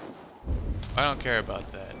 I don't care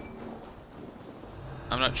about that.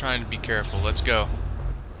 I'm not trying to be careful. Let's go.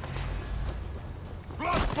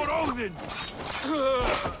 Blood for Odin!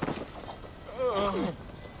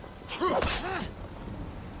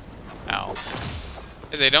 Ow.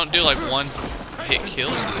 Hey, they don't do like one hit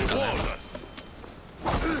kills this time.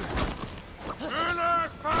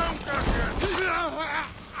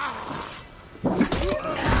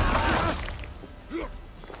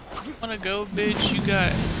 Wanna go, bitch? You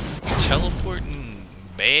teleporting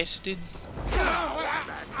bastard?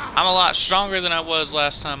 I'm a lot stronger than I was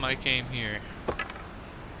last time I came here.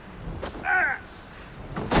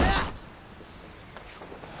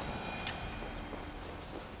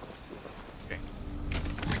 Okay.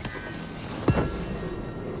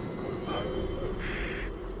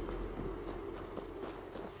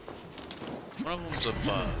 One of them's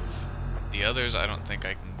above. The others I don't think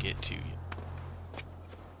I can get to yet.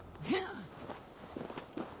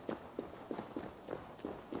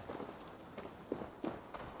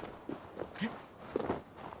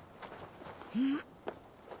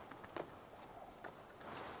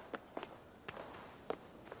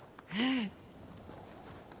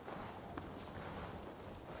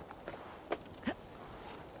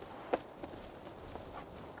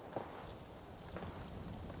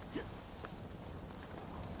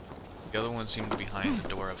 The other one seemed to be behind a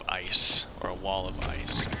door of ice, or a wall of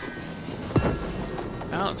ice.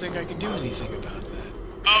 I don't think I can do anything about that.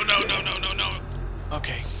 Oh no, no, no, no, no!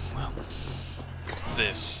 Okay, well,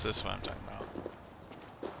 this is what I'm talking about.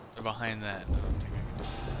 They're behind that. I don't think I can do it.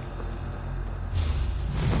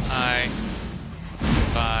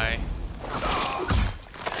 Bye.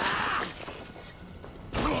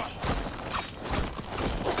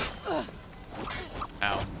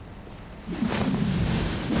 Ow.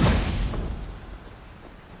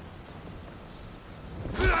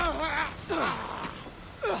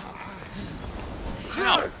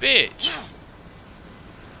 Ow, bitch!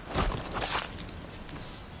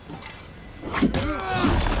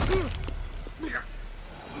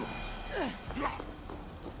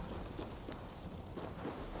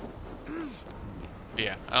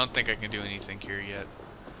 Yeah, I don't think I can do anything here yet.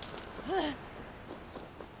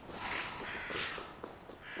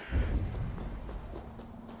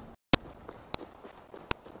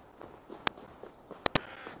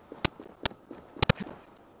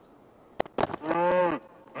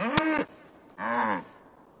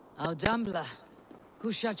 Oh, Dumbler,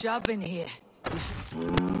 who shut you up in here?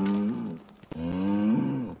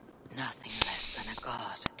 Nothing less than a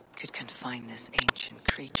god could confine this ancient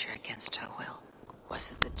creature against her will.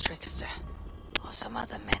 Was it the trickster, or some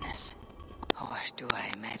other menace? Or do I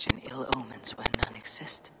imagine ill omens where none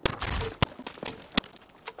exist?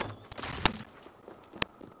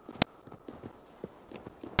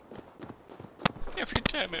 Every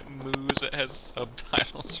time it moves, it has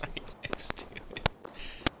subtitles right next to it.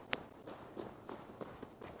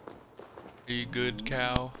 Are you good,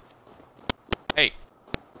 cow? Hey,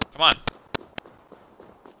 come on.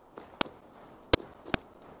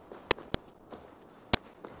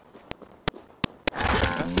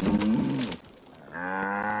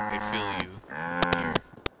 I feel you. Here.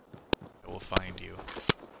 I will find you.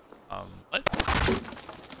 What?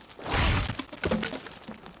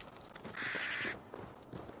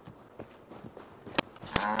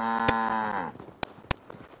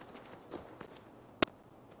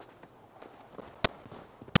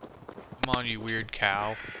 Come on, you weird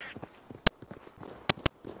cow.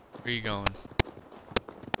 Where are you going?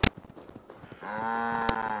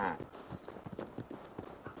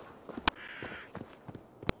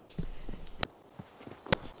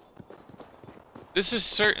 This is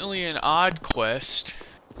certainly an odd quest.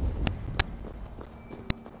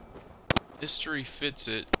 History fits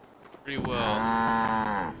it pretty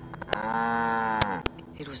well.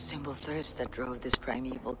 It was simple thirst that drove this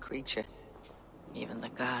primeval creature. Even the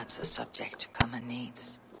gods are subject to common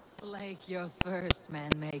needs. Slake your thirst,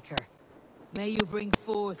 man-maker. May you bring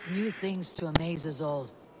forth new things to amaze us all.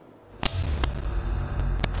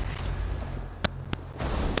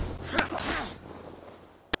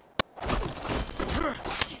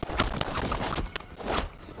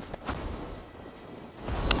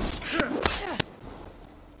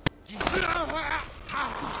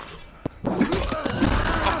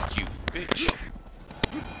 Fuck you, bitch.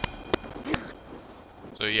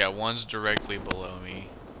 So yeah, one's directly below me.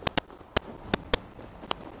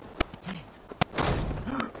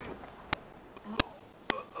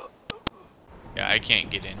 Yeah, I can't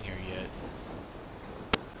get in here yet.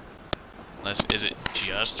 Unless, is it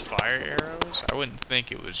just fire arrows? I wouldn't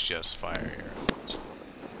think it was just fire arrows.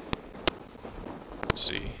 Let's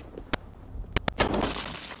see.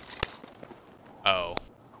 Oh,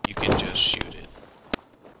 you can just shoot it.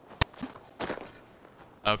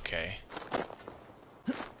 Okay.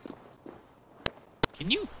 Can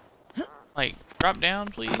you, like, drop down,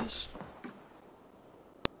 please?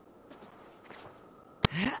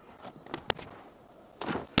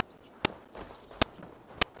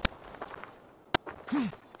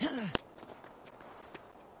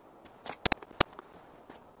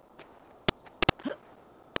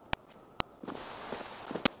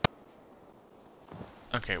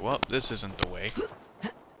 Okay, well, this isn't the way.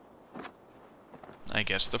 I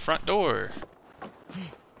guess the front door.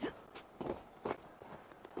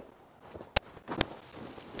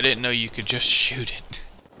 I didn't know you could just shoot it.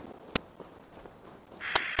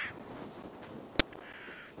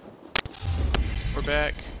 We're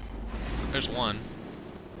back. There's one.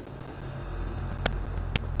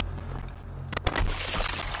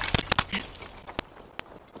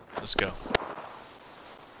 Let's go.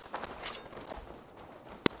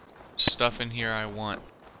 Stuff in here I want.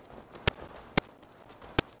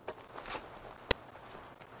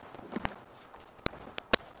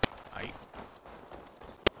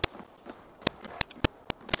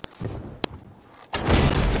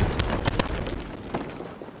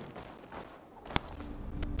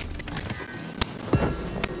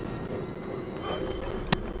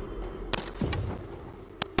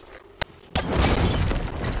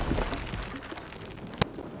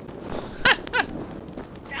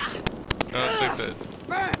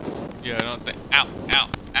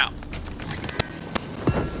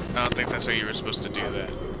 So you were supposed to do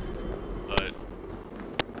that, but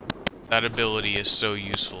that ability is so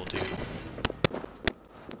useful, dude.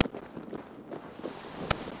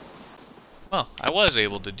 Well, I was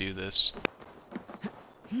able to do this.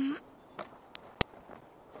 It's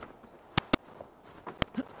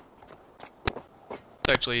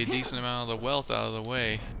actually a decent amount of the wealth out of the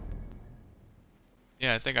way.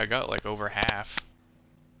 Yeah, I think I got like over half.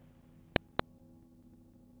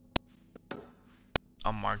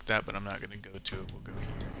 I'll mark that, but I'm not going to go to it. We'll go here.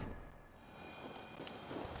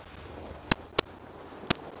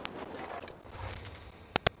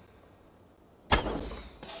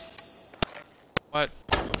 What?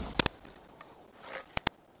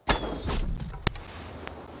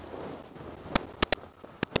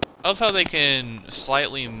 I love how they can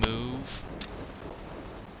slightly move.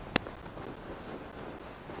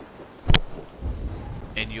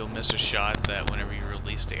 And you'll miss a shot that whenever you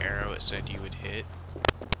release the arrow it said you would hit.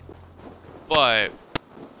 But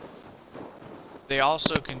they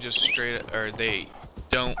also can just straight, or they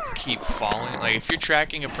don't keep falling. Like if you're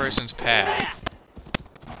tracking a person's path,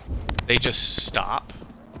 they just stop.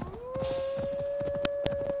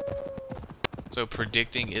 So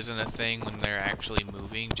predicting isn't a thing when they're actually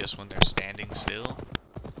moving, just when they're standing still.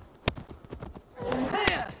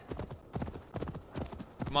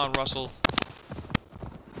 Come on, Russell.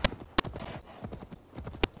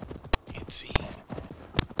 Can't see.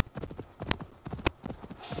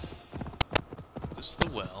 This is the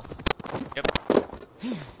well. Yep.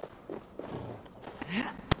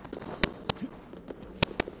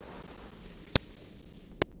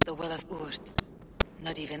 The Well of Urd.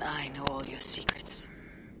 Not even I know all your secrets.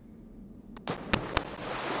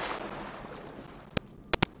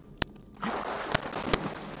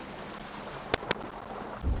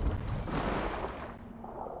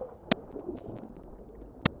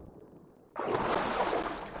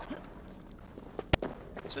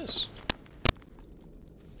 What's this?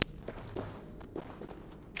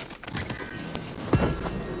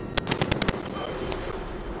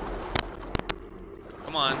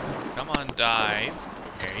 Come on, dive.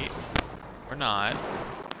 Okay, or not.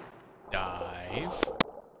 Dive.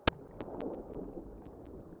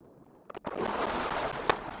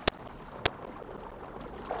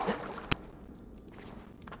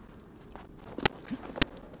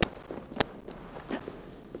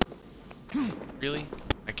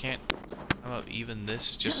 I can't. How about even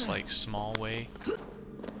this, just like small way?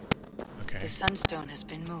 Okay. The sunstone has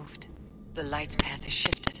been moved. The light's path is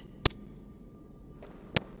shifted.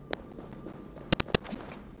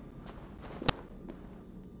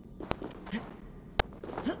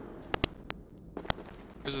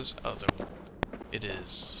 Where's this other one? It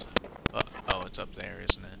is. Oh, it's up there,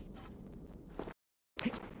 isn't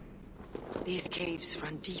it? These caves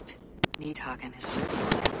run deep. Needhogg and his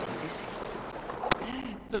servants have been busy.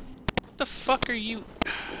 What the fuck are you?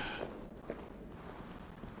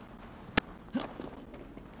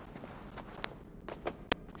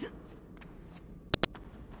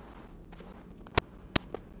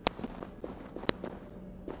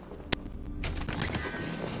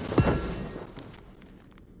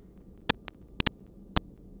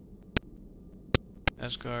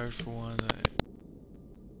 Asgard for one.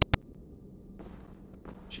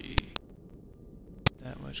 Gee,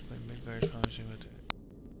 that much clear Midgard's promising with it.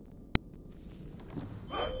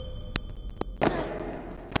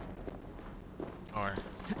 Or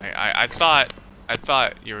I thought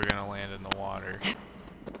you were gonna land in the water.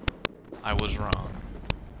 I was wrong.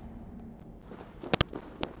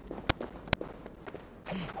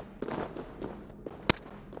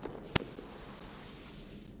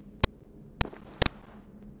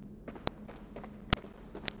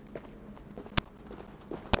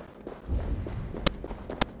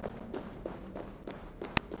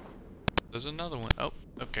 There's another one. Oh,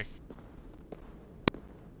 okay.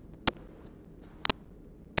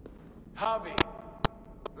 Harvey,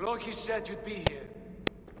 Loki said you'd be here.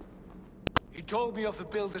 He told me of the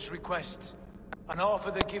Builder's request, an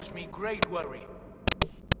offer that gives me great worry.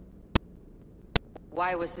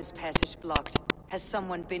 Why was this passage blocked? Has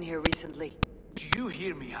someone been here recently? Do you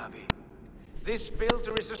hear me, Harvey? This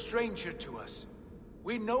Builder is a stranger to us.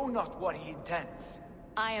 We know not what he intends.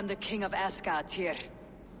 I am the king of Asgard, Tyr.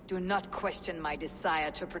 Do not question my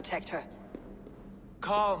desire to protect her.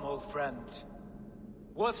 Calm, old friend.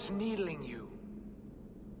 What's needling you?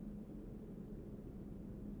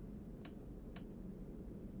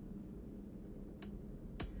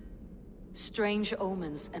 Strange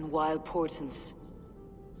omens and wild portents.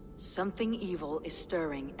 Something evil is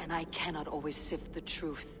stirring, and I cannot always sift the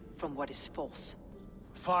truth from what is false.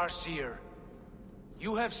 Farseer,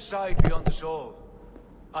 you have sight beyond us all.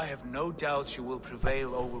 I have no doubts you will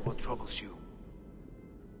prevail over what troubles you.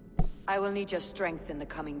 I will need your strength in the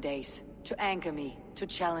coming days. To anchor me, to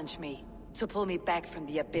challenge me, to pull me back from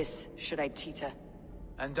the abyss, should I teeter.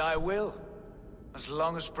 And I will, as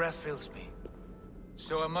long as breath fills me.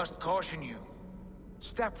 So I must caution you.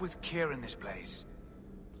 Step with care in this place.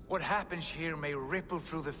 What happens here may ripple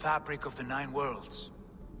through the fabric of the Nine Worlds.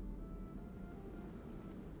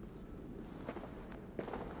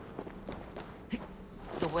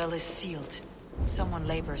 The well is sealed. Someone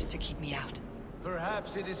labors to keep me out.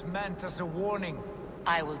 Perhaps it is meant as a warning.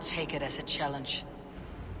 I will take it as a challenge.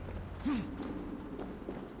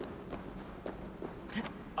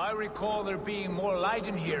 I recall there being more light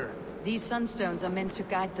in here. These sunstones are meant to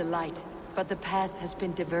guide the light, but the path has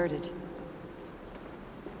been diverted.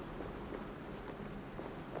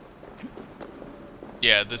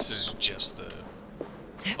 Yeah, this is just the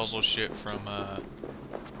puzzle shit from,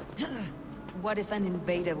 What if an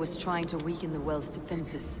invader was trying to weaken the well's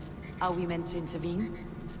defenses? Are we meant to intervene?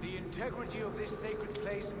 The integrity of this sacred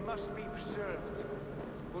place must be preserved.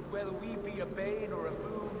 But whether we be a bane or a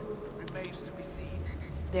boon remains to be seen.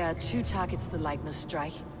 There are two targets the light must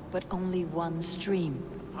strike, but only one stream.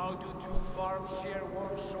 How do two farms share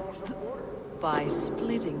one source of water? By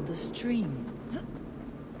splitting the stream.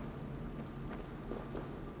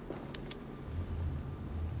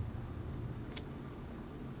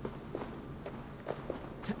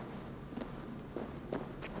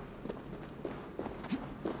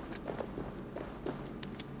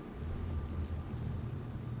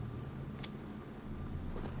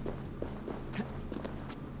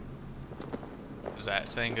 Is that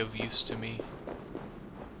thing of use to me?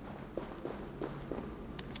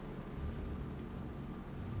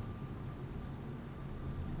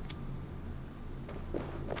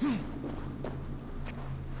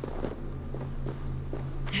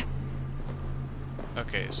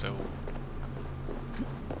 Okay, so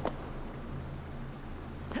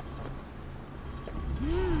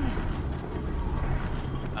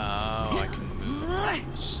I can move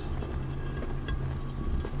this.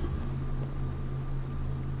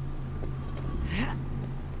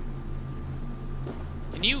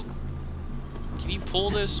 Can you pull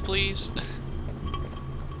this, please?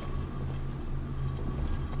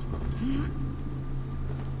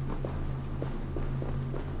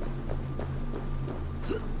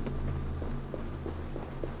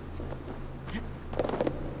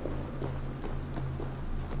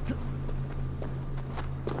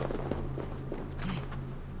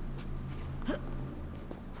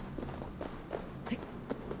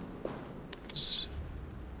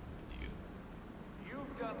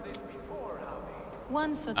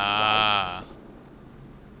 Once or twice. Ah.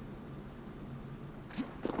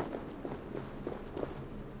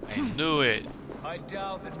 I knew it. I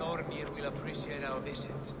doubt the Nornir will appreciate our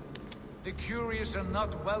visit. The curious are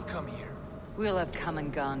not welcome here. We'll have come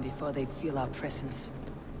and gone before they feel our presence.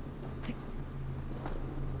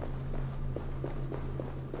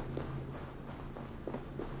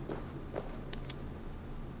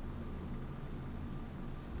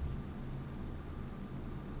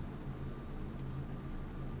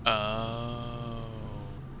 Oh.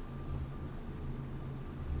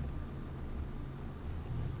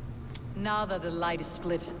 Now that the light is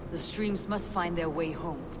split, the streams must find their way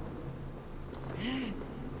home.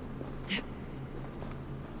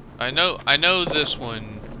 I know this one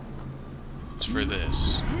is for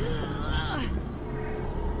this.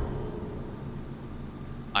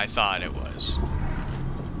 I thought it was.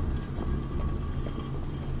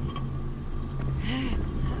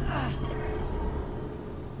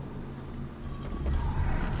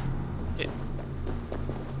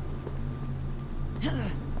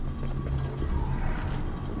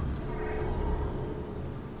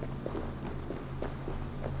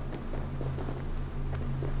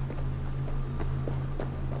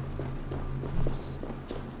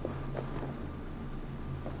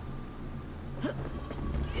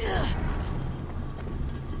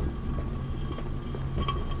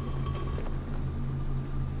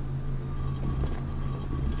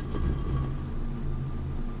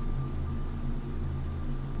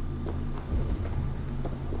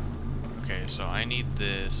 So I need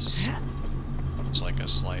this. It's like a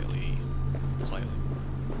slightly.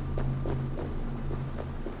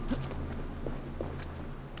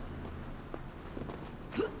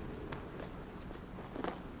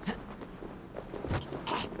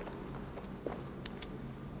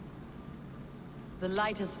 The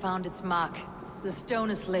light has found its mark. The stone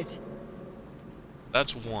is lit.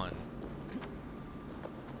 That's one.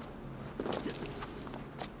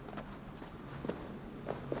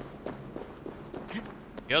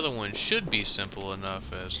 The other one should be simple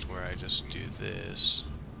enough as to where I just do this.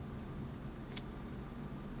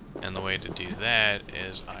 And the way to do that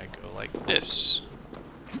is I go like this.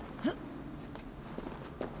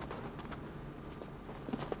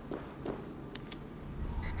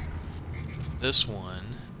 This one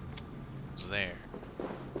is there.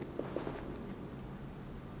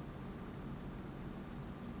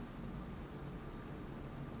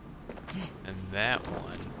 And that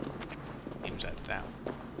one aims at that one.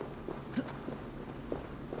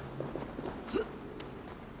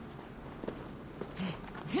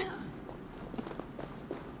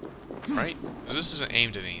 Right? This isn't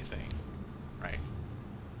aimed at anything. Right?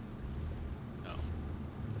 No.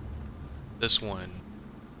 This one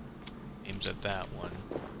aims at that one.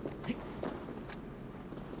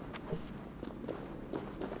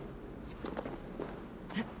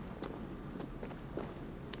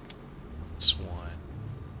 This one.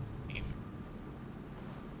 Aim.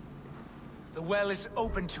 The well is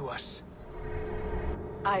open to us.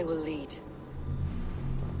 I will lead.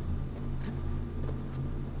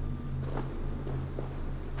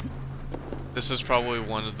 This is probably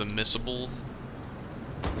one of the missable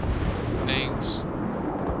things.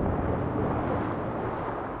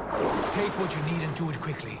 Take what you need and do it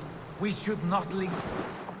quickly. We should not linger.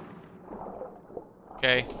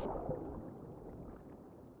 Okay.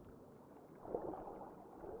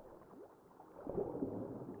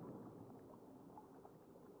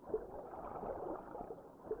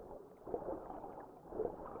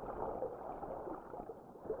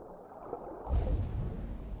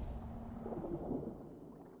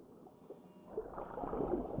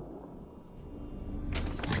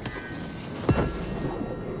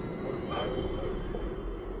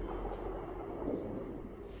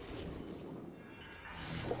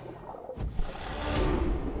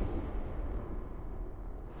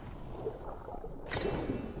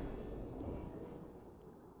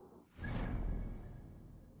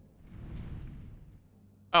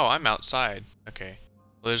 Oh, I'm outside. Okay.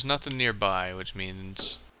 Well, there's nothing nearby, which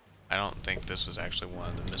means I don't think this was actually one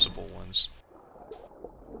of the missable ones.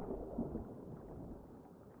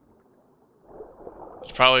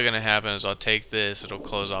 What's probably going to happen is I'll take this, it'll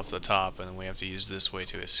close off the top, and then we have to use this way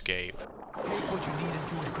to escape. Take what you need and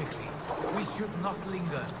do it quickly. We should not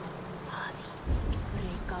linger.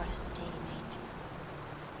 Break our stalemate.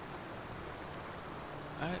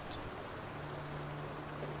 What?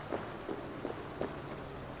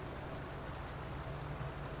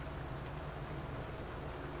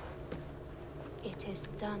 It is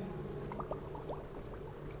done.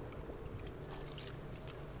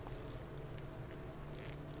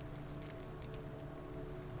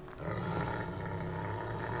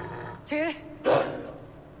 Tyr?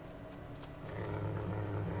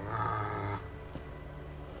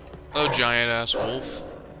 Oh, giant ass wolf.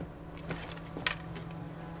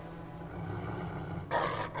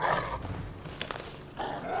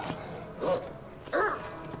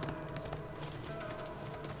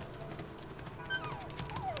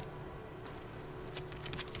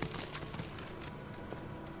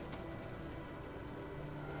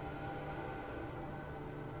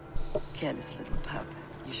 Careless little pup.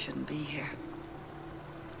 You shouldn't be here.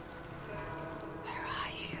 Where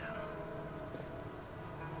are you?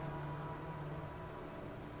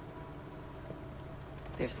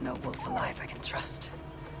 There's no wolf alive I can trust.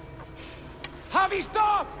 Javi,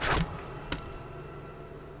 stop!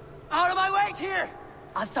 Out of my way, Tyr!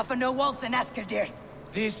 I'll suffer no wolves in Askerdir.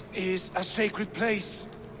 This is a sacred place.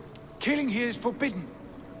 Killing here is forbidden.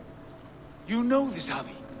 You know this,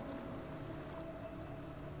 Javi.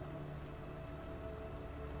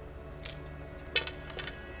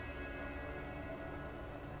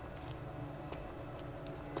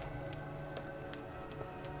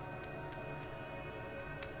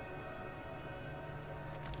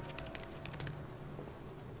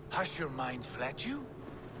 Has your mind fled you?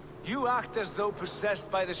 You act as though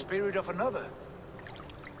possessed by the spirit of another.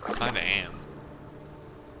 Kinda am.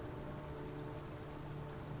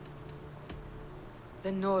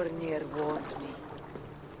 The Nornir warned me.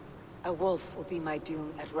 A wolf will be my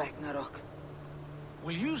doom at Ragnarok.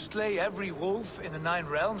 Will you slay every wolf in the 9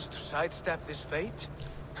 realms to sidestep this fate?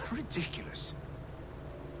 Ridiculous.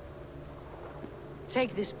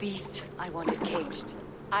 Take this beast. I want it caged.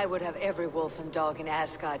 I would have every wolf and dog in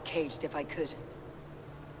Asgard caged if I could.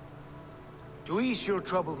 To ease your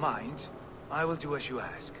troubled mind, I will do as you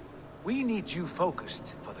ask. We need you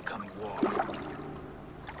focused for the coming war.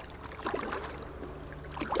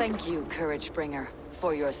 Thank you, Courage Bringer,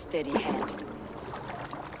 for your steady hand.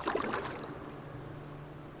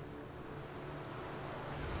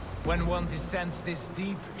 When one descends this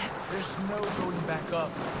deep, there's no going back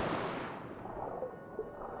up.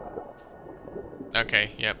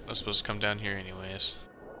 Okay, yep, I was supposed to come down here anyways.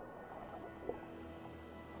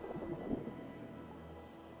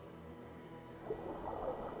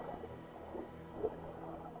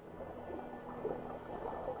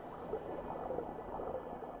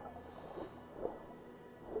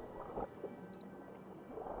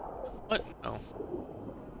 What? Oh.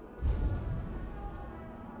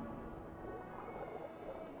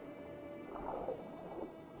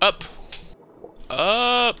 Up!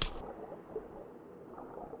 Up!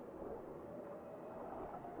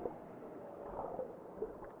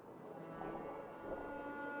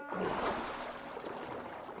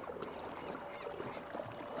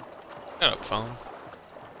 Shut up, phone.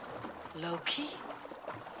 Loki?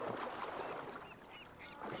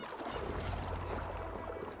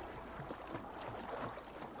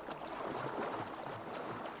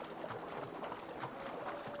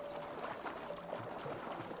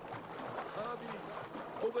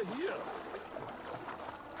 Over here.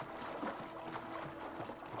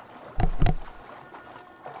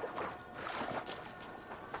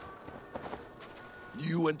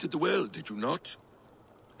 You entered the well, did you not?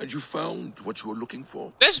 And you found what you were looking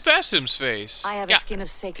for. That's Basim's face. I have a skin of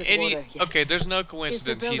sacred water, yes. Okay, there's no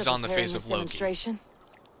coincidence he's on the face of Loki. Demonstration?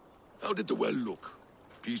 How did the well look?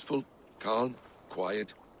 Peaceful, calm,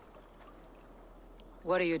 quiet?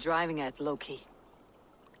 What are you driving at, Loki?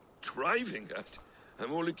 Driving at?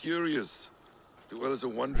 I'm only curious. The well is a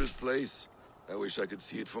wondrous place. I wish I could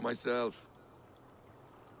see it for myself.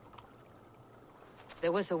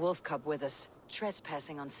 There was a wolf cub with us,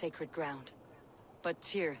 trespassing on sacred ground. But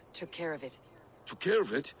Tyr took care of it. Took care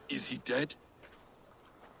of it? Is he dead?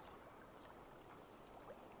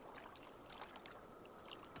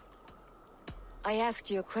 I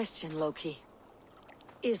asked you a question, Loki.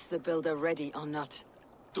 Is the builder ready or not?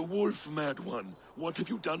 The wolf, mad one. What have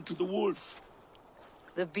you done to the wolf?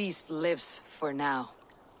 The beast lives for now.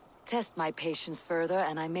 Test my patience further,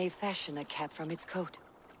 and I may fashion a cap from its coat.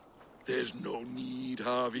 There's no need,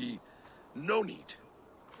 Harvey. No need.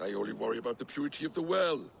 I only worry about the purity of the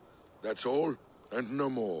well. That's all, and no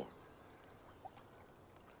more.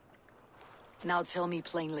 Now tell me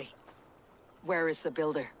plainly. Where is the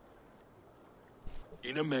builder?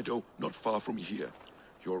 In a meadow not far from here.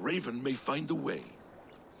 Your raven may find the way.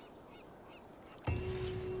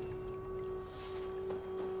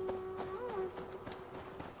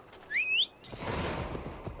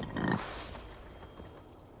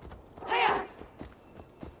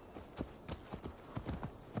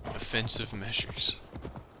 Offensive measures.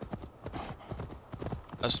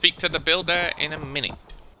 I'll speak to the builder in a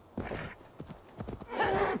minute.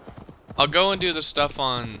 I'll go and do the stuff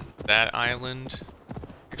on that island.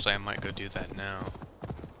 Actually, I might go do that now.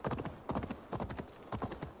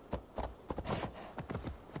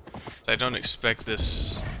 I don't expect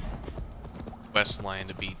this quest line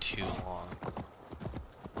to be too long.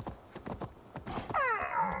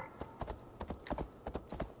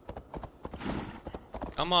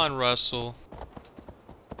 Come on, Russell.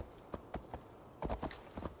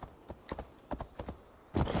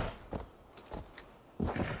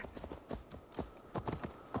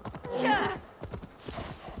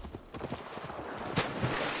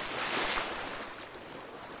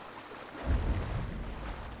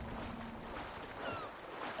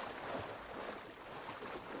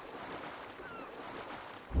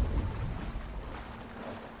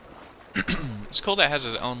 It's cool that it has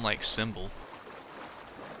his own, like, symbol.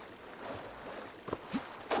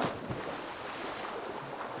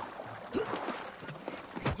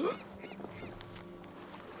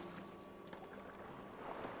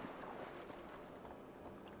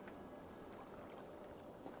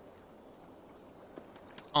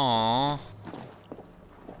 Aww.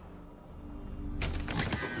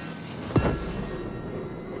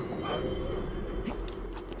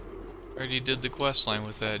 Already did the quest line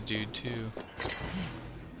with that dude too.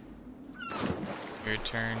 He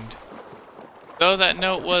returned. Though that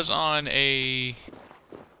note was on a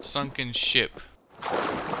sunken ship.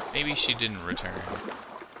 Maybe she didn't return.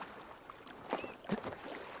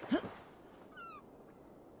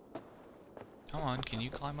 Come on, can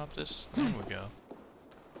you climb up this? There we go.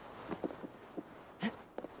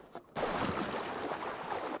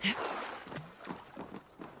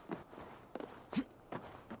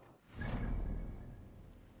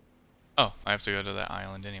 Oh, I have to go to that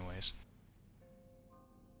island anyways.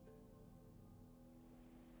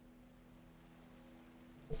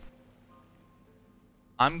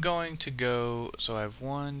 I'm going to go, so I have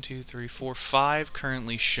 1, 2, 3, 4, 5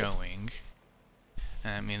 currently showing.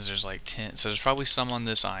 And that means there's like 10, so there's probably some on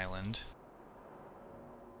this island.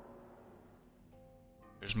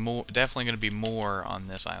 There's more, definitely going to be more on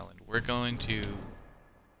this island. We're going to,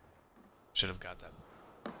 should have got that.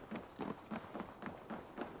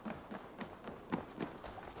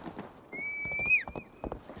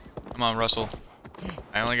 Come on, Russell.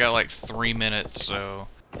 I only got like 3 minutes, so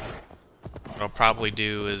what I'll probably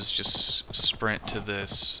do is just sprint to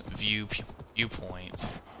this viewpoint.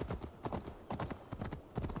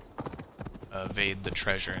 Evade the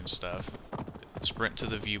treasure and stuff. Sprint to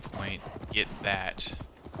the viewpoint, get that,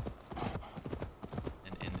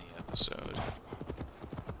 and end the episode.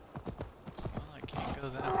 Well, I can't go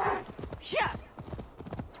that way. Yeah.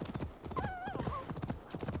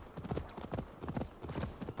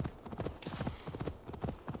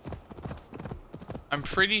 I'm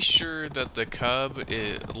pretty sure that the cub,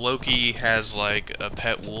 Loki has like a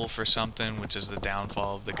pet wolf or something, which is the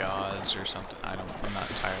downfall of the gods or something. I'm not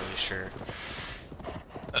entirely sure.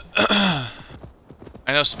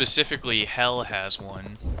 I know specifically Hel has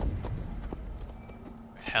one.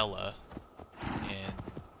 Hela in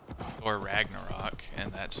Thor Ragnarok,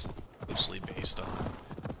 and that's loosely based on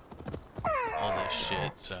all this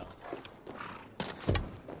shit, so.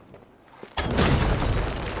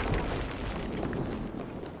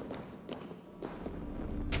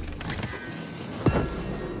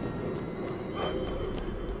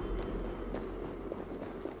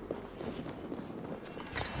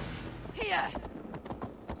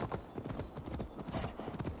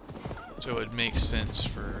 So it makes sense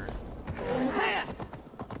for...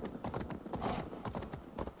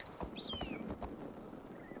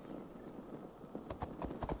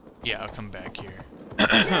 Yeah, I'll come back here.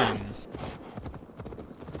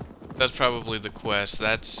 That's probably the quest.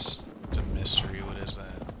 It's a mystery. What is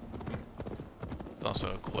that? It's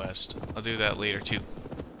also a quest. I'll do that later too.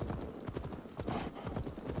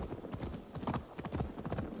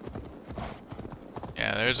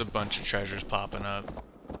 Yeah, there's a bunch of treasures popping up.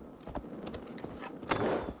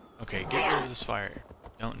 Okay, get rid of this fire.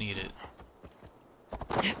 Don't need it.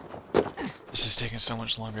 This is taking so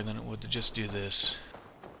much longer than it would to just do this.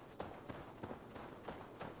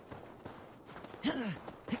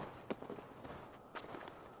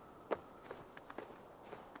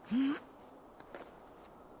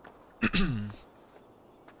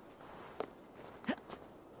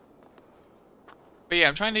 But yeah,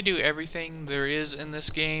 I'm trying to do everything there is in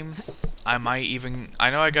this game. I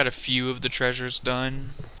know I got a few of the treasures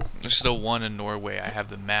done. There's still one in Norway. I have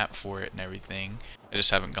the map for it and everything. I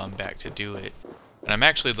just haven't gone back to do it. And I'm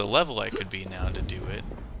actually the level I could be now to do it.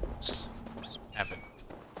 Just haven't.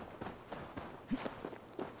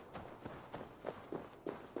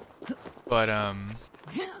 But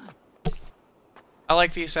I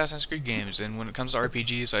like the Assassin's Creed games, and when it comes to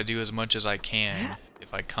RPGs, I do as much as I can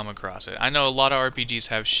if I come across it. I know a lot of RPGs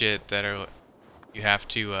have shit that are you have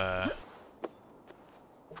to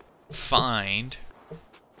find,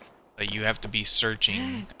 that you have to be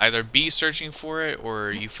searching. Either be searching for it, or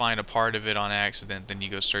you find a part of it on accident, then you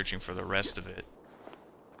go searching for the rest of it.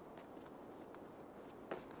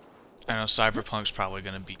 I know Cyberpunk's probably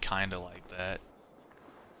gonna be kinda like that.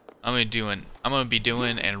 I'm gonna be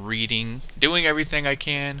doing and reading, doing everything I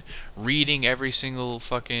can, reading every single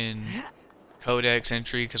fucking codex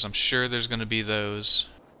entry, because I'm sure there's gonna be those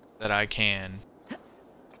that I can.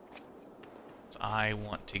 So I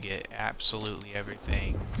want to get absolutely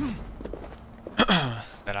everything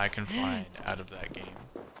that I can find out of that game.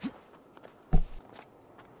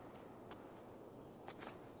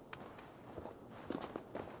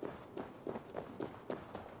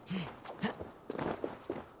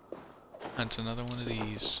 That's another one of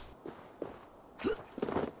these.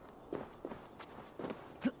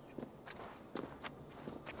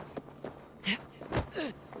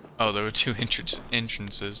 Oh, there were two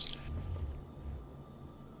entrances.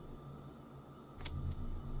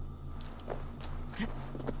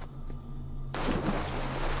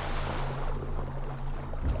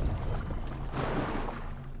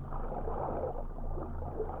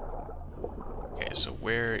 Okay, so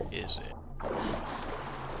where is it?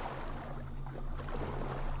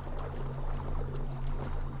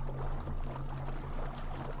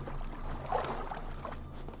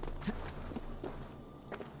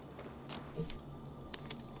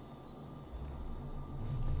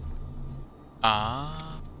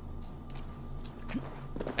 Ah,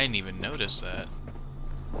 I didn't even notice that.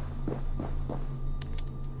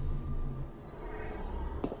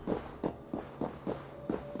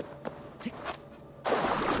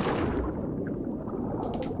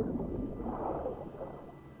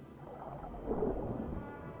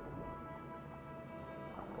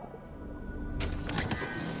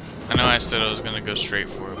 I know I said I was gonna go straight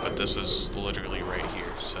for it, but this is literally right here,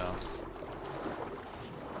 so.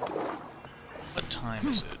 What time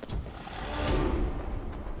is it?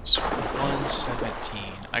 It's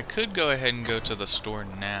 1:17. I could go ahead and go to the store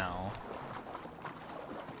now.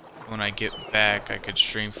 When I get back, I could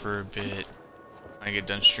stream for a bit. When I get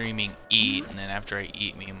done streaming, eat, and then after I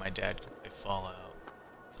eat, me and my dad could play Fallout.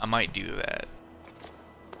 I might do that.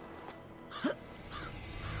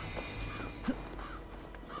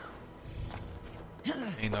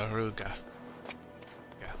 In Aruga.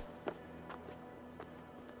 Yeah.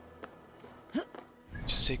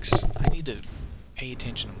 6. I need to pay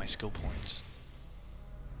attention to my skill points.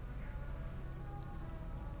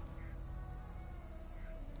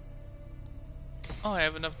 Oh, I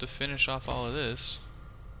have enough to finish off all of this.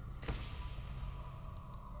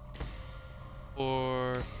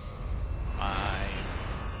 4, 5.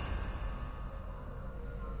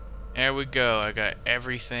 There we go. I got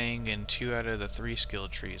everything in 2 out of the 3 skill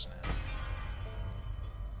trees now.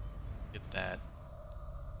 Get that.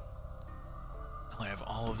 I have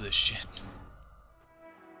all of this shit.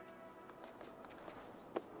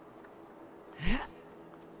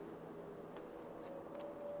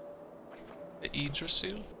 The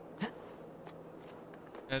Yggdrasil?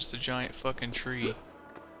 That's the giant fucking tree.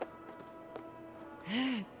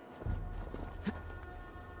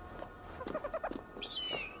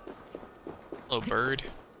 Hello, bird.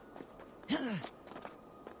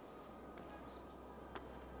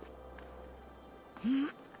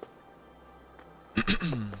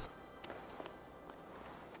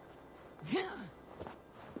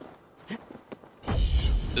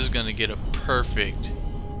 This is gonna get a perfect.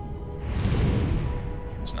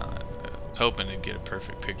 It's not. I was hoping to get a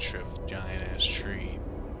perfect picture of the giant ass tree.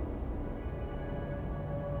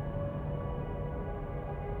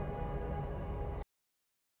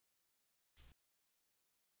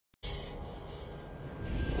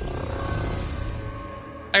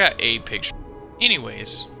 I got a picture.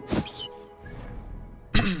 Anyways.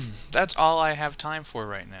 That's all I have time for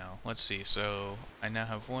right now. Let's see, so I now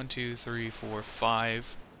have 1, 2, 3, 4,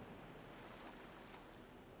 5.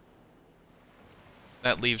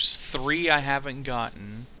 That leaves 3 I haven't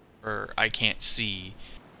gotten, or I can't see.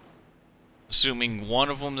 Assuming one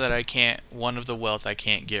of them that I can't, one of the wealth I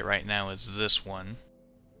can't get right now is this one.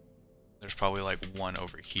 There's probably like one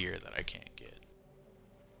over here that I can't get.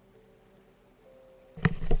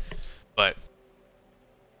 But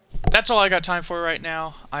that's all I got time for right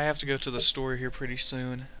now. I have to go to the store here pretty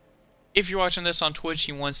soon. If you're watching this on Twitch,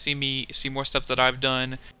 you want to see more stuff that I've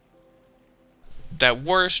done that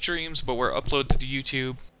were streams but were uploaded to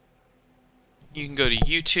YouTube, you can go to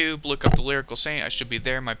YouTube, look up the Lyrical Saint. I should be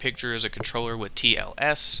there. My picture is a controller with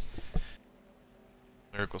TLS.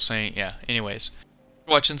 Lyrical Saint, yeah. Anyways, if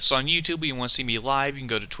you're watching this on YouTube, or you want to see me live, you can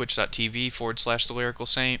go to twitch.tv/The Lyrical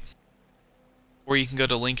Saint. Or you can go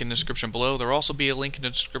to the link in the description below. There will also be a link in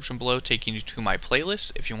the description below taking you to my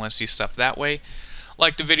playlist if you want to see stuff that way.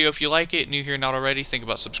 Like the video if you like it. New here, not already, think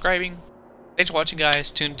about subscribing. Thanks for watching,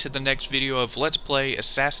 guys. Tune to the next video of Let's Play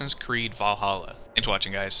Assassin's Creed Valhalla. Thanks for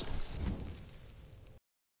watching, guys.